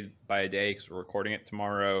delayed by a day because we're recording it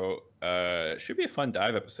tomorrow. Should be a fun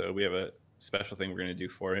dive episode. We have a special thing we're going to do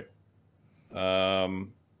for it. Other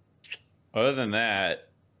than that,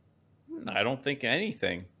 I don't think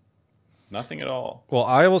anything. Nothing at all. Well,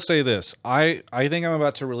 I will say this. I think I'm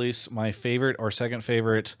about to release my favorite or second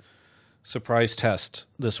favorite surprise test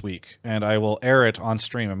this week, and I will air it on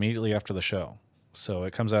stream immediately after the show. So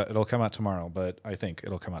it'll come out tomorrow, but I think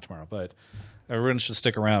it'll come out tomorrow. But everyone should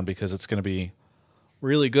stick around because it's going to be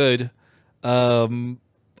really good. I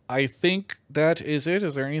think that is it.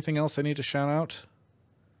 Is there anything else I need to shout out?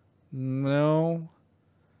 No.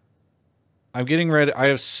 I'm getting ready. I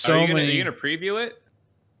have so many. Are you going to preview it?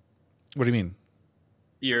 What do you mean?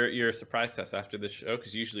 Your surprise test after the show,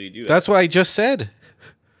 because usually you do that. That's what I just said.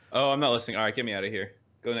 Oh, I'm not listening. All right, get me out of here.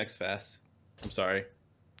 Go next fast. I'm sorry.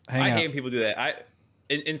 I hate when people do that.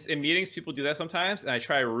 In meetings, people do that sometimes, and I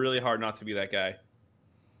try really hard not to be that guy.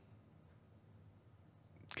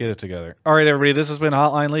 Get it together. All right, everybody. This has been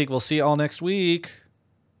Hotline League. We'll see you all next week.